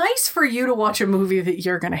it's nice for you to watch a movie that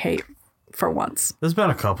you're going to hate for once. There's been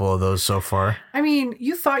a couple of those so far. I mean,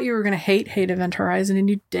 you thought you were going to hate Event Horizon and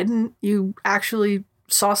you didn't. You actually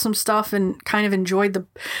saw some stuff and kind of enjoyed the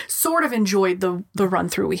run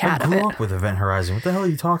through we had of it. I grew up with Event Horizon. What the hell are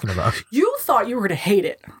you talking about? You thought you were going to hate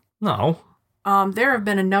it. No. There have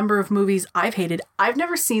been a number of movies I've hated. I've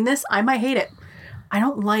never seen this. I might hate it. I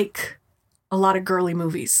don't like a lot of girly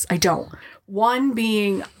movies. I don't. One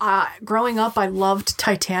being, growing up, I loved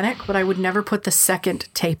Titanic, but I would never put the second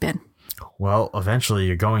tape in. Well, eventually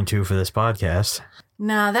you're going to for this podcast.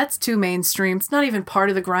 Nah, that's too mainstream. It's not even part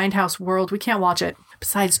of the Grindhouse world. We can't watch it.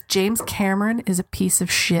 Besides, James Cameron is a piece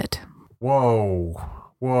of shit. Whoa.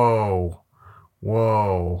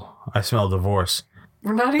 I smell divorce.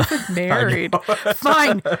 We're not even married.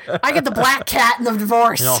 Fine. I get the black cat in the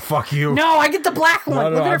divorce. No, fuck you. No, I get the black one. No,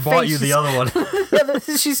 Look at her I bought face. you the other one.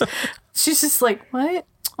 She's just like, what?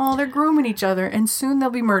 Oh, they're grooming each other, and soon they'll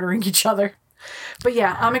be murdering each other. But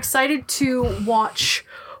yeah, I'm excited to watch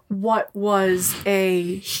what was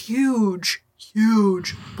a huge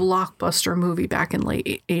blockbuster movie back in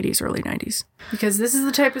late 80s, early 90s. Because this is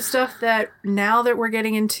the type of stuff that now that we're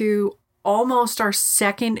getting into almost our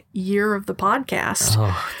second year of the podcast,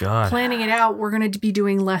 planning it out, we're going to be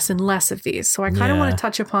doing less and less of these. So I kind of want to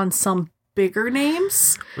touch upon some bigger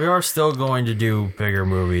names. We are still going to do bigger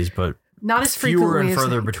movies, but not as frequently fewer and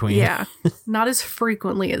further between. Yeah, not as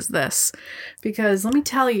frequently as this. Because let me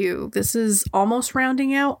tell you, this is almost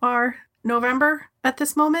rounding out our November at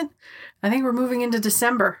this moment. I think we're moving into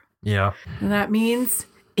December. Yeah. And that means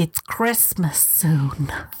it's Christmas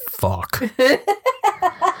soon. Fuck.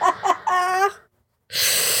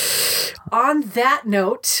 On that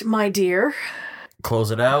note, my dear.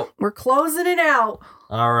 Close it out. We're closing it out.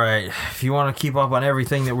 All right. If you want to keep up on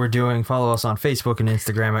everything that we're doing, follow us on Facebook and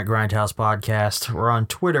Instagram at Grindhouse Podcast. We're on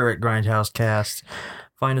Twitter at Grindhouse Cast.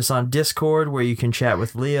 Find us on Discord, where you can chat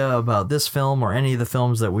with Leah about this film or any of the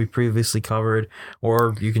films that we previously covered,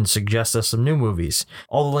 or you can suggest us some new movies.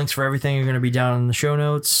 All the links for everything are going to be down in the show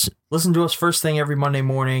notes. Listen to us first thing every Monday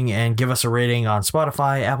morning and give us a rating on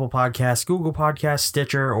Spotify, Apple Podcasts, Google Podcasts,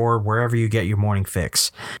 Stitcher, or wherever you get your morning fix.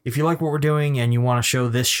 If you like what we're doing and you want to show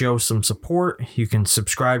this show some support, you can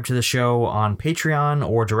subscribe to the show on Patreon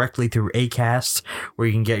or directly through Acast, where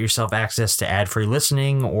you can get yourself access to ad-free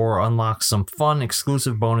listening or unlock some fun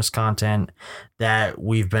exclusive bonus content that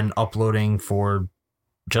we've been uploading for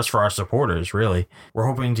our supporters, really. We're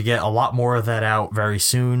hoping to get a lot more of that out very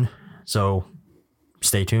soon, so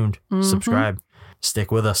stay tuned. Subscribe.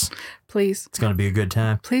 Stick with us. Please. It's going to be a good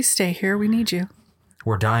time. Please stay here. We need you.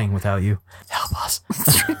 We're dying without you. Help us.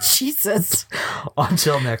 Jesus.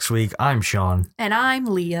 Until next week, I'm Sean. And I'm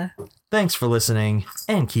Leah. Thanks for listening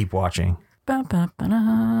and keep watching.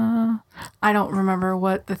 Ba-ba-ba-da. I don't remember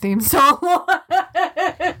what the theme song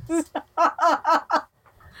was.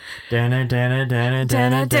 Dana, dana, dana,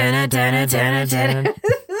 dana, dana, dana, dana, dana.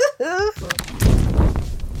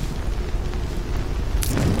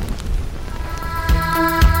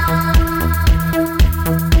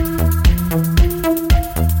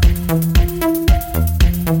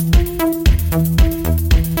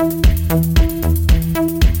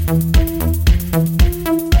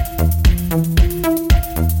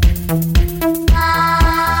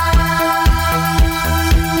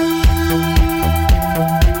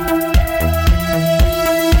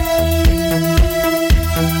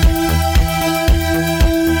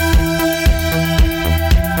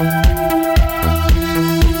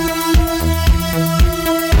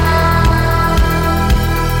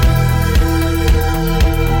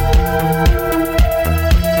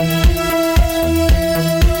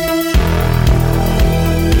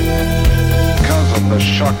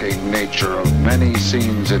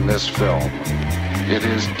 In this film, it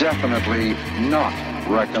is definitely not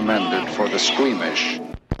recommended for the squeamish.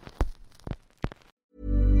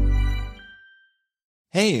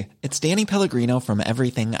 Hey, it's Danny Pellegrino from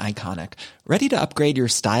Everything Iconic. Ready to upgrade your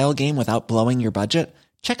style game without blowing your budget?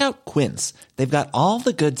 Check out Quince. They've got all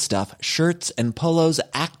the good stuff, shirts and polos,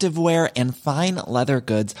 activewear, and fine leather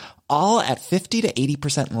goods, all at 50 to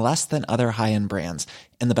 80% less than other high-end brands.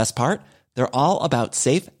 And the best part? They're all about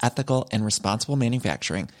safe, ethical, and responsible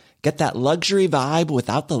manufacturing. Get that luxury vibe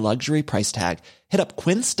without the luxury price tag. Hit up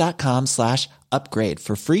quince.com/upgrade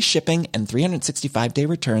for free shipping and 365-day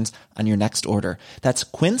returns on your next order. That's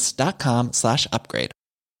quince.com/upgrade.